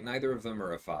 Like, neither of them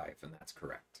are a 5, and that's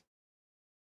correct.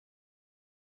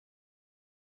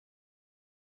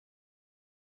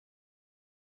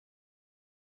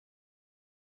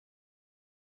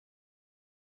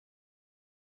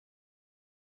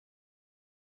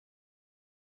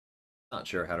 Not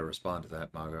sure how to respond to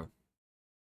that, Mago.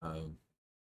 Um,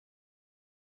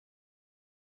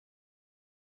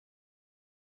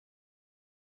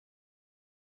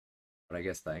 but I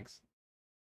guess thanks.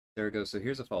 There we go. So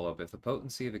here's a follow-up. If the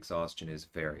potency of exhaustion is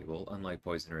variable, unlike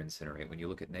poison or incinerate, when you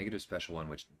look at negative special one,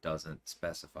 which doesn't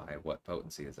specify, what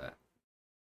potency is that?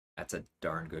 That's a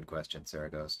darn good question, Sarah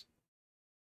Ghost.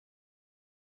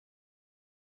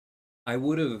 I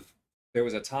would have. There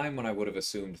was a time when I would have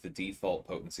assumed the default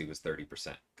potency was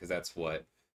 30%, because that's what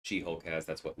She-Hulk has,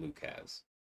 that's what Luke has.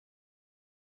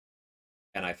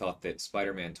 And I thought that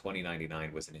Spider-Man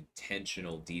 2099 was an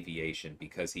intentional deviation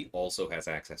because he also has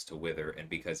access to Wither and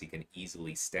because he can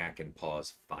easily stack and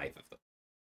pause 5 of them.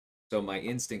 So my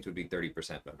instinct would be 30%,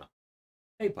 but I'm not.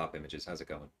 Hey, Pop Images, how's it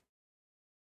going?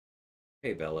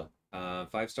 Hey, Bella.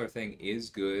 5-star thing is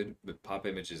good, but Pop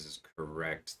Images is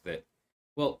correct that,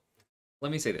 well,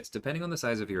 let me say this. Depending on the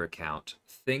size of your account,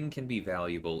 Thing can be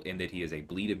valuable in that he is a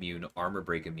bleed immune, armor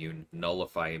break immune,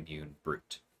 nullify immune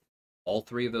brute. All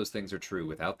three of those things are true.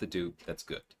 Without the dupe, that's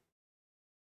good.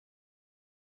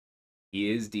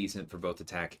 He is decent for both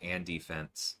attack and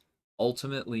defense.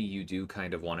 Ultimately, you do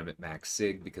kind of want him at max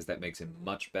sig because that makes him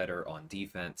much better on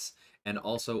defense and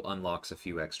also unlocks a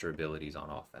few extra abilities on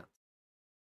offense.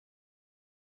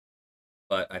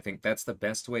 But I think that's the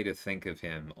best way to think of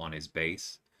him on his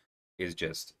base is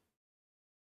just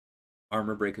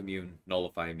armor break immune,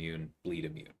 nullify immune, bleed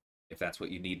immune. If that's what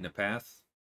you need in a path,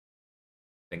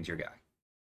 Thing's your guy.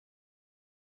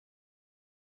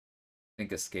 I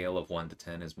think a scale of 1 to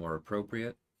 10 is more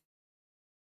appropriate.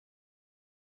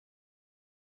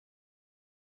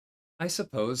 I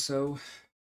suppose so,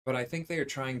 but I think they are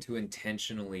trying to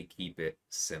intentionally keep it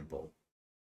simple.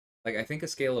 Like, I think a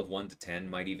scale of 1 to 10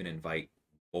 might even invite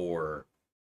more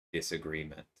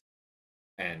disagreement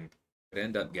and could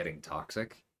end up getting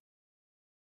toxic.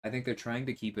 I think they're trying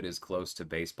to keep it as close to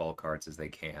baseball cards as they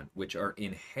can, which are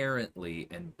inherently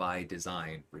and by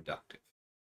design reductive.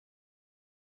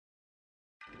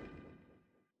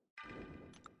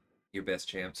 Your best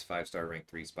champs, 5-star rank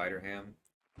 3 Spider-Ham.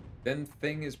 Then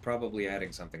Thing is probably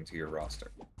adding something to your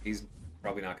roster. He's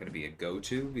probably not going to be a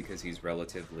go-to because he's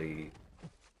relatively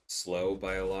slow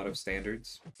by a lot of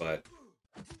standards, but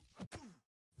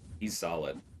he's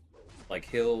solid. Like,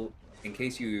 he'll, in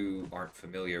case you aren't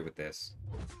familiar with this,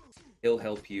 he'll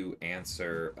help you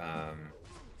answer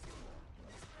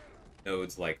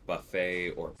nodes like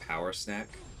Buffet or Power Snack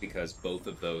because both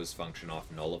of those function off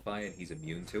Nullify and he's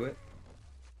immune to it.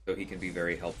 So he can be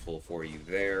very helpful for you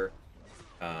there.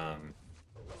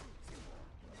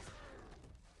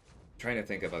 Trying to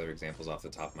think of other examples off the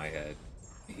top of my head.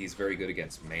 He's very good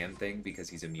against Man-Thing because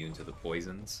he's immune to the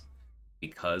poisons.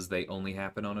 Because they only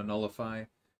happen on a Nullify.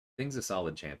 Thing's a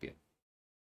solid champion.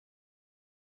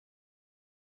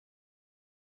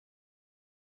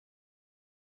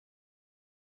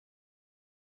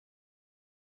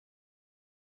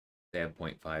 They have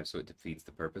 0.5, so it defeats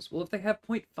the purpose. Well, if they have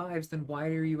 0.5s, then why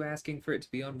are you asking for it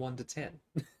to be on 1 to 10?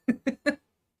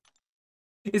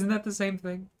 Isn't that the same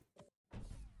thing?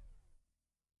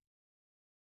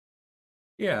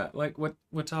 Yeah, like what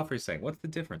Toffree's saying. What's the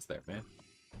difference there, man?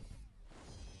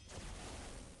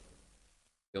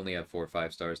 You only have 4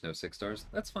 5-stars, no 6-stars.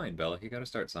 That's fine, Bella. You gotta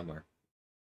start somewhere.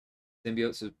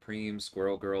 Symbiote Supreme,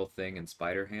 Squirrel Girl, Thing, and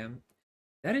Spider-Ham.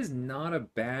 That is not a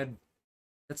bad...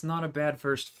 That's not a bad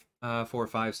first 4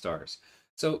 5-stars.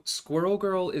 So Squirrel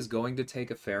Girl is going to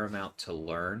take a fair amount to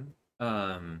learn.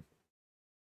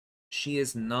 She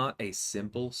is not a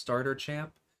simple starter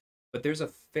champ, but there's a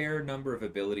fair number of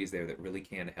abilities there that really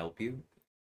can help you.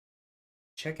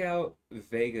 Check out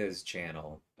Vega's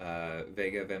channel,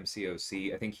 Vega of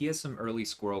MCOC. I think he has some early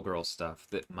Squirrel Girl stuff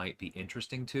that might be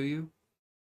interesting to you.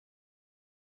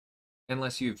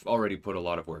 Unless you've already put a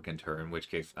lot of work into her, in which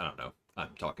case, I don't know,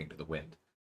 I'm talking to the wind.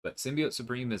 But Symbiote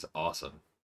Supreme is awesome.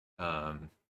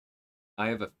 I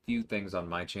have a few things on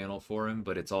my channel for him,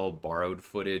 but it's all borrowed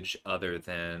footage other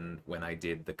than when I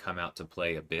did the Come Out to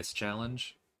Play Abyss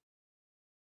challenge.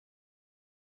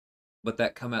 But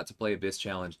that Come Out to Play Abyss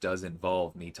challenge does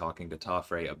involve me talking to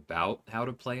Toffrey about how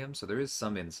to play him, so there is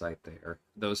some insight there.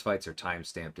 Those fights are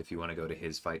time-stamped if you want to go to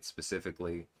his fight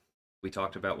specifically. We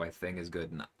talked about why Thing is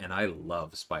good, and I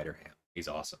love Spider-Ham. He's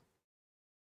awesome.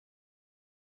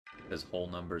 Does whole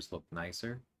numbers look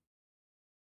nicer?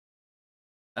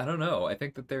 I don't know. I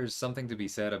think that there's something to be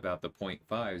said about the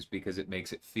 0.5s because it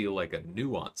makes it feel like a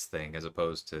nuance thing as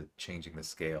opposed to changing the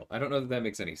scale. I don't know that that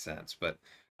makes any sense, but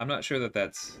I'm not sure that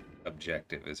that's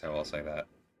objective, is how I'll say that.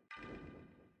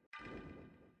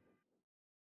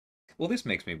 Well, this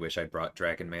makes me wish I'd brought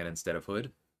Dragon Man instead of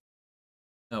Hood.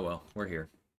 Oh well, we're here.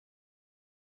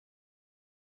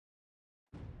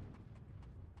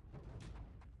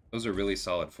 Those are really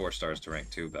solid 4 stars to rank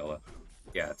 2, Bella.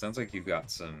 Yeah, it sounds like you've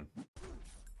got some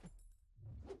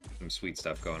sweet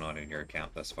stuff going on in your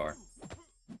account thus far.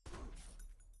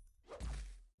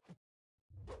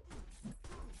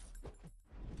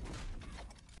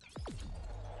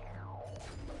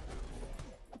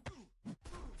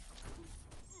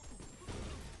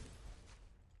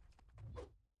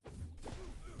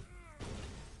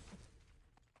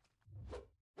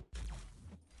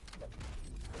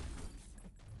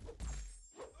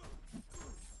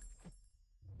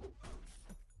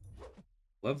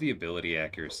 Love the ability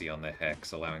accuracy on the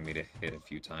Hex, allowing me to hit a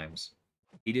few times.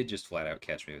 He did just flat out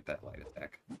catch me with that light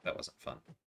attack. That wasn't fun.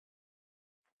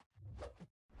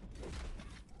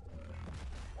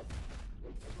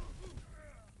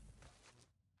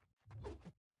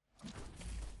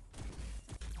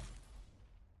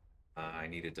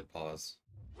 needed to pause.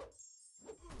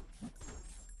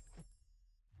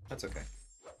 That's okay.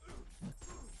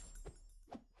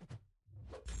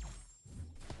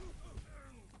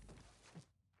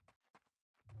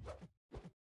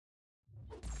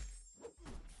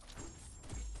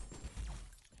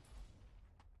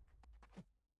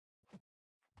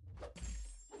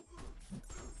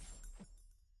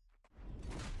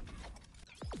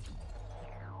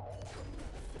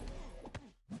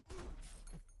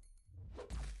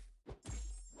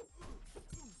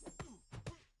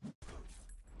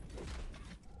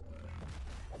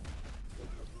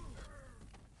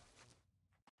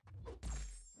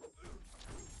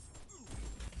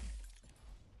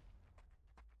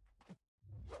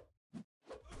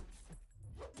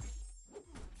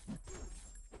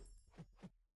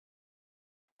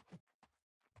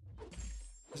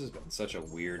 This has been such a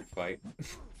weird fight.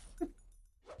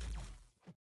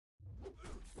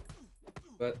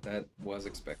 But that was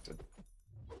expected.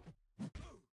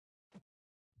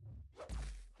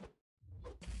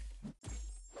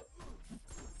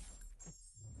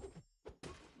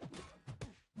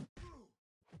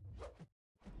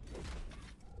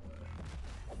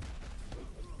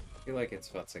 I feel like it's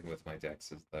futzing with my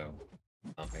dexes, though.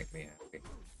 Not make me happy.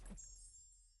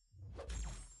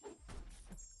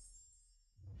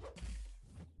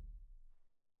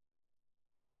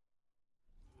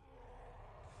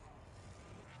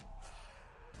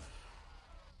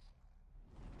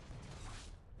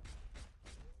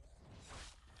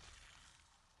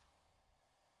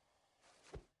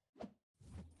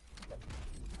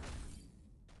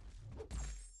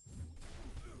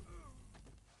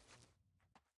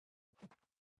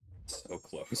 So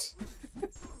close.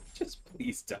 Just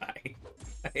please die.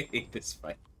 I hate this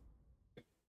fight.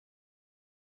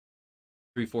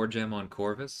 3-4 gem on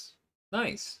Corvus.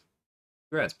 Nice.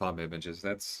 Congrats, Pop Images.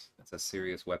 That's a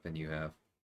serious weapon you have.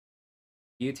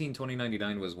 Guillotine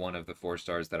 2099 was one of the 4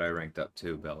 stars that I ranked up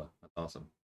too, Bella. That's awesome.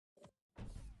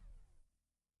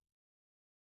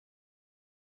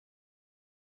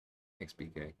 Thanks,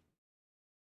 BK.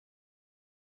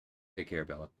 Take care,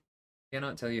 Bella.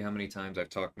 Cannot tell you how many times I've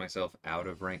talked myself out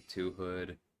of rank 2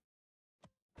 Hood.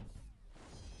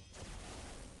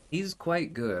 He's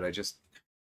quite good,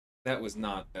 that was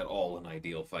not at all an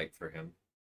ideal fight for him.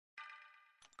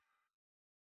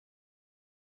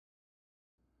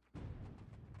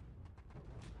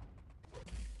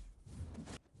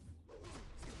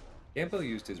 Gampo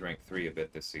used his rank 3 a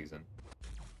bit this season.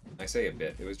 I say a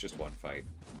bit, it was just one fight.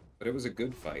 But it was a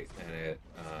good fight, and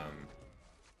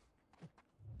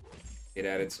it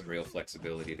added some real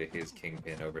flexibility to his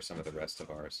Kingpin over some of the rest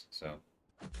of ours, so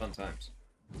fun times.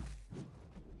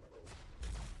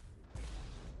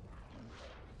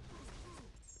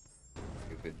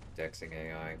 Stupid dexing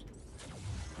AI.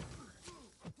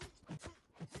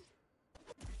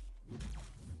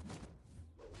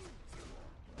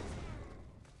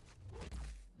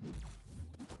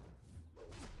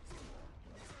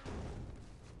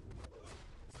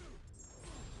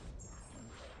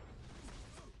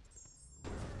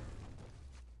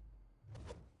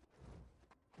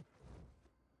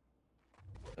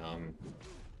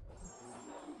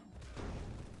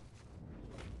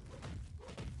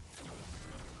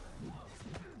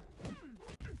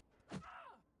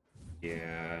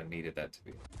 Yeah, needed that to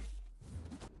be.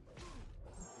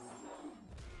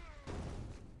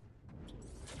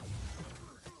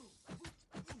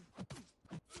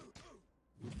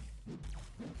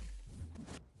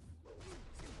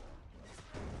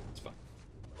 It's fine.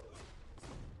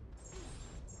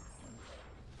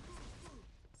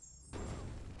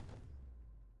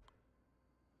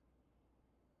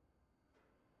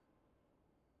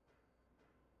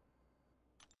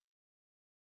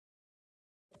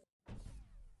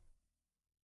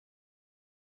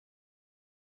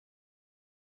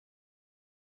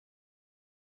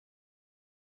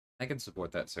 I can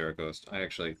support that Sarah Ghost. I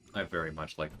very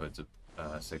much like Hood's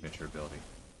signature ability.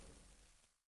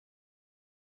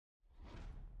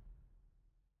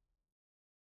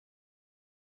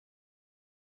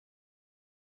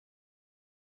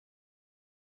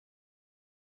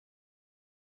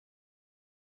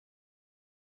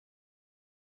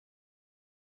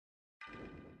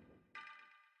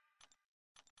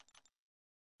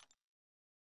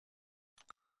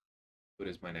 Hood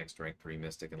is my next rank 3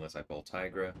 Mystic unless I pull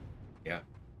Tigra. Yeah.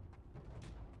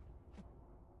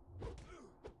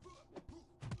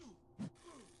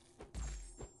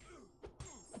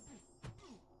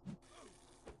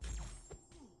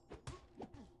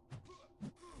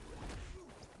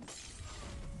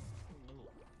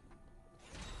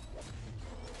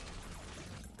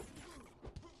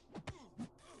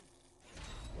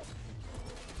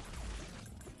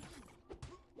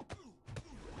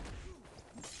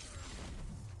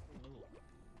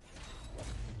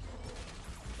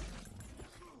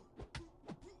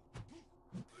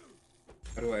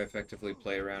 How do I effectively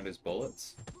play around his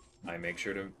bullets? I make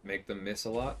sure to make them miss a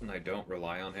lot, and I don't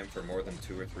rely on him for more than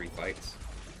 2 or 3 fights.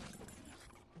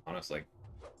 Honestly.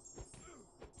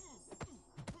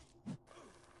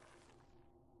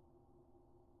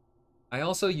 I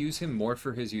also use him more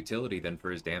for his utility than for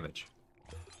his damage.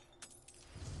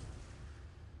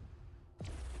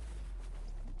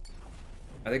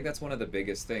 I think that's one of the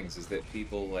biggest things, is that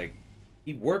people, like,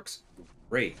 he works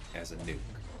great as a nuke.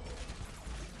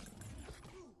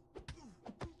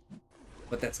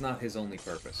 But that's not his only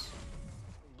purpose.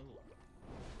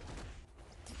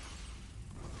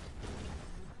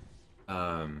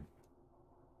 And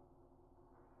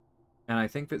I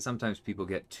think that sometimes people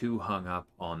get too hung up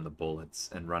on the bullets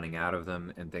and running out of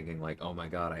them and thinking like, oh my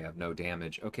god, I have no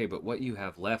damage. Okay, but what you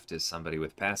have left is somebody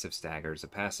with passive staggers, a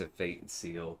passive fate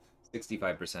seal,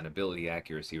 65% ability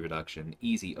accuracy reduction,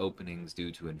 easy openings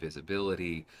due to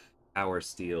invisibility, power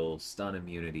steal, stun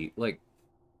immunity. Like,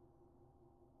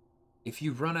 if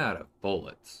you run out of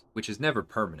bullets, which is never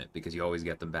permanent because you always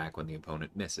get them back when the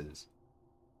opponent misses,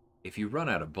 if you run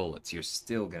out of bullets, you're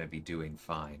still going to be doing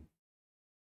fine.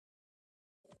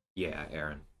 Yeah,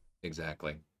 Aaron.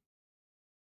 Exactly.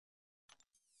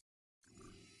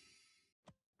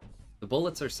 The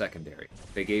bullets are secondary.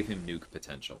 They gave him nuke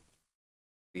potential.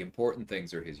 The important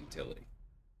things are his utility.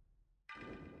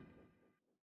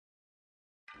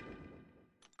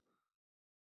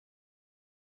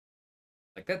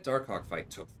 Like, that Darkhawk fight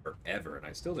took forever, and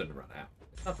I still didn't run out.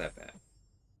 It's not that bad.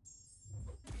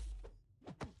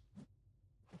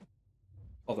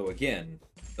 Although, again,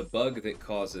 the bug that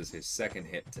causes his second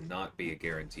hit to not be a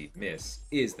guaranteed miss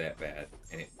is that bad,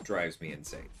 and it drives me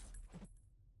insane.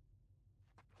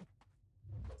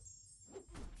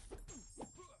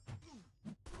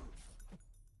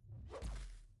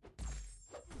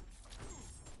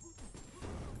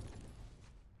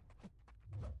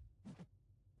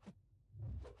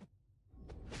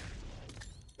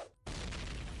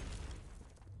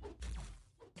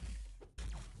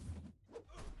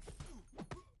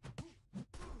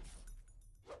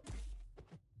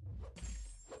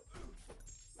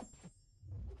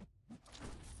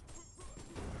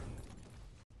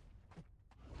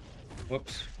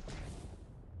 Whoops.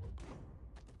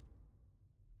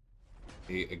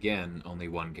 Again, only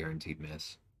one guaranteed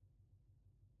miss.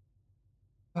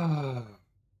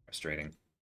 Frustrating.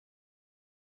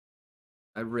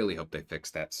 I really hope they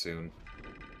fix that soon.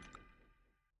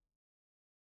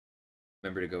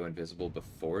 Remember to go invisible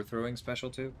before throwing special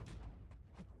 2?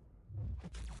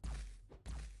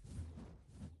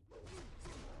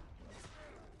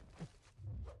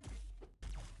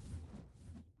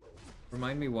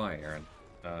 Remind me why, Aaron.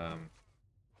 I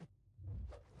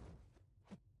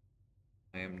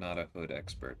am not a hood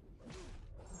expert.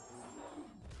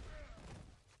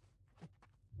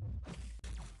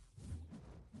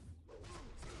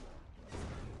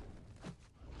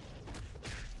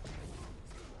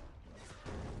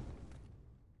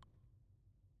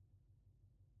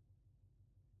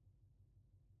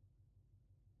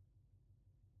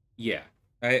 Yeah,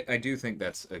 I do think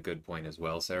that's a good point as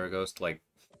well, Saragost. Like,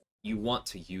 you want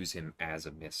to use him as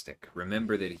a mystic.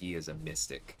 Remember that he is a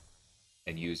mystic,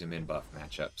 and use him in buff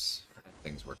matchups.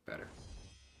 Things work better.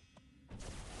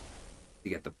 To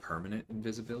get the permanent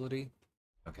invisibility?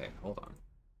 Okay, hold on.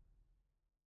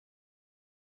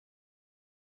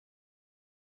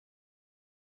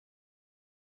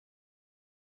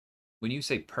 When you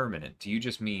say permanent, do you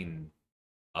just mean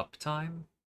uptime?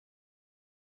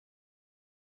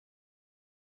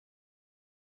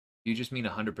 Do you just mean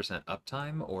 100%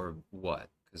 uptime, or what?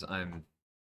 Because I'm...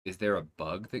 Is there a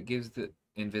bug that gives the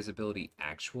invisibility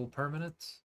actual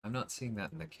permanence? I'm not seeing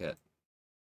that in the kit.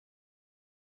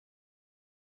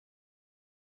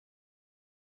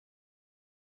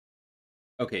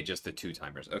 Okay, just the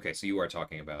 2-timers. Okay, so you are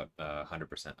talking about 100%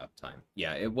 uptime.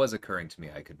 Yeah, it was occurring to me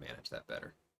I could manage that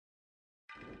better.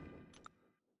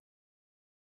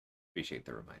 Appreciate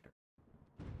the reminder.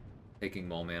 Taking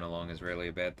Mole Man along is rarely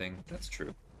a bad thing. That's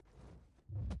true.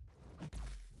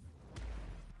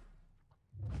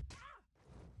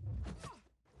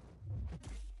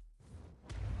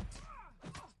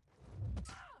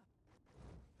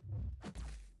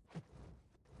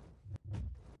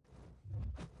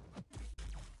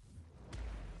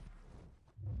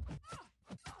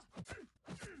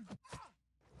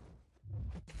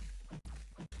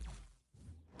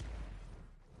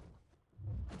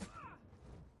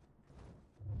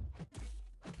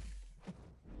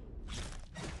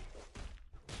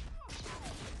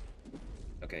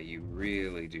 Okay, you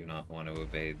really do not want to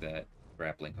evade that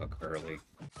grappling hook early.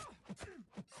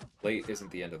 Late isn't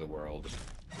the end of the world.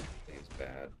 It's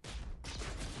bad.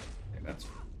 that's...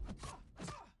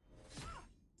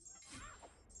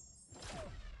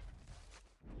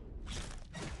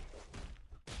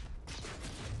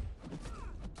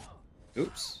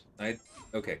 Oops.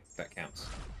 Okay, that counts.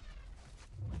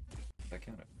 That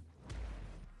counted.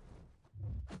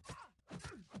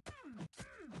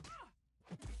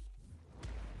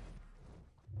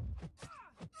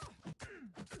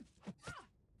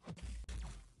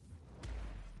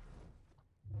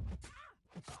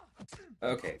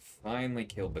 Okay, finally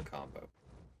killed the combo.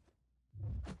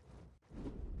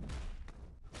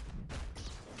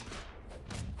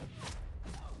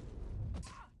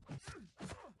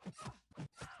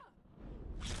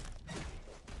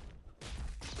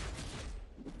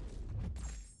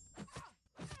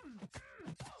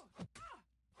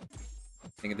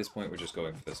 I think at this point we're just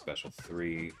going for the special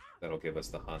 3. That'll give us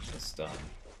the hunt and the stun.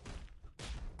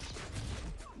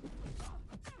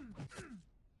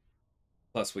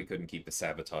 Plus, we couldn't keep the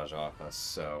sabotage off us,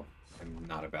 so I'm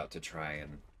not about to try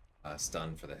and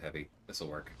stun for the heavy. This'll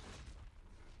work.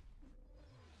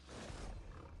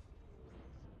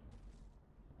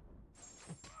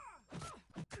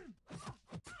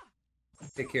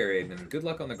 Take care, Aiden, and good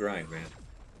luck on the grind, man.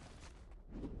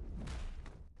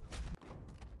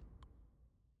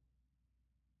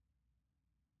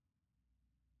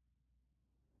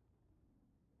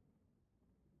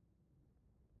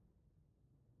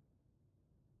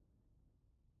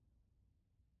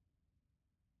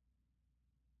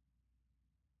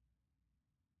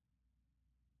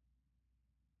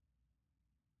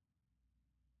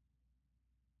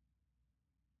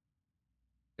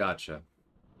 Gotcha.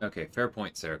 Okay, fair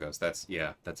point, Saragos.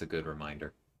 That's a good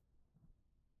reminder.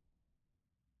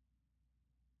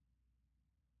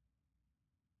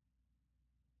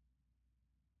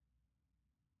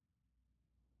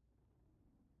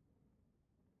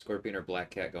 Scorpion or Black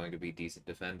Cat going to be decent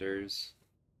defenders?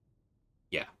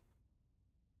 Yeah.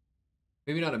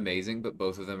 Maybe not amazing, but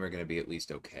both of them are going to be at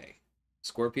least okay.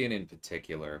 Scorpion in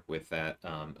particular, with that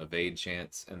evade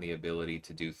chance and the ability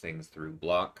to do things through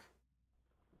block.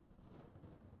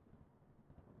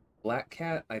 Black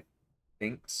Cat, I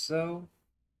think so,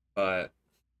 but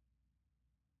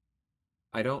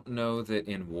I don't know that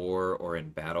in war or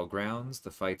in battlegrounds the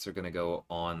fights are going to go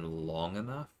on long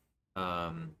enough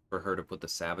for her to put the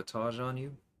sabotage on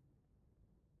you.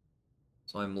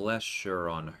 So I'm less sure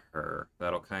on her.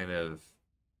 That'll kind of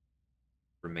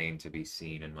remain to be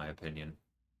seen, in my opinion.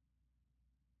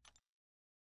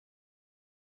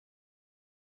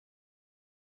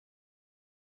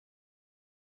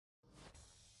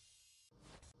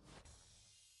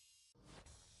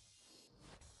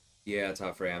 Yeah,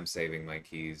 Toffrey, I'm saving my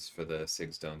keys for the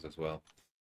Sig Stones as well.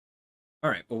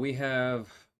 Alright, well, we have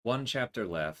one chapter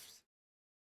left,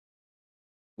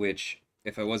 which,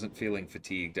 if I wasn't feeling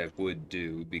fatigued, I would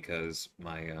do, because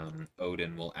my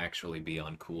Odin will actually be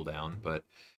on cooldown, but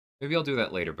maybe I'll do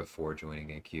that later before joining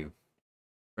AQ.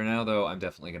 For now, though, I'm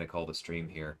definitely going to call the stream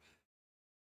here.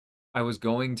 I was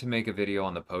going to make a video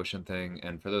on the potion thing,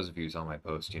 and for those of you who saw my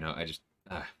post, I just...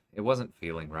 it wasn't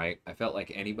feeling right. I felt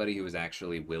like anybody who was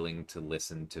actually willing to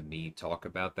listen to me talk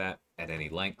about that at any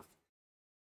length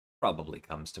probably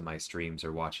comes to my streams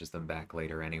or watches them back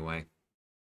later anyway.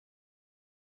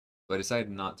 So I decided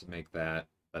not to make that,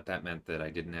 but that meant that I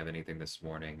didn't have anything this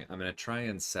morning. I'm going to try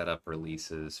and set up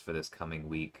releases for this coming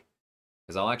week,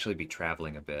 because I'll actually be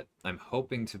traveling a bit. I'm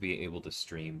hoping to be able to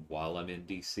stream while I'm in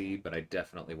DC, but I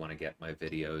definitely want to get my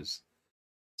videos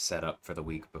set up for the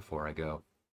week before I go.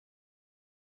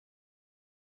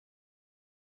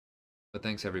 But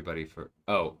thanks everybody for...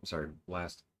 Oh, sorry,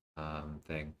 last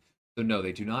thing. So no,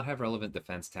 they do not have relevant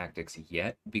defense tactics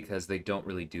yet, because they don't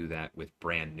really do that with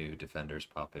brand new Defenders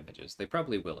pop images. They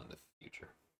probably will in the future.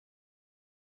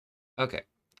 Okay,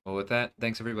 well with that,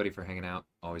 thanks everybody for hanging out.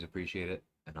 Always appreciate it,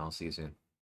 and I'll see you soon.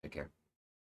 Take care.